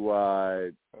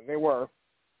to. They were,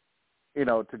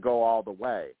 to go all the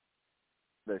way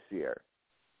this year,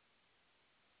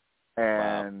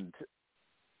 and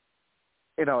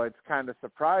it's kind of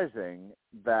surprising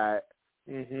that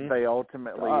they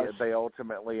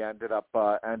ultimately ended up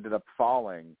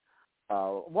falling.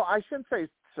 Well, I shouldn't say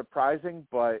surprising,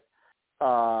 but.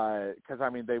 Because I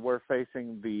mean they were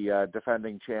facing the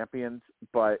defending champions,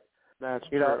 but that's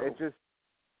true.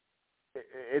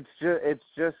 it's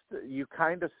just you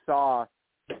kind of saw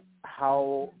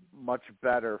how much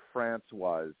better France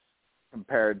was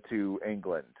compared to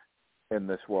England in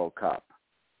this World Cup.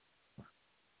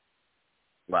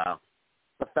 Wow.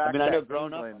 The fact I mean, I know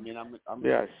growing up. I mean, I'm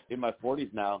in my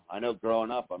 40s now. I know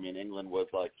growing up. I mean, England was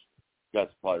like, you guys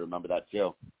probably remember that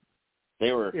too.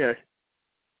 They were. Yeah.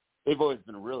 They've always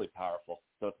been really powerful,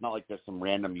 so it's not like there's some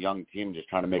random young team just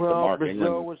trying to make the mark.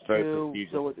 Brazil was very too,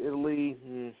 prestigious. so was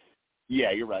Italy.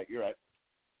 Yeah, you're right.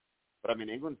 But, I mean,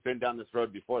 England's been down this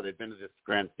road before. They've been to this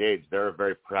grand stage. They're a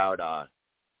very proud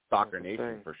soccer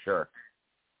nation for sure.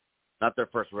 Not their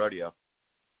first rodeo.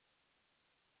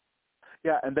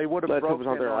 Yeah, and they would have broken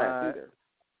on their last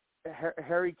either.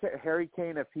 Harry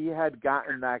Kane, if he had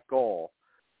gotten that goal,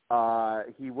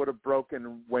 he would have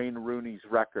broken Wayne Rooney's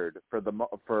record for the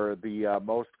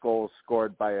most goals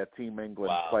scored by a Team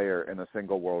England player in a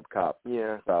single World Cup.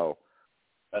 Yeah. So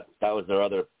that was their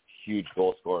other huge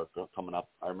goal scorer coming up.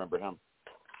 I remember him.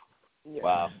 Yeah.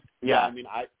 Wow. Yeah. I mean,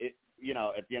 at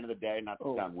the end of the day, not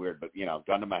to sound weird, but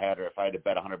gun to my head, or if I had to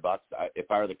bet $100,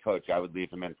 if I were the coach, I would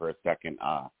leave him in for a second.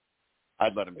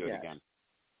 I'd let him do it again,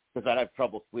 because I'd have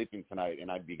trouble sleeping tonight,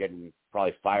 and I'd be getting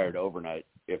probably fired overnight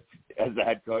if, as the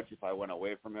head coach, if I went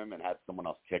away from him and had someone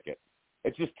else kick it.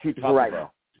 It's just too tough. Right.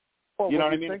 You know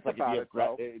what I mean? It's like if you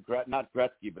have not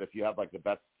Gretzky, but if you have like the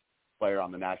best player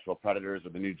on the Nashville Predators or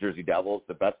the New Jersey Devils,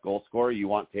 the best goal scorer, you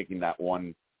want taking that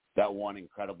one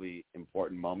incredibly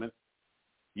important moment.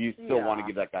 You still want to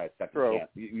give that guy a second chance.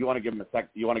 You want to give him a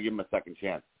second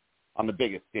chance on the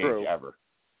biggest stage ever.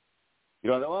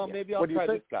 Maybe I'll try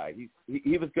this guy.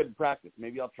 He was good in practice.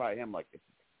 Maybe I'll try him. Like, it's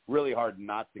really hard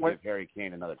not to give Harry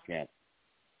Kane another chance.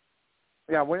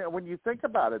 Yeah, when you think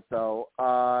about it, though,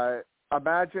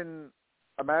 imagine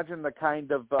the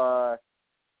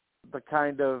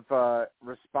kind of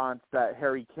response that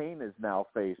Harry Kane is now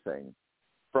facing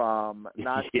from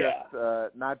not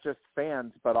just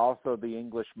fans, but also the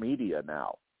English media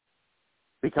now,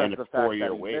 because of the fact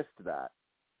that he missed that.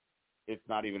 It's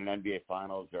not even an NBA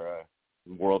Finals or a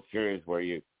World Series where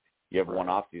you have one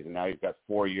off season. Now you've got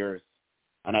 4 years,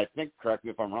 and I think, correct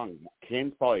me if I'm wrong,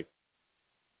 Kane's probably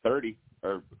 30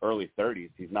 or early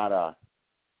 30s. He's not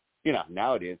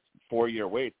nowadays 4-year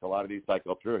waits. A lot of these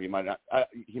cycle through. He might not.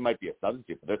 He might be a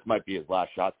substitute, but this might be his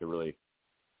last shot to really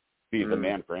be the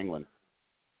man for England.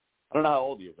 I don't know how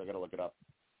old he is. I got to look it up.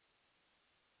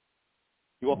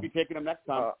 He won't be taking him next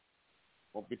time.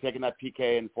 Won't be taking that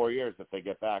PK in 4 years if they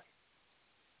get back.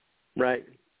 Right.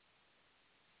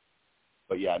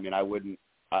 But yeah, I mean, I wouldn't.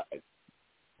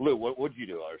 Lou, what would you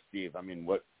do, or Steve? I mean,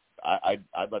 I'd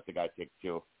let the guy take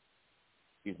 2.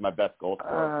 He's my best goal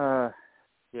scorer.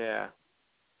 Yeah.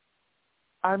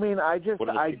 I mean, I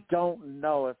don't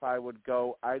know if I would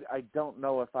go. I don't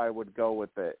know if I would go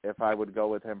with it. If I would go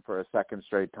with him for a second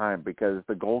straight time, because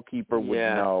the goalkeeper would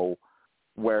know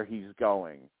where he's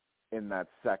going in that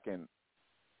second.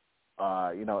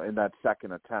 In that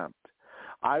second attempt,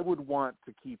 I would want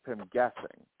to keep him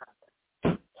guessing.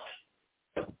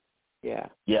 Yeah.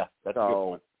 Yeah. That's a good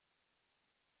point.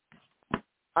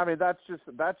 I mean, that's just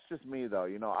me, though.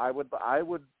 I would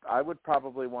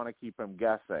probably want to keep him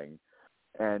guessing.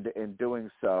 And in doing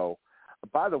so,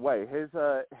 by the way, his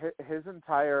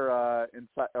entire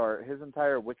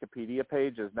Wikipedia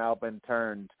page has now been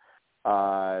turned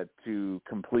to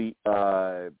complete.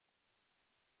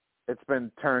 It's been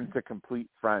turned to complete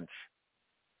French.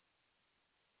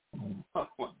 Oh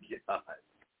my God!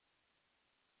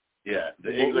 Yeah,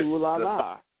 the English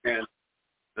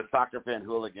the soccer fan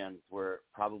hooligans were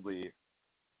probably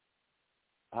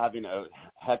having a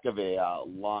heck of a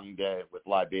long day with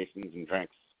libations and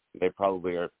drinks. They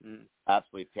probably are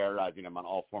absolutely terrorizing them on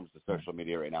all forms of social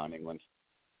media right now in England.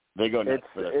 They go nuts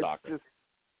for their soccer.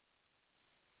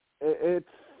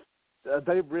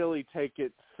 They really take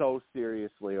it so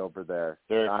seriously over there.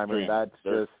 They're extreme. I mean, that's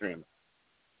extreme.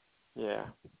 Yeah.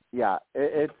 Yeah,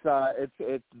 it's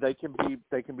they can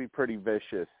be pretty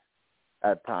vicious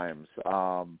at times.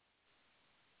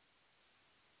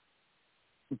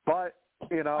 But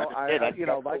I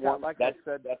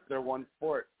said, that's their one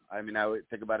sport. I mean, I would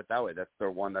think about it that way. That's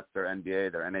their one. That's their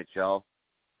NBA, their NHL,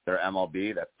 their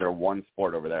MLB. That's their one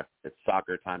sport over there. It's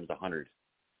soccer times 100.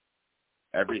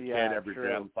 Every kid, every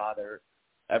grandfather,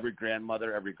 every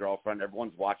grandmother, every girlfriend,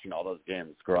 everyone's watching all those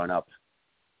games growing up.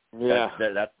 Yeah,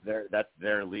 that's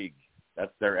their league.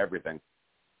 That's their everything.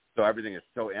 So everything is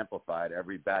so amplified.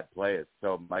 Every bad play is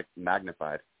so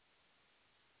magnified.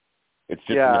 It's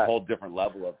just a whole different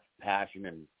level of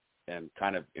passion and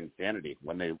kind of insanity.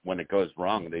 When it goes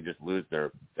wrong, they just lose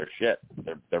their shit,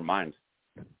 their minds.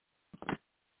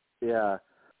 Yeah.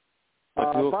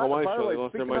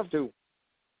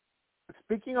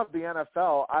 Speaking of the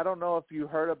NFL, I don't know if you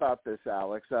heard about this,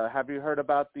 Alex. Have you heard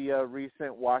about the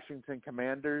recent Washington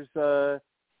Commanders stuff?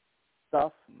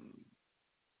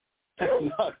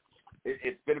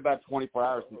 It's been about 24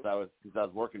 hours since I was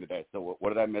working today. So what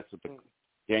did I miss with the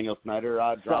Daniel Snyder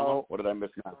drama? What did I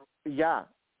miss now? Yeah.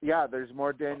 There's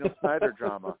more Daniel Snyder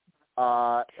drama.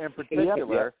 In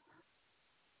particular,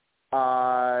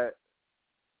 and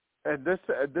this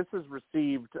has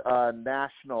received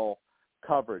national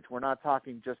coverage. We're not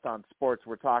talking just on sports.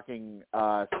 We're talking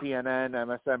CNN,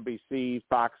 MSNBC,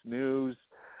 Fox News.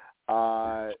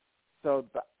 So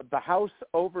the House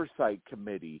Oversight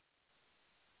Committee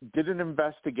did an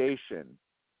investigation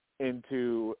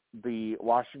into the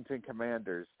Washington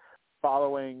Commanders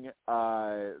following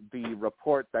the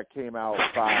report that came out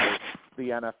by the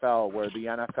NFL, where the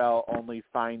NFL only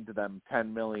fined them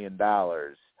 $10 million,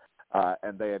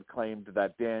 and they had claimed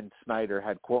that Dan Snyder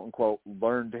had, quote unquote,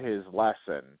 learned his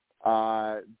lesson.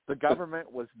 The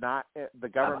government was not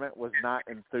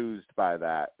enthused by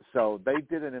that, so they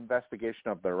did an investigation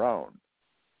of their own.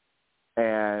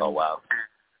 And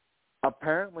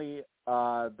apparently,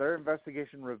 their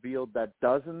investigation revealed that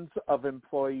dozens of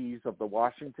employees of the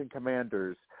Washington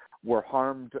Commanders were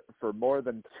harmed for more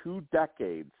than 2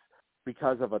 decades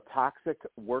because of a toxic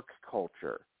work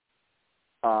culture.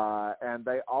 And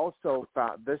they also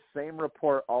found, this same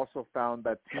report also found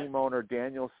that team owner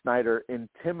Daniel Snyder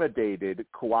intimidated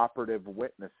cooperative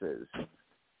witnesses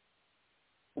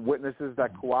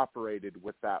that cooperated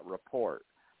with that report.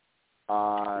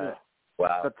 The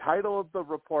title of the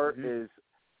report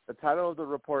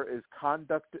is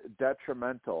Conduct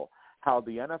Detrimental: How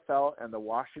the NFL and the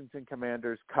Washington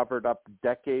Commanders Covered Up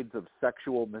Decades of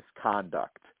Sexual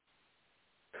Misconduct.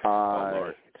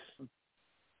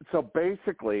 So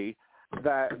basically,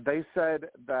 that they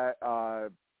said that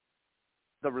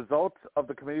the results of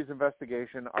the committee's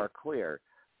investigation are clear.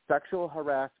 Sexual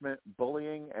harassment,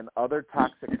 bullying, and other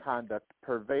toxic conduct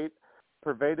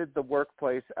pervaded the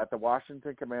workplace at the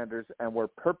Washington Commanders and were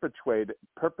perpetrated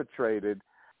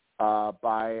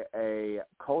by a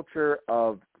culture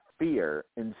of fear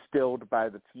instilled by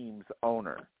the team's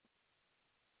owner.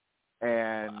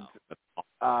 And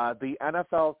the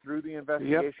NFL, through the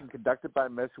investigation conducted by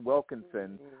Ms.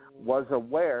 Wilkinson, was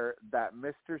aware that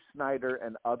Mr. Snyder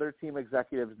and other team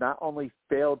executives not only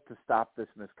failed to stop this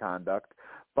misconduct,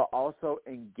 but also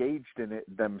engaged in it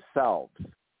themselves.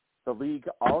 The league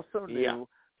also knew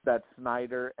that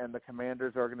Snyder and the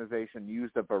Commanders organization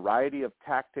used a variety of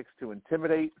tactics to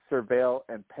intimidate, surveil,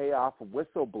 and pay off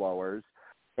whistleblowers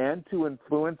and to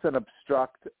influence and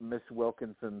obstruct Ms.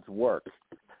 Wilkinson's work.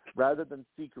 Rather than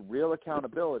seek real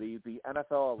accountability, the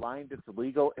NFL aligned its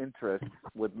legal interests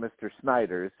with Mr.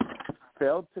 Snyder's,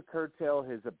 failed to curtail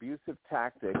his abusive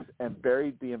tactics, and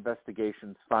buried the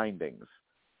investigation's findings.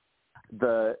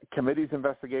 The committee's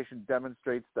investigation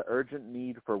demonstrates the urgent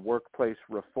need for workplace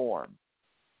reform.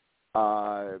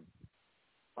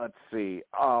 Let's see.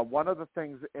 One of the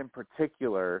things in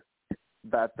particular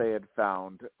that they had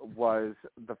found was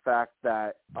the fact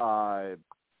that a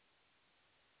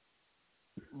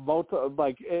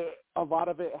lot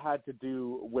of it had to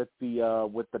do with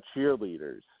the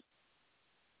cheerleaders.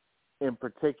 In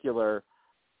particular.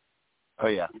 Oh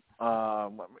yeah.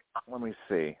 Let me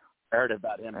see. I heard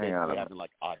about him having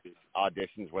like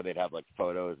auditions where they'd have like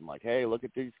photos and like, hey, look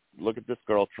at this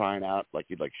girl trying out. Like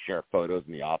he'd like share photos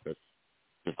in the office.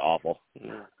 Just awful.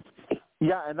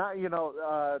 Yeah, and that,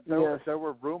 there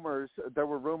were rumors. There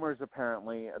were rumors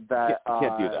apparently that you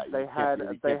can't do that.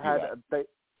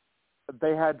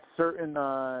 They had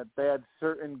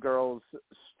certain girls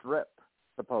strip,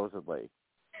 supposedly.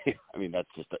 I mean, that's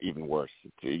just even worse.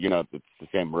 It's the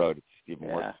same road. It's even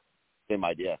worse. Same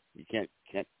idea. You can't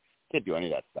do any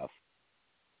of that stuff.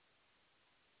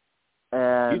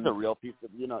 And he's a real piece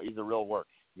of he's a real work.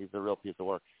 He's a real piece of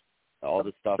work. All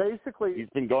this stuff. Basically, he's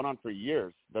been going on for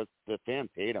years. The fan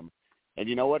paid him. And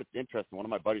you know what? It's interesting. One of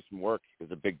my buddies from work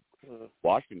is a big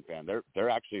Washington fan. They're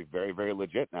actually very, very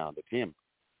legit now, the team.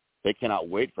 They cannot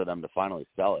wait for them to finally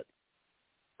sell it.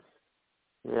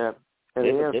 Yeah. And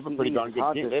they have a pretty darn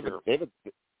good team. They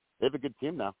have a good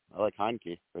team now. I like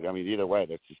Heineke. But, I mean, either way,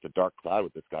 there's just a dark cloud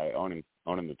with this guy owning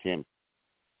the team.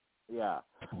 Yeah.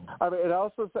 I mean, it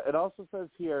also says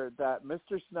here that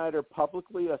Mr. Snyder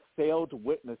publicly assailed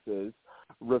witnesses,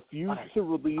 refused to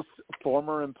release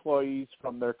former employees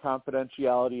from their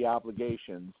confidentiality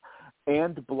obligations,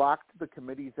 and blocked the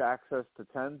committee's access to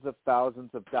tens of thousands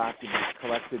of documents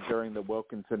collected during the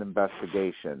Wilkinson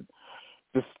investigation.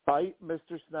 Despite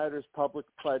Mr. Snyder's public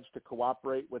pledge to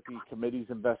cooperate with the committee's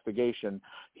investigation,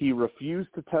 he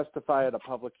refused to testify at a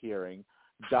public hearing,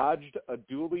 dodged a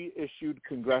duly issued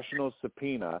congressional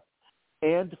subpoena,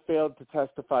 and failed to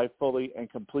testify fully and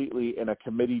completely in a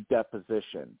committee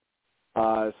deposition.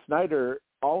 Snyder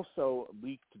also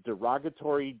leaked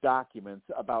derogatory documents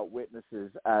about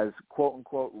witnesses as,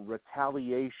 quote-unquote,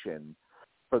 retaliation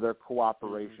for their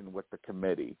cooperation with the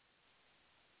committee.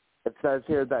 It says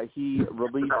here that he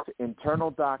released internal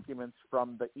documents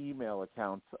from the email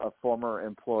accounts of former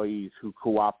employees who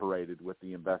cooperated with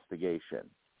the investigation.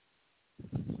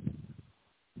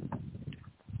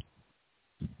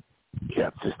 Yeah,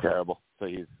 it's just terrible. So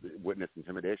he's witness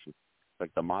intimidation,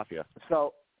 like the mafia.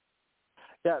 So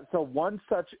one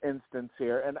such instance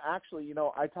here, and actually,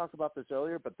 I talked about this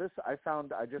earlier, but I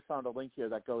just found a link here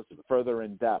that goes further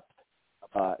in depth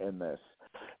in this.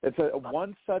 It said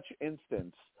one such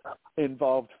instance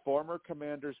involved former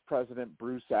Commanders president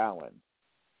Bruce Allen.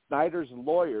 Snyder's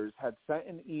lawyers had sent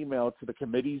an email to the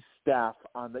committee's staff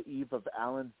on the eve of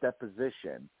Allen's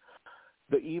deposition.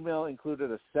 The email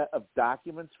included a set of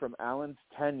documents from Allen's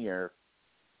tenure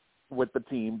with the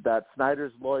team that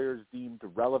Snyder's lawyers deemed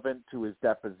relevant to his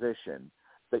deposition.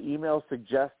 The email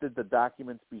suggested the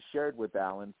documents be shared with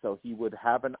Allen so he would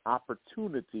have an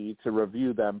opportunity to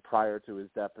review them prior to his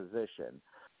deposition.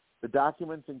 The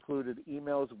documents included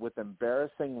emails with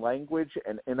embarrassing language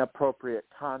and inappropriate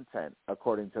content,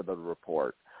 according to the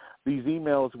report. These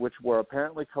emails, which were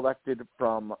apparently collected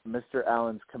from Mr.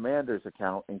 Allen's Commander's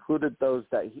account, included those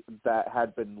that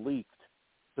had been leaked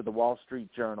to the Wall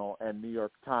Street Journal and New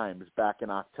York Times back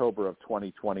in October of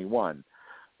 2021.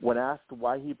 When asked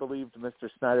why he believed Mr.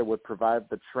 Snyder would provide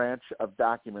the tranche of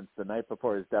documents the night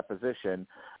before his deposition,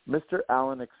 Mr.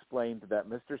 Allen explained that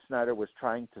Mr. Snyder was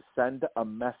trying to send a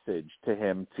message to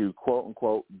him to,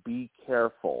 quote-unquote, be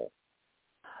careful.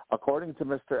 According to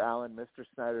Mr. Allen, Mr.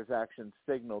 Snyder's actions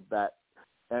signaled that,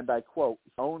 and I quote,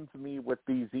 owns me with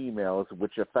these emails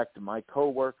which affect my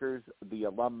coworkers, the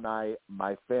alumni,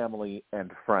 my family,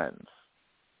 and friends.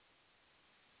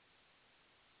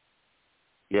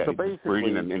 Yeah, so he's basically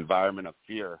creating an environment of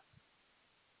fear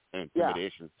and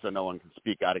intimidation so no one can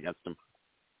speak out against him.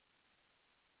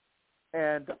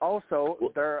 And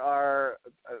also, there are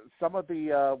some of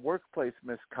the workplace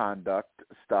misconduct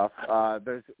stuff.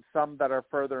 There's some that are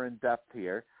further in depth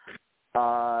here.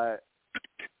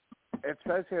 It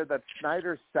says here that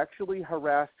Snyder sexually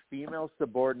harassed female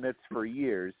subordinates for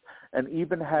years and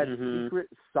even had secret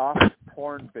soft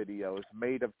porn videos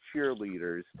made of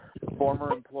cheerleaders,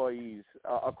 former employees,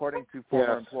 according to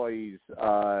former employees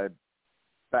that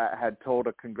had told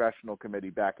a congressional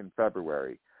committee back in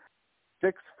February.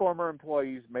 6 former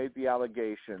employees made the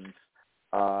allegations.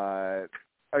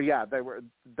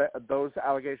 Those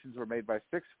allegations were made by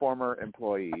 6 former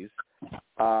employees.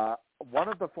 One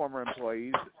of the former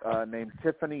employees, named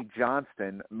Tiffany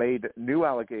Johnston, made new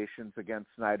allegations against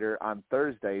Snyder on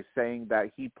Thursday, saying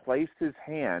that he placed his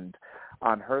hand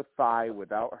on her thigh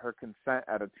without her consent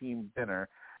at a team dinner,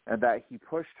 and that he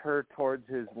pushed her towards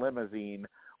his limousine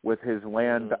with his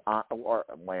hand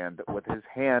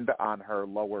on her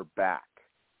lower back.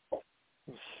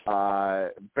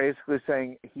 Basically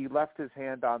saying he left his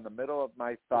hand on the middle of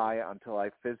my thigh until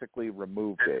I physically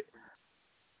removed it.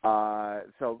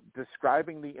 So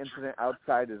describing the incident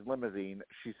outside his limousine,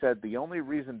 she said, the only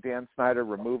reason Dan Snyder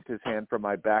removed his hand from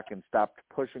my back and stopped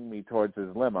pushing me towards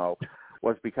his limo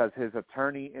was because his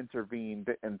attorney intervened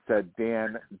and said,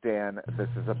 Dan, this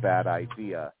is a bad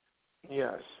idea.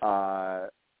 Yes.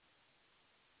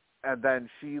 And then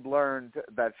she learned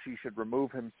that she should remove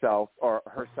herself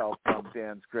from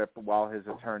Dan's grip while his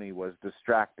attorney was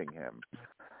distracting him.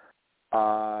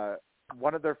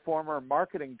 One of their former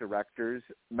marketing directors,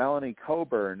 Melanie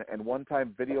Coburn, and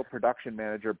one-time video production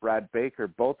manager Brad Baker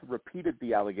both repeated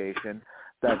the allegation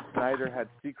that Snyder had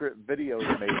secret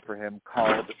videos made for him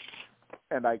called,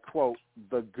 and I quote,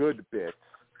 the good bits,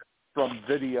 from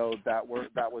video that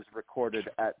was recorded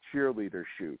at cheerleader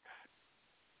shoots.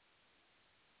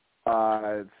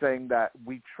 Saying that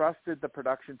we trusted the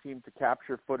production team to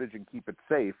capture footage and keep it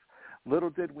safe.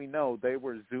 Little did we know they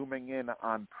were zooming in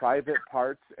on private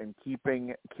parts and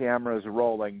keeping cameras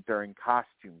rolling during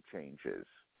costume changes.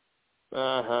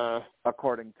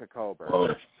 According to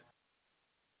Coburn.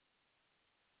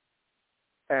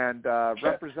 And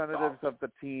representatives for the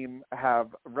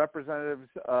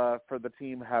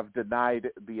team have denied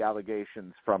the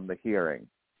allegations from the hearing.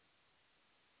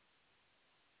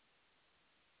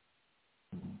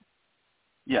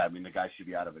 Yeah, I mean, the guy should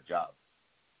be out of a job.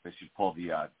 They should pull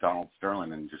the Donald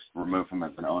Sterling and just remove him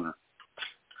as an owner.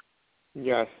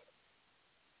 Yes.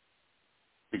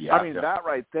 Yeah, I mean, that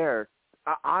right there,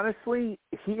 honestly,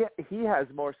 he has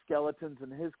more skeletons in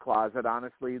his closet,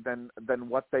 honestly, than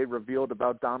what they revealed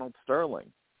about Donald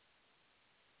Sterling.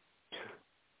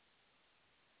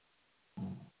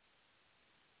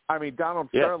 I mean, Donald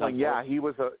Sterling,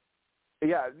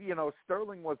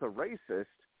 Sterling was a racist,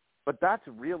 but that's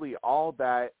really all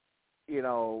that,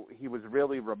 he was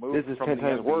really removed from the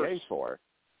NBA for.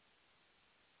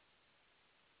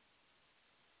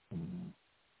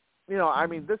 I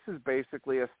mean, this is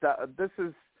basically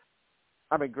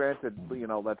granted,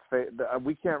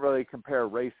 we can't really compare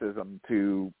racism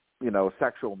to,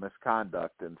 sexual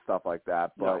misconduct and stuff like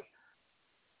that, but, no.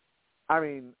 I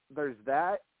mean, there's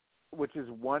that, which is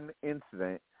one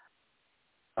incident,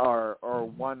 or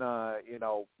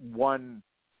one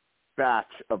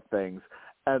batch of things,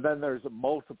 and then there's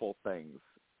multiple things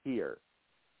here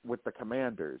with the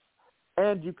Commanders.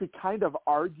 And you could kind of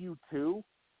argue, too,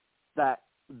 that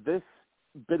this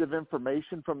bit of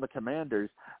information from the Commanders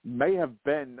may have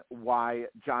been why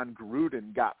John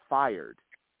Gruden got fired.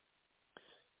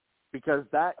 Because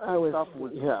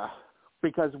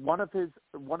because one of his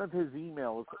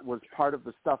emails was part of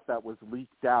the stuff that was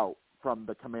leaked out from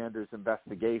the Commanders'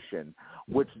 investigation,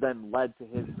 which then led to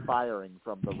his firing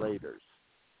from the Raiders.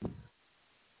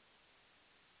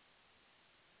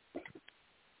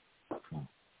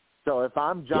 So if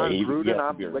I'm John Gruden,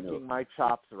 I'm licking my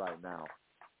chops right now.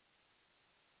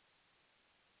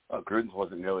 Oh, Gruden's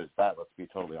wasn't nearly as bad, let's be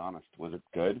totally honest. Was it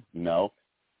good? No.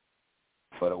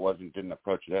 But it didn't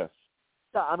approach this.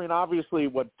 Yeah, I mean, obviously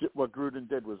what Gruden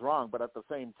did was wrong, but at the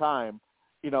same time,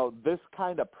 this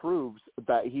kind of proves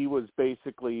that he was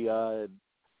basically a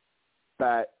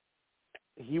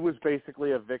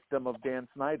victim of Dan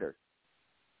Snyder.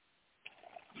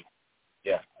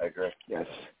 Yeah, I agree. Yes.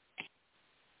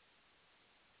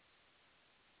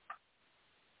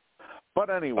 But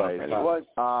anyways,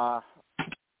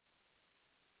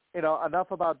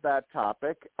 enough about that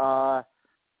topic. How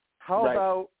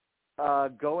about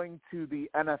going to the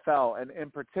NFL and in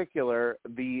particular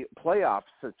the playoff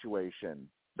situation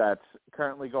that's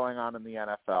currently going on in the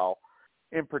NFL?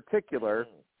 In particular,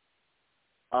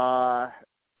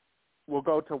 we'll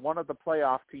go to one of the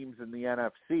playoff teams in the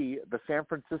NFC, the San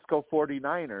Francisco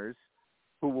 49ers,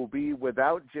 who will be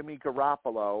without Jimmy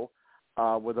Garoppolo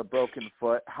with a broken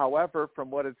foot. However, from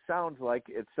what it sounds like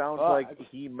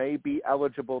he may be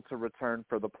eligible to return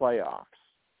for the playoffs.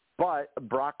 But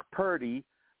Brock Purdy,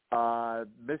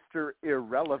 Mr.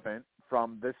 Irrelevant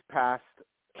from this past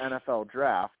NFL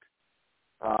draft,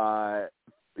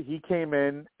 he came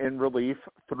in relief,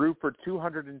 threw for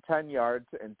 210 yards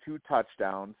and 2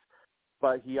 touchdowns,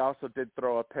 but he also did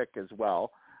throw a pick as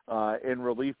well in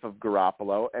relief of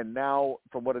Garoppolo. And now,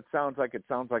 from what it sounds like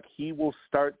he will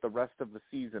start the rest of the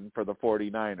season for the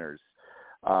 49ers.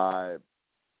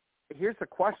 Here's a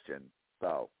question,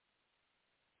 though.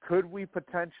 Could we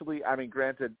potentially, I mean,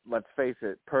 granted, let's face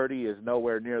it, Purdy is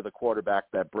nowhere near the quarterback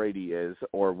that Brady is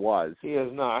or was. He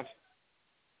is not.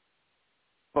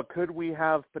 But could we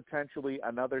have potentially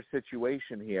another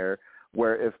situation here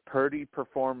where if Purdy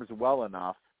performs well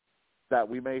enough that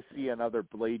we may see another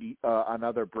Brady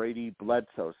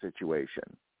Bledsoe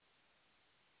situation?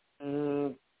 I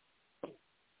don't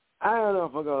know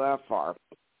if I'll go that far.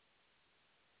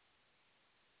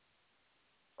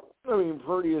 I mean,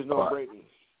 Purdy is no Brady,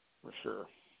 for sure.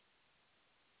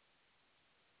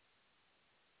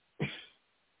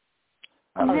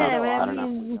 I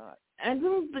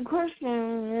think the question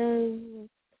is,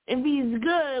 if he's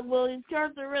good, will he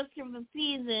start the rest of the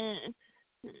season?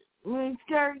 Will he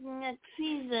start next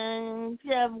season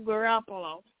instead of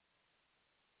Garoppolo?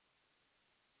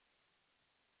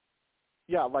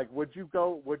 Yeah, like would you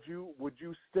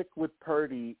stick with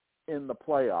Purdy in the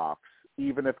playoffs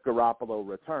even if Garoppolo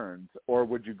returns, or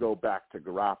would you go back to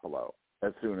Garoppolo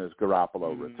as soon as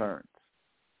Garoppolo returns?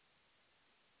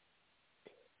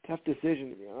 Tough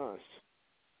decision, to be honest.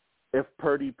 If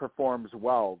Purdy performs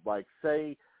well, like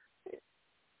say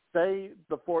the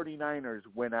 49ers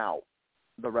win out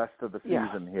the rest of the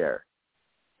season here,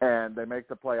 and they make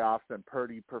the playoffs, and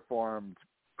Purdy performed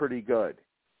pretty good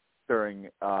during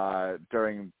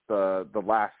the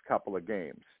last couple of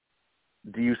games.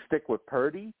 Do you stick with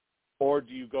Purdy, or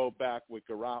do you go back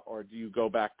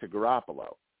to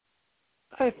Garoppolo?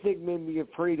 I think maybe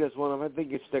if Purdy does well, I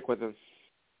think you stick with him.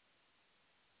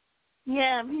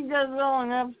 Yeah, if he does well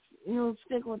enough, you'll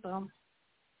stick with him.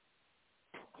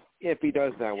 If he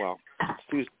does that well.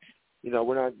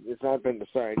 It's not been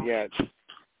decided yet.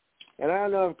 And I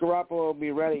don't know if Garoppolo will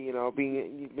be ready,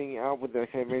 being out with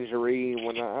that kind of injury and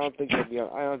whatnot. I don't think he'll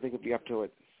be up to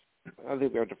it. I don't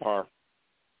think he'll be up to par.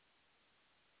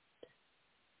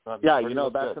 Yeah,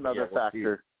 that's another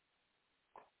factor.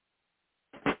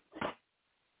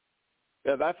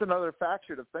 Yeah, that's another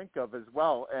factor to think of as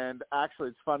well. And actually,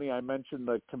 it's funny I mentioned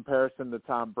the comparison to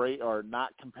Tom Brady, or not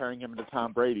comparing him to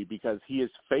Tom Brady, because he is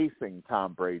facing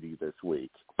Tom Brady this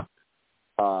week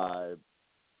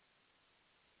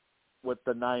with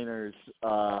the Niners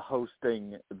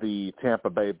hosting the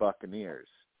Tampa Bay Buccaneers.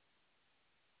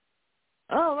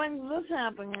 Oh, when's this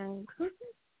happening?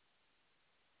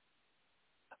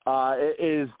 It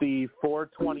is the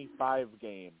 4:25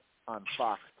 game on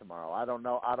Fox tomorrow. I don't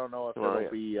know if it'll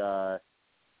be. I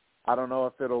don't know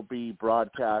if it'll be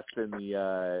broadcast in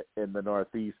the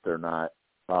Northeast or not,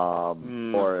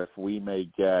 or if we may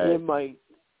get. It might.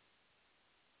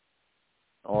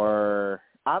 Or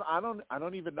I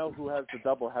don't even know who has the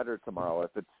doubleheader tomorrow.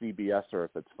 If it's CBS or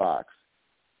if it's Fox.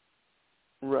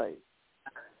 Right.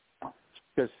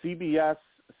 because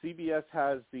CBS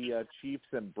has the Chiefs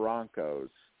and Broncos,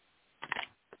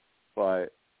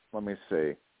 but let me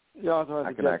see. You also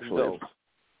have the Jets and Bills.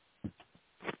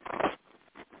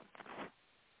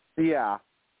 Yeah,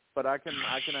 but I can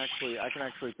actually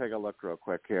take a look real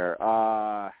quick here.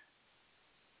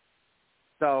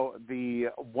 So the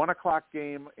 1:00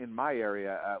 game in my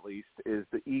area, at least, is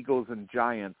the Eagles and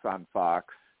Giants on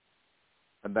Fox.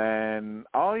 And then,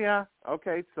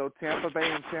 so Tampa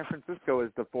Bay and San Francisco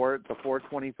is the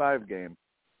 4:25 game.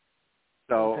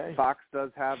 So okay. Fox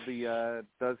does have the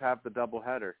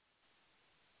doubleheader.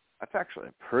 That's actually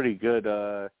a pretty good.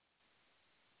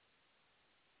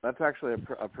 That's actually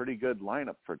a pretty good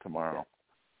lineup for tomorrow.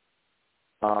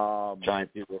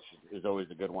 Giants is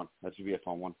always a good one. That should be a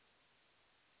fun one.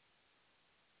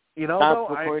 You know, not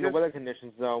according to weather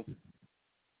conditions, though.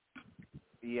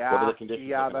 Yeah, what are the conditions?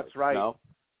 Yeah, that's right.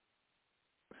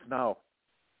 Snow.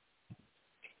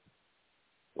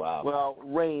 Wow. Well,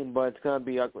 rain, but it's gonna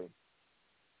be ugly.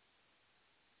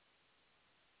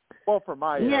 Well, for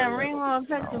my area, rain will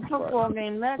affect the football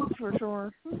game. That's for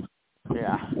sure.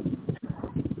 Yeah.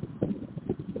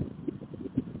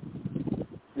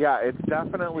 Yeah, it's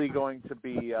definitely going to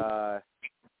be.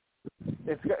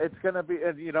 It's going to be.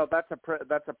 You know, that's a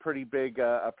pretty big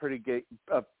pretty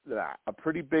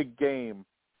big game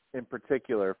in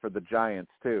particular for the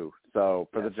Giants too. So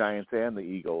for the Giants and the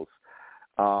Eagles.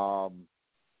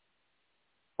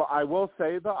 But I will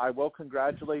say, though, I will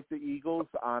congratulate the Eagles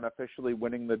on officially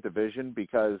winning the division,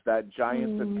 because that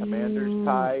Giants and Commanders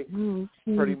tie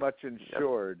pretty much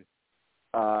ensured,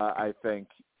 I think,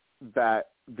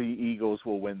 that the Eagles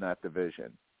will win that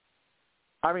division.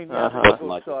 I mean, the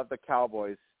Eagles still have the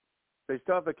Cowboys. They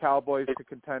still have the Cowboys to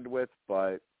contend with,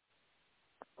 but,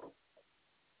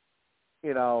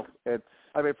 you know,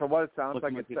 from what it sounds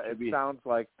like, it sounds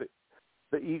like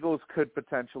the Eagles could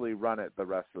potentially run it the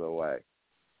rest of the way.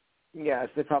 Yes,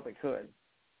 they probably could.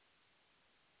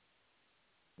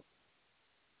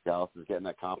 Dallas is getting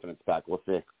that confidence back. We'll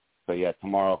see. So,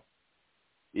 tomorrow,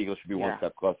 Eagles should be one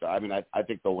step closer. I mean, I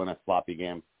think they'll win a sloppy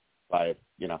game by,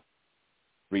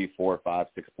 3, 4, 5,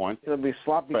 6 points. It'll be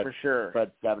sloppy for sure.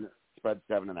 Spread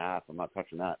 7.5. I'm not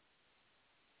touching that.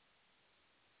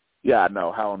 Yeah,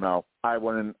 no, hell no. I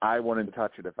wouldn't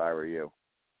touch it if I were you.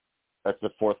 That's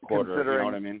the fourth quarter. You know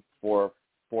what I mean?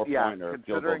 Four-pointer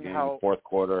field goal game in the fourth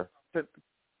quarter.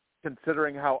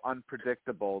 Considering how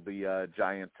unpredictable the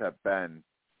Giants have been,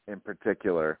 in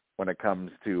particular, when it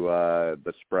comes to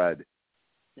the spread.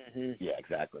 Mm-hmm. Yeah,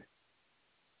 exactly.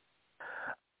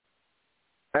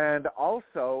 And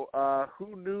also,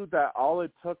 who knew that all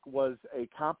it took was a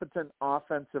competent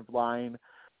offensive line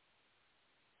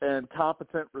and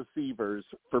competent receivers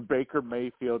for Baker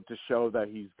Mayfield to show that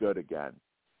he's good again?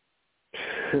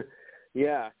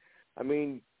 Yeah. I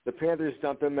mean, the Panthers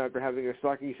dumped him after having a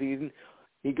sucky season.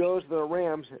 He goes to the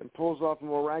Rams and pulls off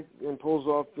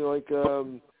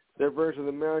their version of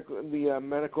the miracle of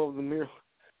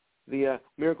the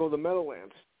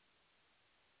Meadowlands.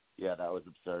 Yeah, that was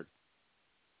absurd.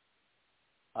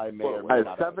 I may or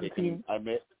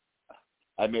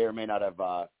may not have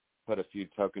put a few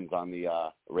tokens on the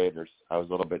Raiders. I was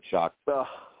a little bit shocked. Come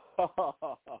on.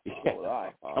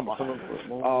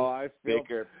 Oh, I feel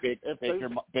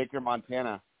Baker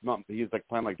Montana. He's like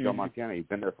playing like Joe Montana. He's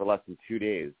been there for less than 2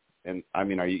 days, and I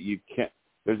mean, you can't.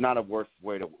 There's not a worse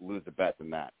way to lose a bet than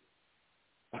that.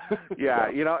 Yeah,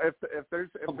 if there's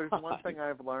one thing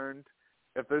I've learned,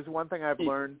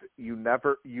 you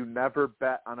never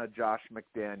bet on a Josh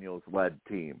McDaniels led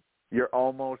team. You're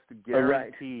almost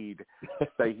guaranteed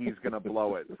that he's going to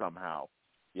blow it somehow.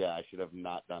 Yeah, I should have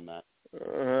not done that.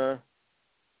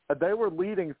 They were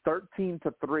leading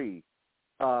 13-3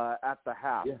 at the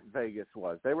half. Yeah. Vegas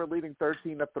was. They were leading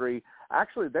 13-3.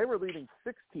 Actually, they were leading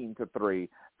 16-3,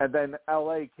 and then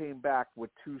LA came back with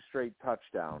 2 straight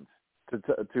touchdowns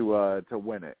to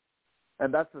win it.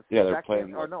 And that's the second.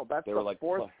 That's the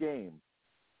fourth game.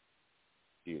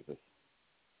 Jesus.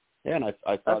 Yeah, and I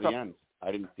saw the end.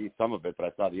 I didn't see some of it, but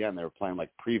I saw the end. They were playing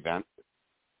like prevent,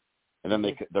 and then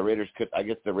the Raiders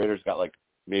got like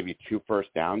maybe 2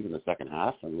 first downs in the second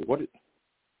half. I mean,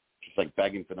 just like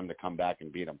begging for them to come back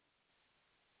and beat them.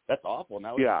 That's awful.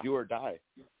 Now it's do or die.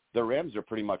 The Rams are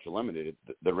pretty much eliminated.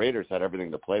 The Raiders had everything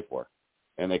to play for,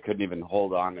 and they couldn't even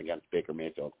hold on against Baker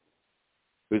Mayfield.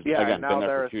 Who's, again, now been there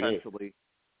they're for 2 days.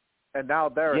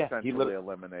 essentially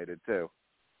eliminated too.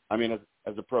 I mean,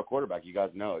 as a pro quarterback, you guys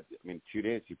know. I mean, 2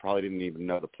 days, he probably didn't even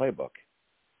know the playbook.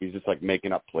 He's just like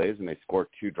making up plays, and they scored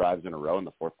 2 drives in a row in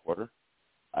the fourth quarter.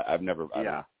 I've never.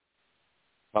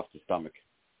 Tough to stomach.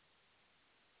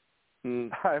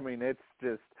 I mean, it's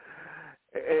just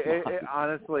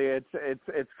Honestly,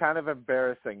 it's kind of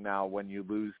embarrassing now when you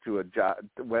lose to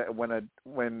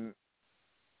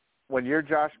when you're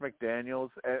Josh McDaniels,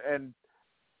 and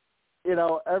you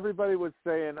know, everybody was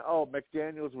saying, oh,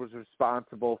 McDaniels was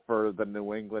responsible for the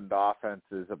New England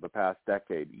offenses of the past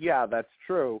decade. Yeah, that's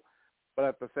true, but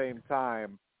at the same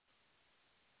time,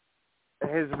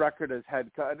 his record as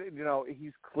head coach, you know,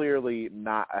 he's clearly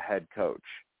not a head coach.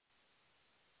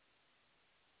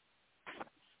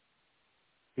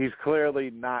 He's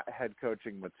clearly not head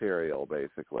coaching material,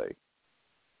 basically.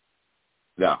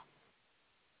 No.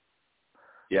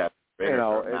 Yeah, you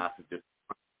know,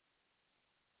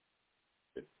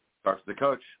 it starts with the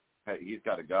coach. Hey, he's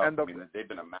got to go. I mean, they've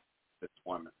been a massive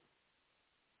disappointment.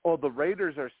 Well, the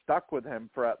Raiders are stuck with him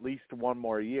for at least one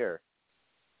more year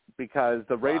because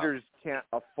the Raiders can't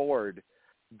afford.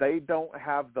 They don't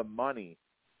have the money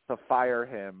to fire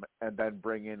him and then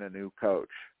bring in a new coach.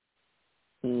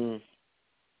 So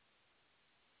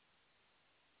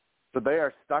they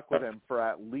are stuck with him for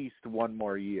at least one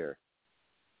more year.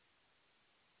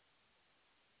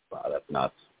 Wow, that's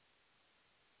nuts.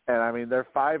 And I mean, they're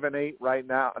 5-8 right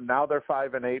now. Now they're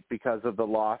 5-8 because of the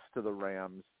loss to the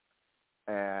Rams.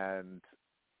 And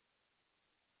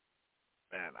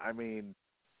man, I mean,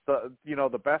 the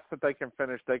best that they can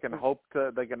finish, they can hope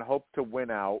to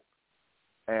win out,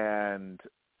 and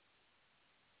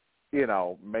you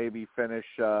know, maybe finish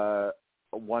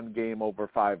one game over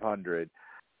 500.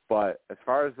 But as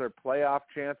far as their playoff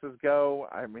chances go,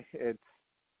 I mean,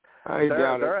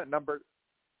 they're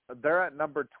at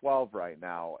number 12 right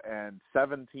now, and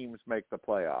 7 teams make the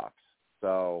playoffs.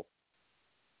 So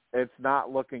it's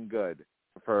not looking good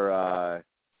for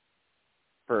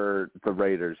the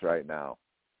Raiders right now.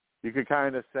 You could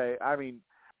kind of say, I mean,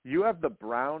 you have the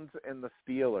Browns and the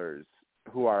Steelers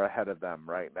who are ahead of them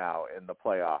right now in the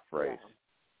playoff race.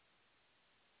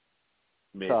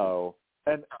 Maybe. So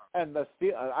and the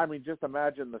I mean, just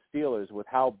imagine the Steelers with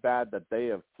how bad that they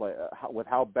have played, with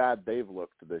how bad they've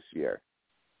looked this year.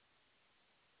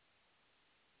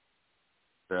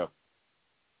 Yeah.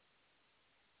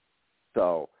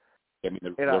 So, I mean,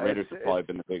 the Raiders have probably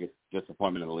been the biggest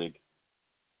disappointment in the league.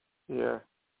 Yeah.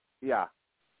 Yeah.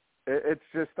 It's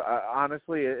just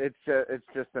honestly, it's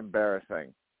just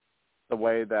embarrassing the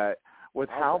way that with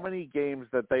how many games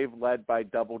that they've led by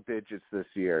double digits this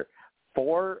year.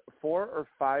 4 or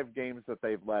 5 games that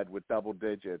they've led with double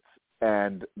digits,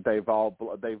 and they've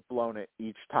blown it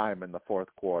each time in the fourth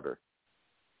quarter.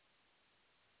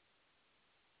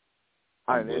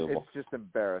 I mean, it's just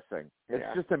embarrassing. It's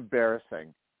just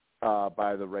embarrassing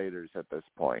by the Raiders at this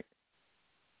point.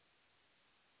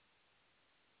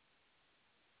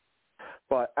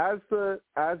 But as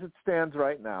it stands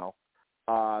right now,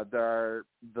 there are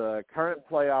the current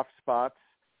playoff spots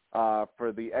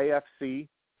for the AFC.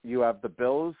 You have the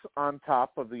Bills on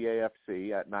top of the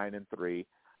AFC at 9-3.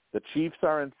 The Chiefs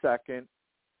are in second.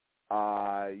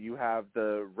 You have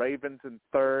the Ravens in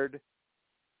third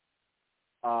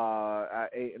at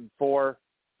 8-4.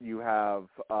 You have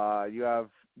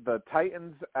the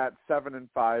Titans at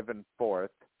 7-5 and fourth.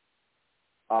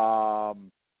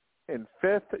 In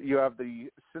fifth, you have the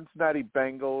Cincinnati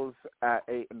Bengals at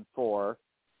 8-4.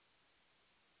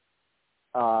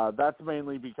 That's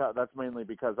mainly because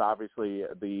obviously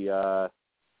the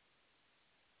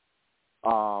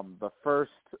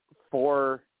first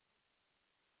four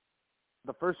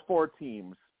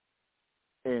teams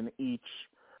in each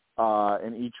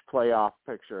playoff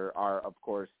picture are, of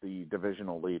course, the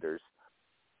divisional leaders.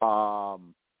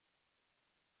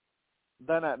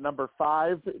 Then at number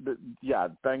 5,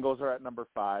 Bengals are at number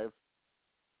 5.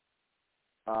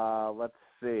 Let's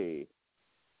see.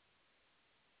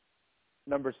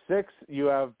 Number 6, you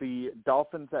have the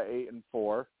Dolphins at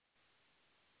 8-4,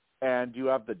 and you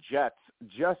have the Jets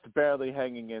just barely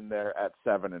hanging in there at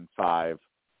 7-5,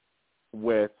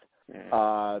 with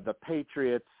the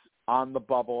Patriots on the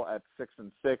bubble at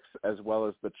 6-6, as well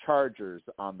as the Chargers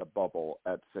on the bubble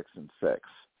at 6-6.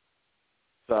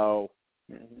 So,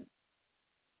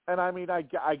 and I mean, I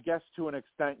guess to an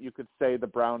extent you could say the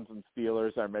Browns and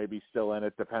Steelers are maybe still in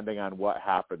it, depending on what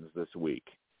happens this week.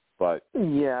 But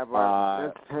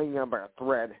that's hanging on by a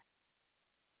thread.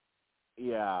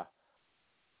 Yeah.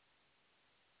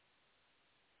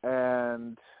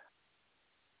 And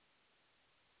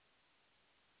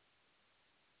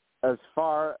as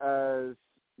far as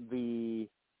the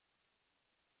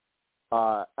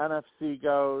NFC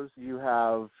goes, you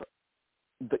have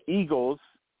the Eagles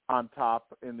on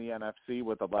top in the NFC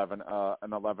with an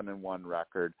 11-1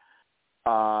 record.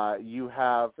 You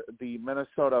have the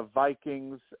Minnesota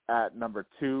Vikings at number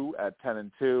 2 at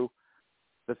 10-2.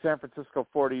 The The San Francisco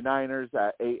 49ers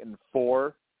at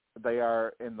 8-4. They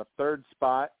are in the third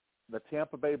spot. The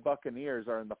Tampa Bay Buccaneers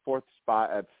are in the fourth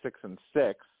spot at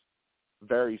 6-6.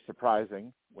 Very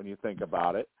surprising when you think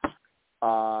about it.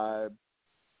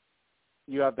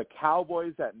 You have the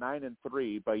Cowboys at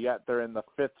 9-3, but yet they're in the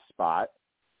fifth spot.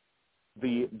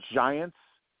 The Giants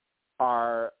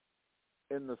are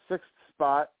in the sixth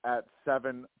spot at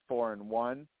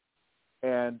 7-4-1.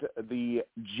 And the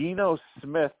Geno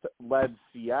Smith-led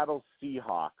Seattle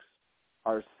Seahawks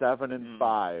are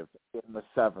 7-5 in the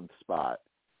seventh spot.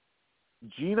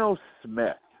 Geno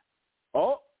Smith.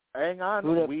 Oh, hang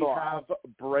on. We have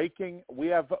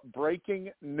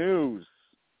breaking news.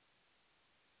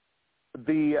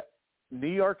 The New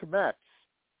York Mets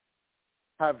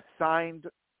have signed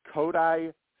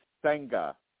Kodai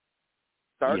Senga,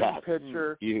 starting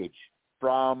pitcher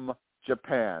from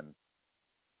Japan.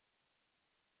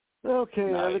 Okay, nice.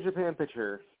 Another Japan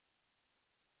pitcher.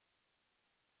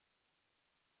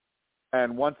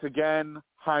 And once again,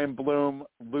 Chaim Bloom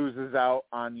loses out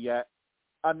on yet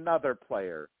another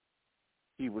player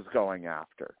he was going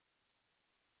after.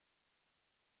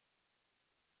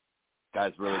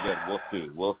 Guy's really good.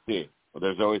 We'll see. Well,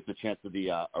 there's always the chance of the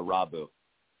Arabu,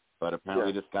 but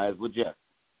apparently this guy is legit.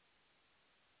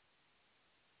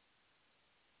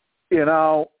 You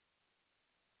know,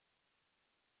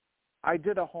 I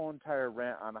did a whole entire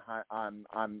rant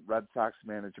on Red Sox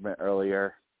management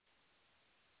earlier.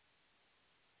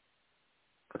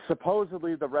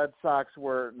 Supposedly, the Red Sox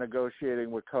were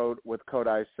negotiating with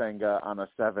Kodai Senga on a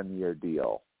 7-year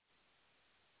deal.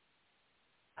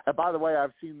 And by the way,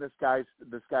 I've seen this guy's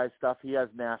stuff. He has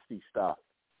nasty stuff.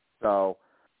 So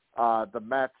the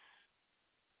Mets,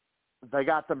 they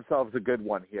got themselves a good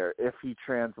one here if he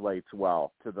translates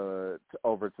well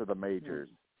over to the majors.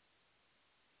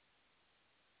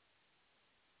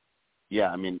 Yeah,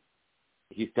 I mean,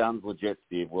 he sounds legit,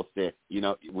 Steve. We'll see. You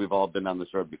know, we've all been on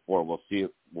this road before. We'll see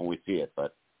it when we see it,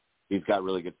 but he's got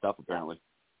really good stuff apparently.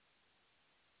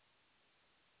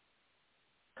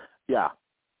 Yeah.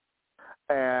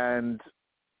 And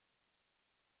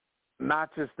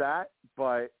not just that,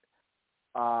 but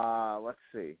let's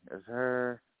see. Is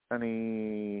there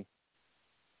any?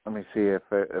 Let me see if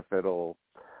it'll.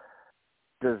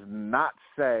 Does not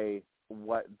say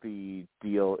what the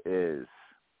deal is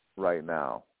right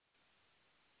now,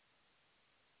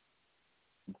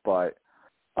 but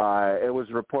it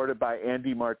was reported by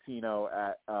Andy Martino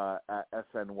at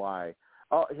SNY.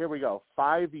 Oh, here we go.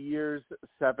 5 years,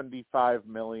 $75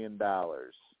 million.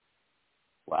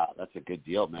 Wow, that's a good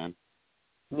deal, man.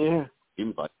 Yeah.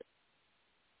 Seems like it.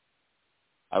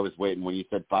 I was waiting when you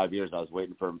said 5 years. I was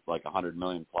waiting for like $100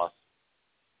 million plus.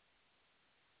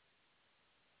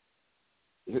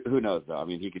 Who knows though? I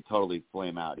mean, he could totally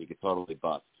flame out. He could totally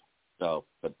bust. So,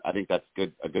 but I think that's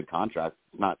good. A good contract.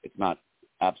 It's not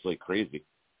absolutely crazy.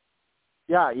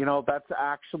 Yeah, you know, that's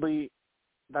actually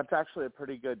a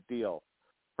pretty good deal.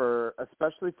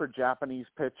 Especially for Japanese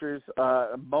pitchers.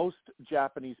 Most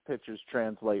Japanese pitchers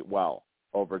translate well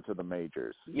over to the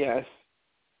majors. Yes.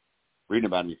 Reading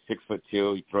about him, he's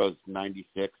 6'2". He throws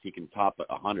 96. He can top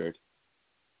 100.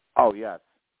 Oh yes.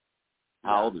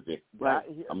 How old is he?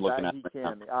 I'm looking at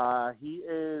him. He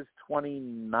is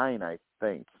 29, I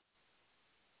think.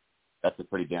 That's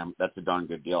a darn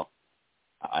good deal,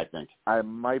 I think. I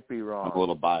might be wrong. I'm a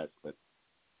little biased, but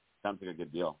sounds like a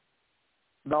good deal.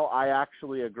 No, I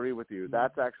actually agree with you.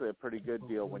 That's actually a pretty good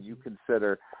deal when you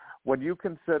consider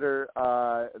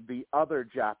the other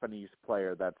Japanese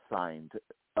player that signed,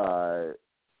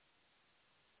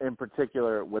 in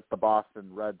particular with the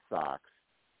Boston Red Sox.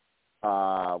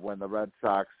 When the Red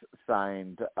Sox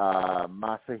signed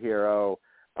Masahiro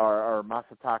or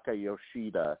Masataka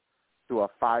Yoshida to a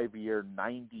 5-year,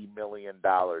 $90 million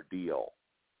deal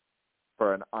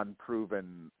for an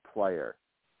unproven player.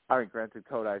 I mean, granted,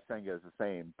 Kodai Senga is the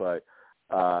same, but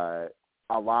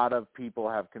a lot of people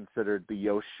have considered the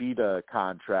Yoshida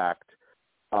contract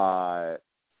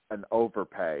an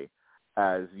overpay,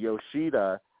 as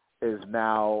Yoshida is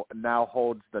now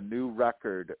holds the new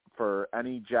record for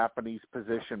any Japanese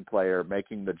position player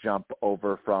making the jump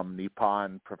over from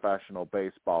Nippon professional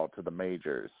baseball to the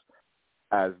majors,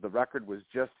 as the record was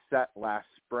just set last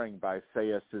spring by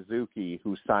Seiya Suzuki,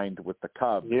 who signed with the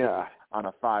Cubs on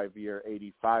a 5-year,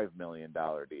 $85 million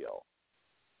deal.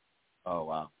 Oh,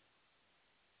 wow.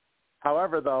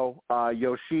 However, though,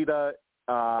 Yoshida,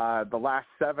 the last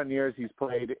 7 years he's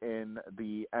played in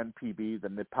the NPB, the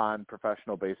Nippon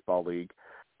Professional Baseball League.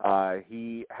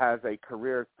 He has a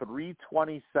career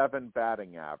 .327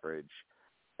 batting average,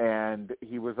 and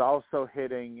he was also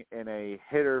hitting in a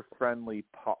pitcher-friendly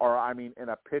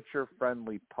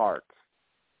park.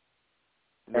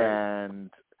 Right. And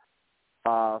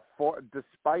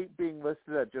despite being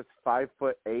listed at just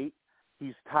 5'8",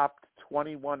 he's topped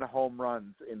 21 home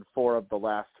runs in 4 of the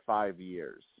last 5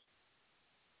 years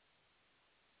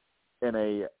in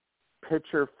a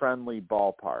pitcher-friendly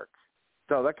ballpark.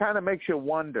 So that kind of makes you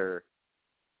wonder,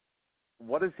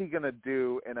 what is he going to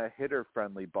do in a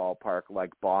hitter-friendly ballpark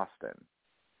like Boston?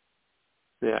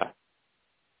 Yeah.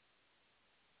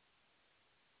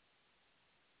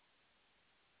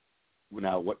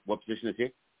 Now, what position is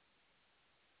he?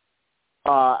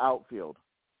 Outfield.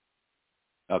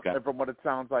 Okay. And from what it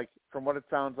sounds like,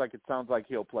 it sounds like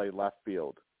he'll play left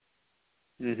field.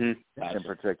 Gotcha. In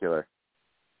particular.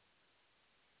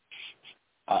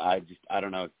 I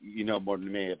don't know. You know more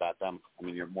than me about them. I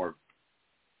mean, you're more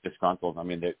disgruntled. I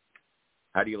mean,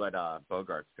 how do you let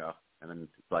Bogarts go? And then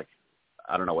it's like,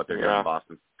 I don't know what they're doing in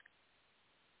Boston.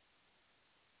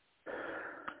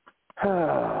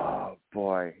 Oh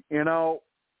boy,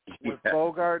 with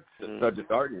Bogarts, so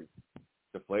disheartening,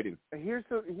 deflating. Here's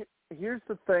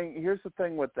the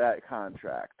thing with that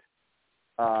contract.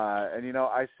 And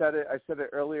I said it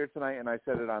earlier tonight, and I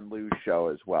said it on Lou's show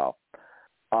as well.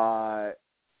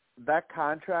 That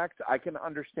contract, I can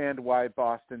understand why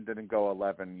Boston didn't go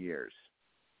 11 years.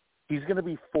 He's going to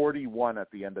be 41 at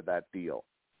the end of that deal.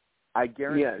 I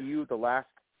guarantee you the last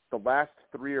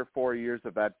 3 or 4 years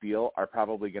of that deal are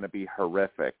probably going to be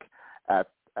horrific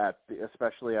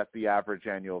especially at the average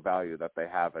annual value that they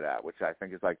have it at, which I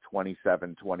think is like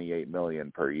 $27-28 million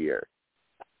per year.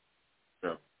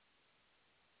 Yeah.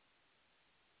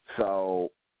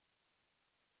 So,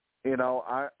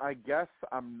 I guess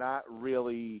I'm not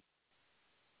really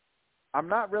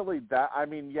that. I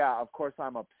mean, yeah, of course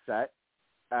I'm upset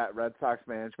at Red Sox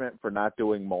management for not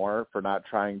doing more, for not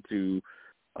trying to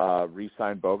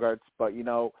re-sign Bogarts. But,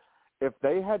 if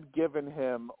they had given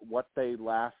him what they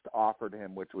last offered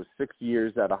him, which was 6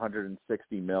 years at $160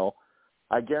 million,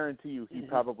 I guarantee you he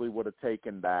probably would have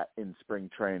taken that in spring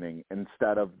training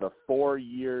instead of the 4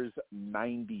 years,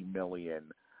 $90 million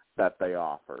that they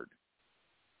offered.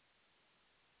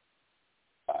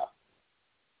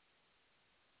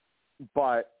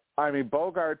 But, I mean,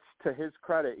 Bogarts, to his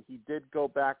credit, he did go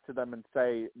back to them and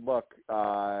say, look,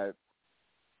 San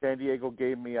Diego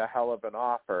gave me a hell of an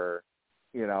offer.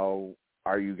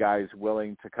 Are you guys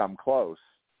willing to come close?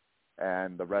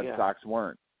 And the Red Sox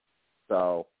weren't.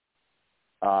 So,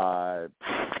 there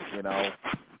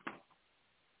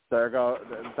go.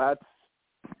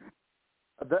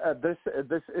 This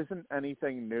isn't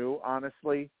anything new,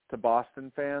 honestly, to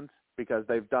Boston fans, because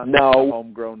they've done this to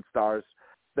homegrown stars.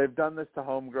 They've done this to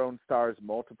homegrown stars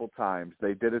multiple times.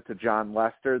 They did it to John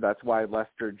Lester. That's why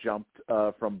Lester jumped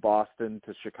from Boston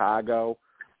to Chicago.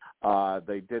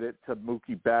 They did it to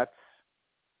Mookie Betts,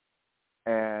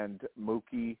 and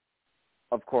Mookie,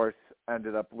 of course,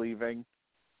 ended up leaving,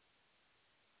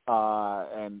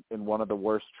 and in one of the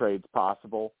worst trades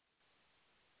possible.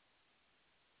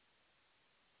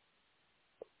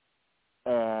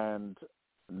 And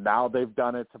now they've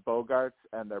done it to Bogarts,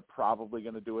 and they're probably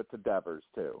going to do it to Devers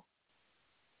too.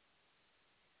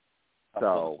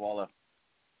 So,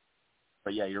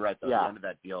 but yeah, you're right though. The end of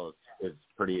that deal is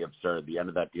pretty absurd. The end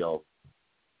of that deal,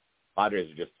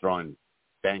 Padres are just throwing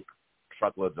bank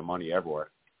truckloads of money everywhere.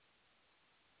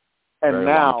 And very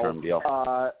now, long-term deal.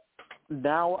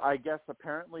 Now I guess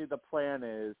apparently the plan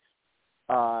is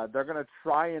they're going to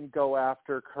try and go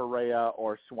after Correa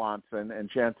or Swanson, and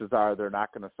chances are they're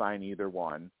not going to sign either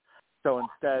one. So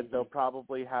instead, they'll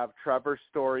probably have Trevor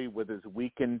Story with his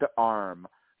weakened arm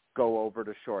go over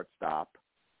to shortstop.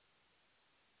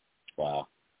 Wow.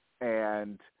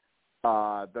 And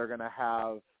they're going to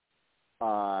have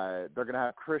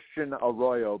Christian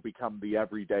Arroyo become the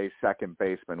everyday second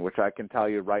baseman, which I can tell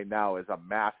you right now is a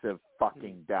massive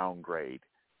fucking downgrade.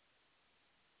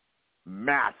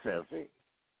 Massive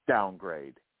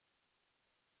downgrade.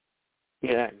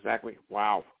 Yeah, exactly.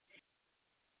 Wow.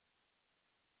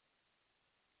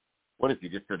 What is he,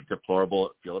 just a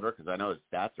deplorable fielder? Because I know his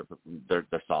stats they're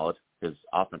solid. His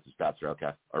offensive stats are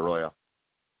okay. Arroyo.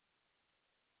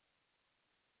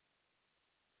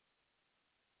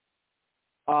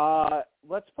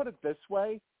 Let's put it this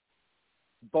way.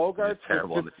 Bogarts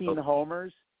with 15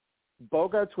 homers.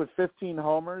 Bogarts with 15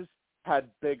 homers had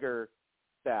bigger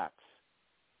stats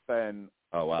than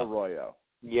Arroyo.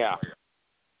 Yeah.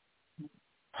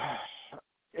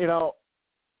 It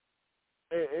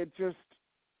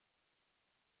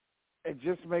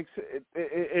just makes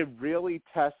it really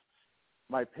tests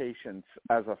my patience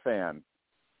as a fan,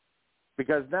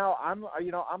 because now I'm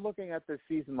looking at this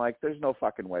season like there's no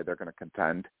fucking way they're going to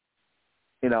contend.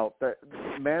 The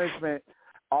management,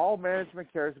 All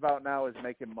management cares about now is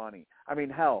making money. I mean,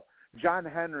 hell, John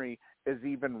Henry is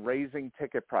even raising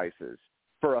ticket prices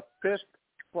for a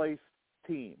fifth-place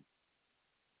team.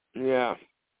 Yeah.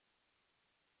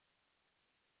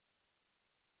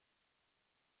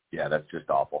 Yeah, that's just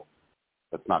awful.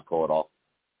 That's not cool at all.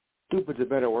 Stupid's a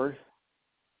better word.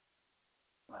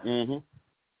 Mm-hmm.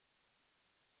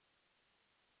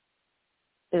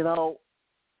 You know,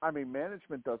 I mean,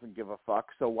 management doesn't give a fuck,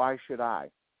 so why should I?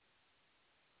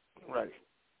 Right.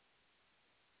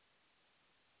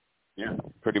 Yeah,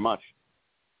 pretty much.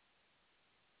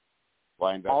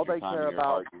 Why invest All your they time care and your about,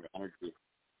 heart and your energy?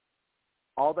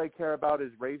 all they care about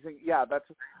is raising. Yeah,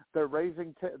 they're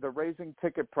raising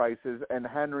ticket prices, and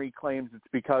Henry claims it's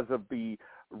because of the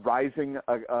rising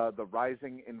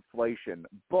inflation.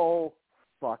 Bull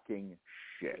fucking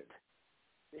shit.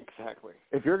 Exactly.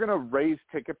 If you're gonna raise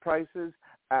ticket prices,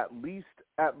 at least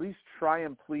try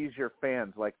and please your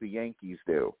fans like the Yankees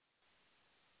do.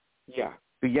 Yeah.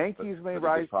 The Yankees may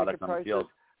rise ticket prices. Field.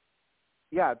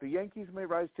 Yeah, the Yankees may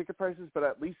rise ticket prices, but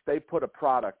at least they put a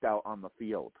product out on the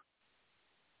field.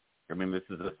 I mean, this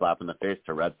is a slap in the face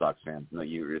to Red Sox fans.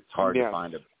 It's hard to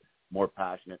find a more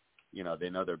passionate, they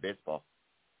know their baseball.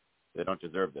 They don't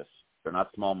deserve this. They're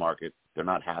not small market. They're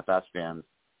not half-ass fans.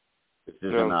 This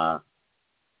isn't,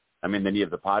 then you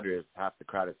have the Padres, half the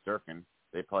crowd is surfing.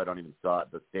 They probably don't even sell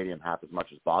the stadium half as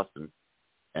much as Boston,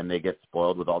 and they get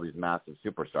spoiled with all these massive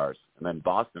superstars. And then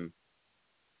Boston,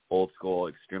 old school,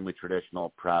 extremely traditional,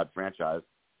 proud franchise,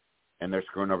 and they're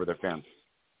screwing over their fans.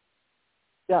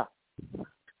 Yeah.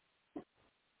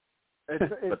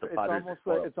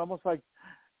 It's almost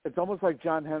like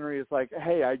John Henry is like,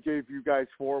 hey, I gave you guys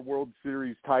 4 World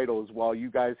Series titles while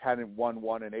you guys hadn't won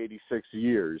one in 86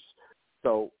 years.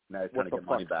 So now he's what the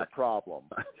fuck's the problem?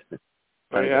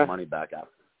 Trying to get money back out.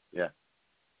 Yeah.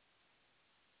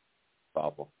 It's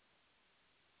awful.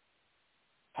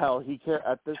 Hell,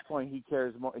 at this point he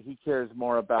cares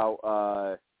more about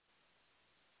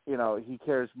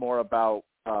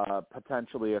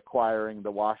potentially acquiring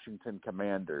the Washington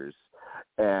Commanders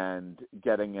and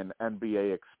getting an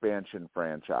NBA expansion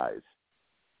franchise.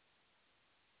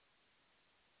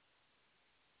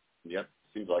 Yep,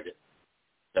 seems like it.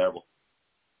 Terrible.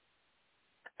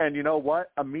 And you know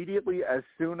what? Immediately, as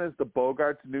soon as the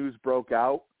Bogarts news broke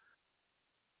out,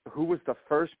 who was the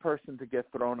first person to get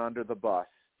thrown under the bus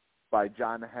by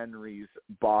John Henry's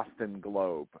Boston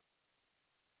Globe?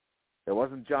 It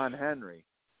wasn't John Henry.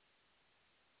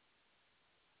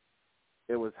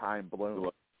 It was Chaim Bloom.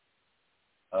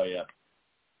 Oh, yeah.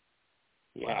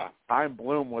 Yeah. Chaim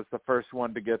Bloom was the first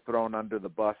one to get thrown under the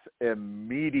bus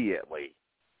immediately.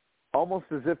 Almost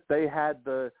as if they had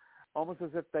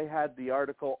the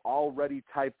article already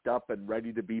typed up and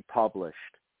ready to be published.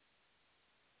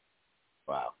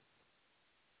 Wow.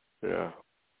 Yeah.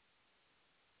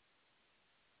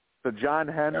 So John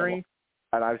Henry,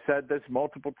 and I've said this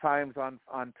multiple times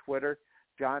on Twitter,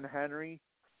 John Henry,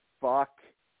 fuck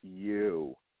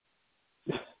you.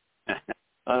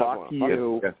 Fuck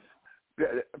you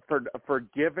for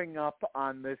giving up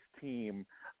on this team,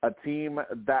 a team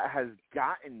that has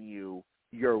gotten you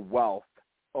your wealth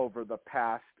over the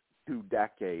past 2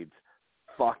 decades.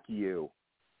 Fuck you.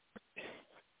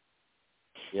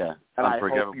 Yeah, and I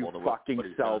hope you fucking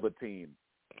sell the team.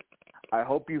 I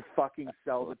hope you fucking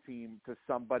sell the team to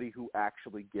somebody who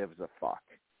actually gives a fuck.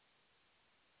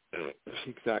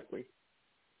 Exactly.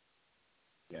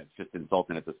 Yeah, it's just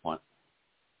insulting at this point.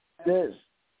 It is.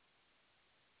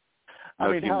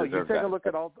 I mean, hell, you take a look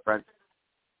at all the...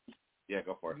 Yeah,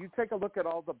 go for it. You take a look at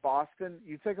all the Boston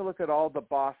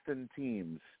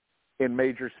teams in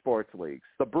major sports leagues.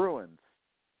 The Bruins,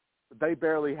 they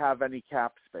barely have any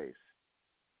cap space.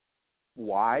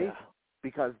 Why? Yeah.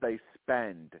 Because they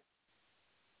spend.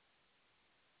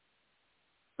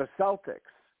 The Celtics,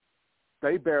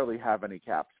 they barely have any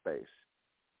cap space.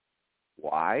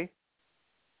 Why?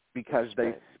 Because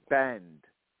they spend.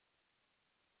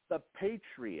 The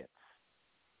Patriots,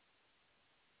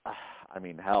 I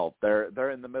mean, hell,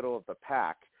 they're in the middle of the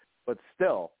pack, but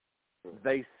still,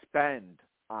 they spend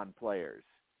on players.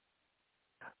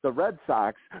 The Red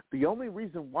Sox, the only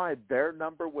reason why their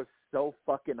number was so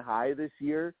fucking high this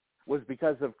year was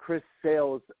because of Chris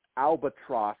Sale's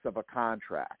albatross of a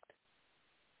contract.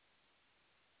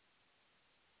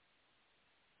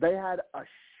 They had a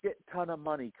shit ton of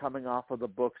money coming off of the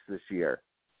books this year.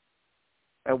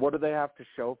 And what do they have to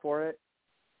show for it?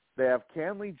 They have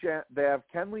Kenley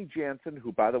Jansen,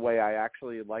 who, by the way, I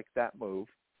actually like that move,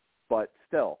 but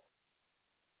still,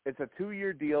 it's a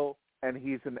 2-year deal, and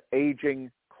he's an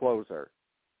aging closer.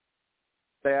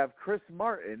 They have Chris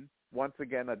Martin, once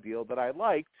again a deal that I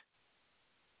liked,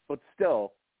 but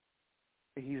still,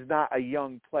 he's not a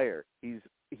young player. He's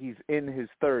in his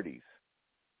 30s.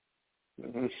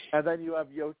 Mm-hmm. And then you have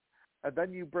and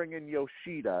then you bring in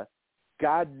Yoshida.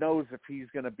 God knows if he's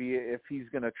going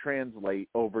to translate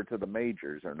over to the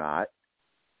majors or not.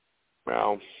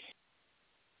 Well,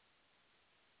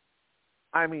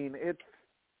 I mean,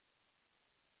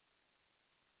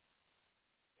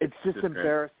 it's just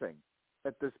embarrassing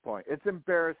at this point. It's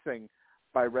embarrassing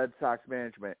by Red Sox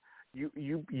management.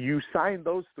 You signed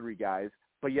those three guys,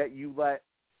 but yet you let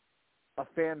a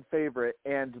fan favorite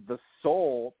and the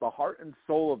heart and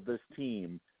soul of this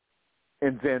team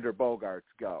in Xander Bogaerts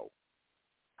go.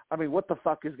 I mean, what the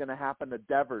fuck is going to happen to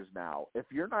Devers now? If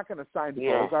you're not going to sign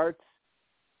Bogaerts,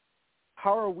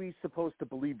 how are we supposed to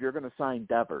believe you're going to sign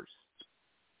Devers?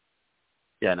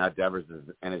 Yeah, now Devers is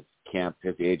in his camp,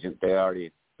 his agent. They're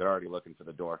already looking for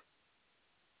the door.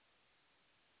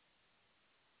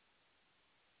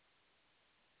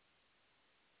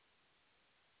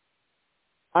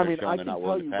 I mean, I can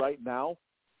tell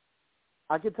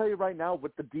you right now,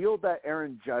 with the deal that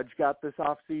Aaron Judge got this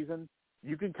offseason,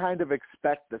 you can kind of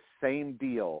expect the same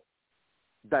deal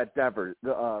that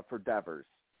for Devers.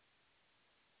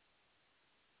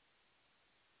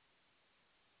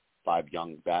 5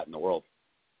 young bat in the world.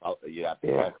 Yeah.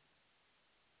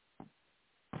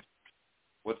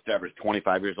 What's Devers?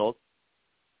 25 years old?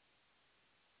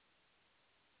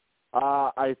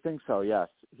 I think so. Yes,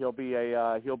 he'll be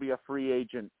a free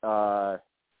agent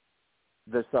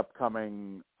this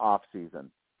upcoming off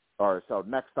season, or so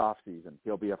next off season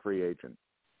he'll be a free agent.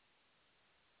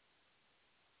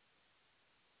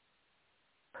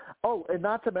 Oh, and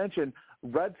not to mention,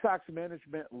 Red Sox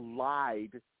management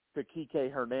lied to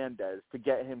Kike Hernandez to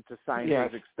get him to sign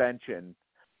his extension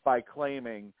by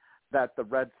claiming that the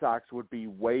Red Sox would be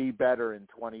way better in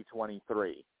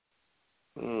 2023.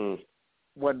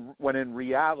 When in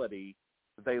reality,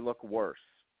 they look worse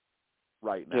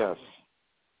right now. Yes.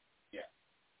 Yeah.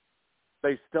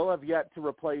 They still have yet to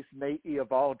replace Nate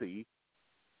Eovaldi,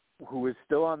 who is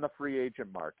still on the free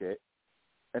agent market,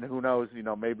 and who knows,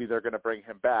 maybe they're going to bring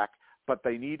him back. But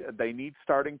they need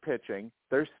starting pitching.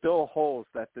 There's still holes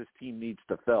that this team needs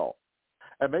to fill,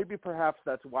 and maybe perhaps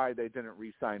that's why they didn't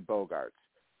re-sign Bogaerts.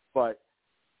 But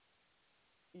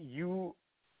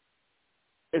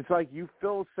it's like you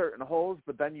fill certain holes,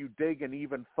 but then you dig an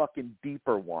even fucking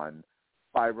deeper one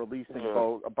by releasing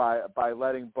by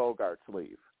letting Bogaerts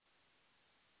leave.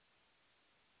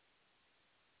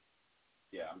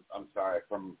 Yeah, I'm sorry.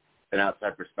 From an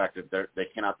outside perspective, they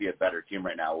cannot be a better team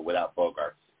right now without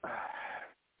Bogaerts.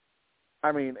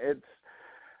 I mean,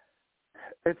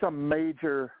 it's a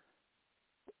major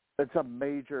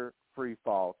free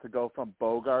fall to go from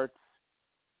Bogaerts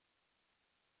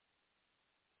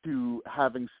to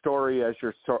having Story as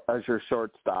your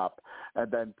shortstop, and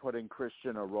then putting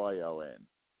Christian Arroyo in.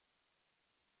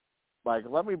 Like,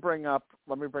 let me bring up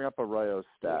Arroyo's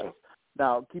stats.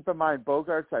 Now, keep in mind,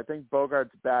 I think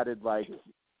Bogaerts batted like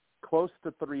close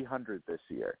to 300 this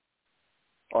year,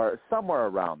 or somewhere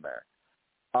around there.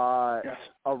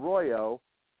 Arroyo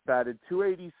batted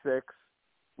 286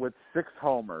 with 6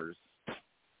 homers.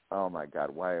 Oh my God,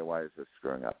 why is this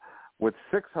screwing up? With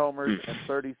 6 homers and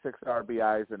 36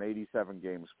 RBIs in 87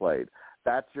 games played.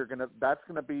 That's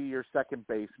gonna be your second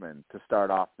baseman to start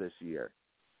off this year,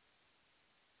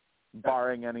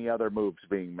 barring any other moves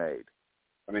being made.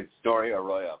 I mean, Story,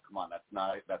 Arroyo, come on,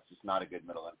 that's just not a good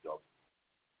middle infield.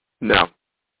 No.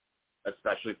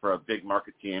 Especially for a big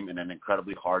market team in an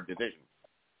incredibly hard division.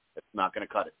 It's not going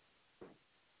to cut it.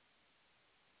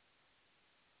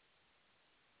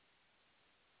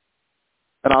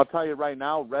 And I'll tell you right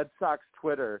now, Red Sox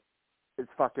Twitter is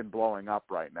fucking blowing up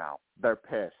right now. They're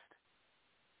pissed.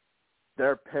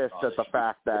 They're pissed at the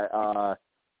fact that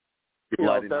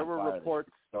there were reports.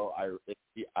 So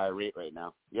irate right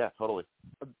now. Yeah, totally.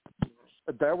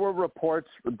 There were reports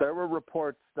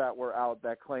that were out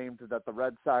that claimed that the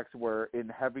Red Sox were in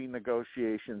heavy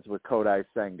negotiations with Kodai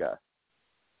Senga.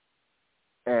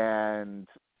 And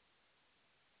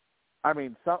I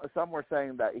mean, some were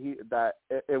saying that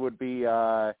they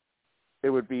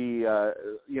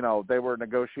were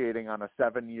negotiating on a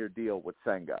 7-year deal with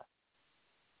Senga.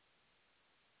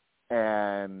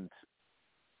 And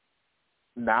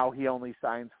now he only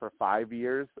signs for 5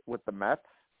 years with the Mets.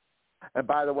 And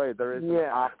by the way, there is an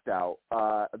opt-out.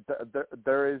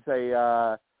 There is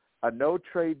a no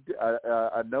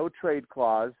trade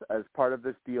clause as part of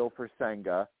this deal for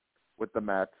Senga with the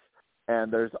Mets,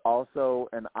 and there's also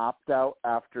an opt-out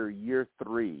after year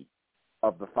 3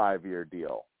 of the 5-year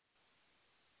deal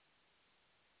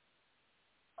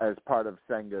as part of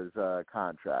Senga's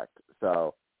contract.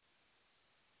 So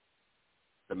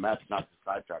the Mets, not to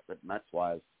sidetrack, but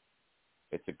Mets-wise,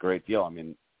 it's a great deal. I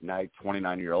mean, now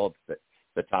 29-year-olds,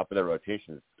 the top of their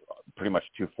rotation is pretty much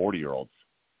two 40-year-olds.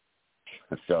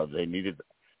 So they needed,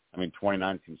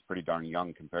 29 seems pretty darn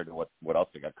young compared to what else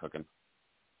they got cooking.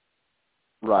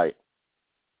 Right.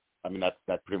 I mean,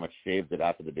 that pretty much saved it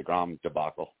after the DeGrom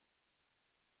debacle.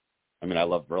 I mean, I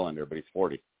love Verlander, but he's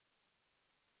 40.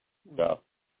 So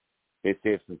they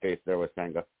saved some face there with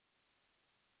Senga.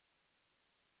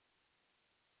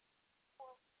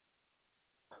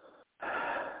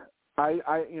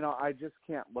 I just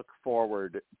can't look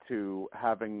forward to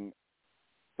having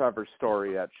Trevor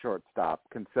Story at shortstop,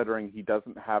 considering he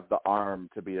doesn't have the arm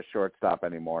to be a shortstop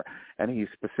anymore. And he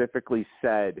specifically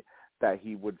said that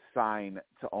he would sign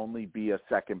to only be a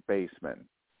second baseman.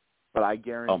 But I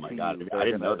guarantee oh my God, I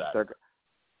didn't know that.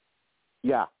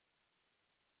 Yeah.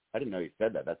 I didn't know he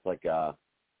said that. That's like, wow,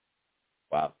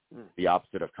 the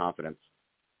opposite of confidence.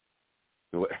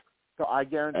 So I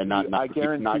guarantee you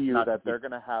that they're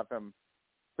going to have him.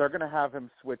 They're going to have him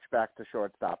switch back to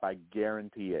shortstop. I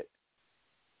guarantee it.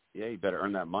 Yeah, you better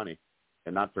earn that money,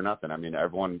 and not for nothing. I mean,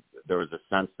 there was a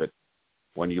sense that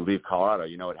when you leave Colorado,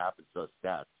 you know what happens to those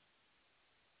stats.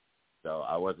 So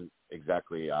I wasn't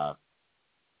exactly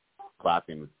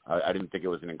clapping. I didn't think it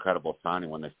was an incredible signing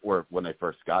when they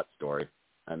first got Story,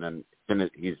 and then I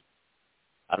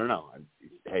don't know.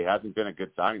 He hasn't been a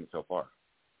good signing so far.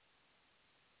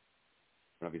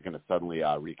 I don't know if he's going to suddenly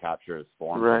recapture his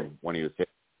form from when he was hit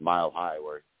mile high,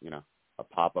 where a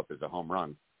pop up is a home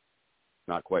run. It's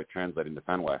not quite translating to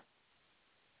Fenway.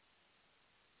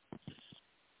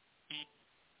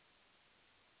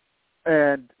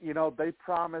 And they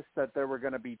promised that there were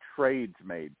going to be trades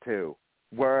made too.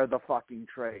 Where are the fucking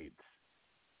trades?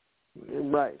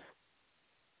 Right.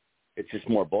 It's just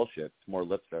more bullshit. It's more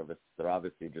lip service. They're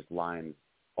obviously just lying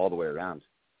all the way around,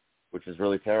 which is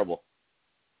really terrible.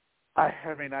 I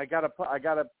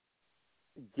gotta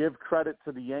give credit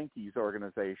to the Yankees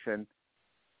organization.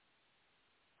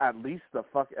 At least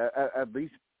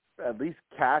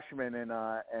Cashman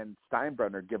and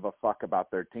Steinbrenner give a fuck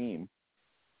about their team.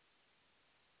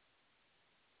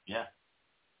 Yeah.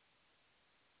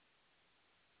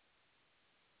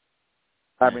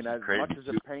 As much as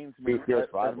it pains me,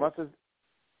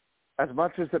 as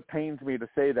much as it pains me to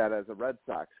say that as a Red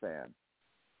Sox fan,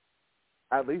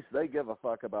 at least they give a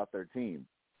fuck about their team.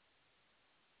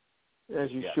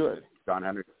 As you should. John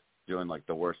Hendricks doing like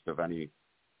the worst of any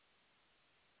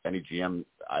GM,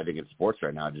 I think, in sports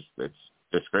right now. It's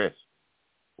disgrace.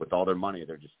 With all their money,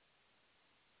 they're just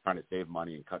trying to save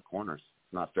money and cut corners.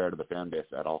 It's not fair to the fan base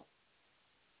at all.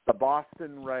 The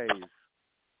Boston Rays.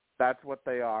 That's what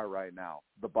they are right now.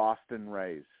 The Boston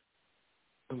Rays.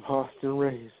 The Boston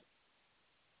Rays.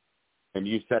 And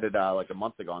you said it like a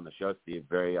month ago on the show, Steve,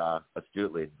 very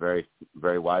astutely, very,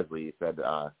 very wisely. You said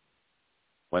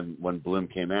when Bloom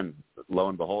came in, lo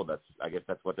and behold, I guess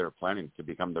that's what they were planning, to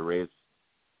become the Rays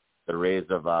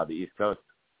of the East Coast.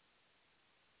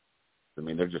 I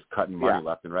mean, they're just cutting money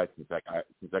left and right since that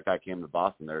guy came to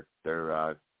Boston.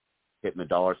 They're hitting the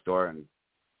dollar store and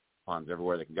ponds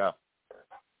everywhere they can go.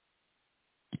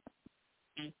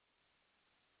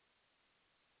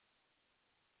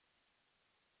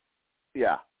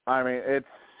 Yeah,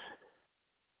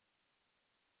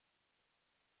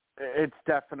 it's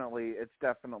definitely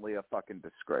a fucking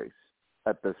disgrace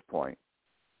at this point.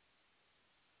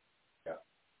 Yeah.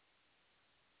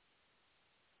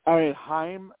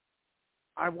 Heim,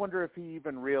 I wonder if he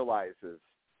even realizes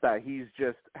that he's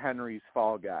just Henry's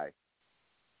fall guy.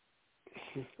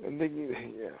 I think,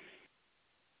 yeah.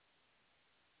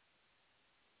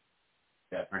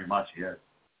 Yeah, pretty much, yes.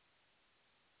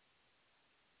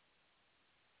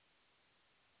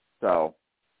 So,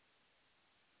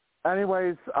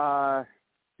 anyways, I'm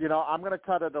going to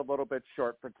cut it a little bit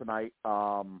short for tonight.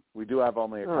 We do have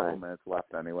only a couple minutes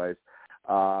left anyways.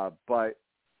 But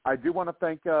I do want to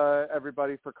thank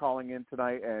everybody for calling in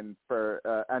tonight, and for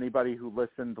anybody who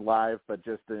listened live but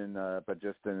just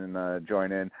didn't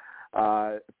join in.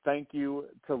 Thank you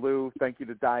to Lou. Thank you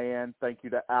to Diane. Thank you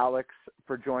to Alex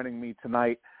for joining me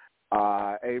tonight.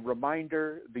 A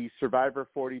reminder, the Survivor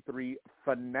 43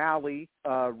 finale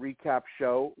recap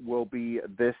show will be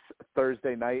this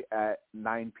Thursday night at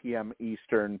 9 p.m.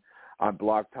 Eastern on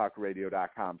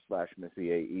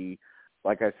blogtalkradio.com/MissyAE.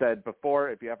 Like I said before,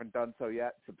 if you haven't done so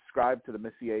yet, subscribe to the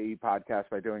Missy AE podcast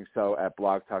by doing so at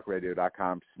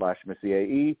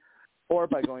blogtalkradio.com/MissyAE, or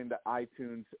by going to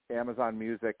iTunes, Amazon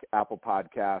Music, Apple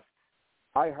Podcasts,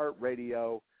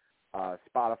 iHeartRadio,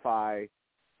 Spotify,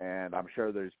 and I'm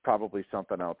sure there's probably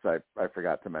something else I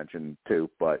forgot to mention too.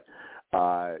 But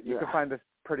you can find us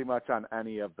pretty much on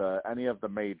any of the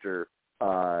major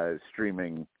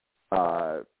streaming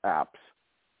apps.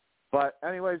 But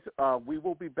anyways, we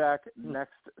will be back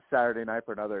next Saturday night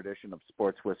for another edition of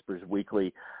Sports Whispers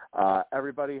Weekly.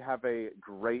 Everybody have a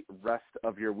great rest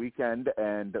of your weekend,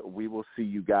 and we will see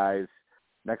you guys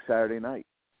next Saturday night.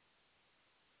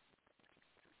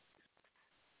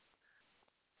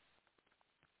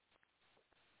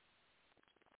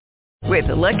 With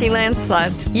the Lucky Land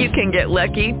Slots, you can get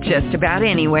lucky just about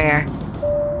anywhere.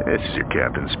 This is your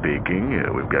captain speaking.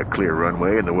 We've got clear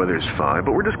runway and the weather's fine,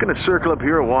 but we're just going to circle up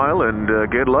here a while and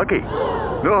get lucky.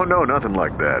 No, nothing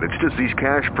like that. It's just these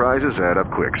cash prizes add up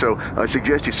quick. So I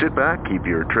suggest you sit back, keep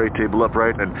your tray table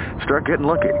upright, and start getting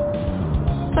lucky.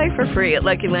 Play for free at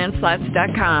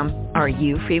LuckyLandSlots.com. Are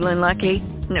you feeling lucky?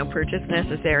 No purchase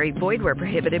necessary. Void where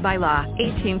prohibited by law.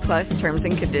 18+ terms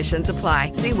and conditions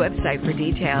apply. See website for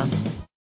details.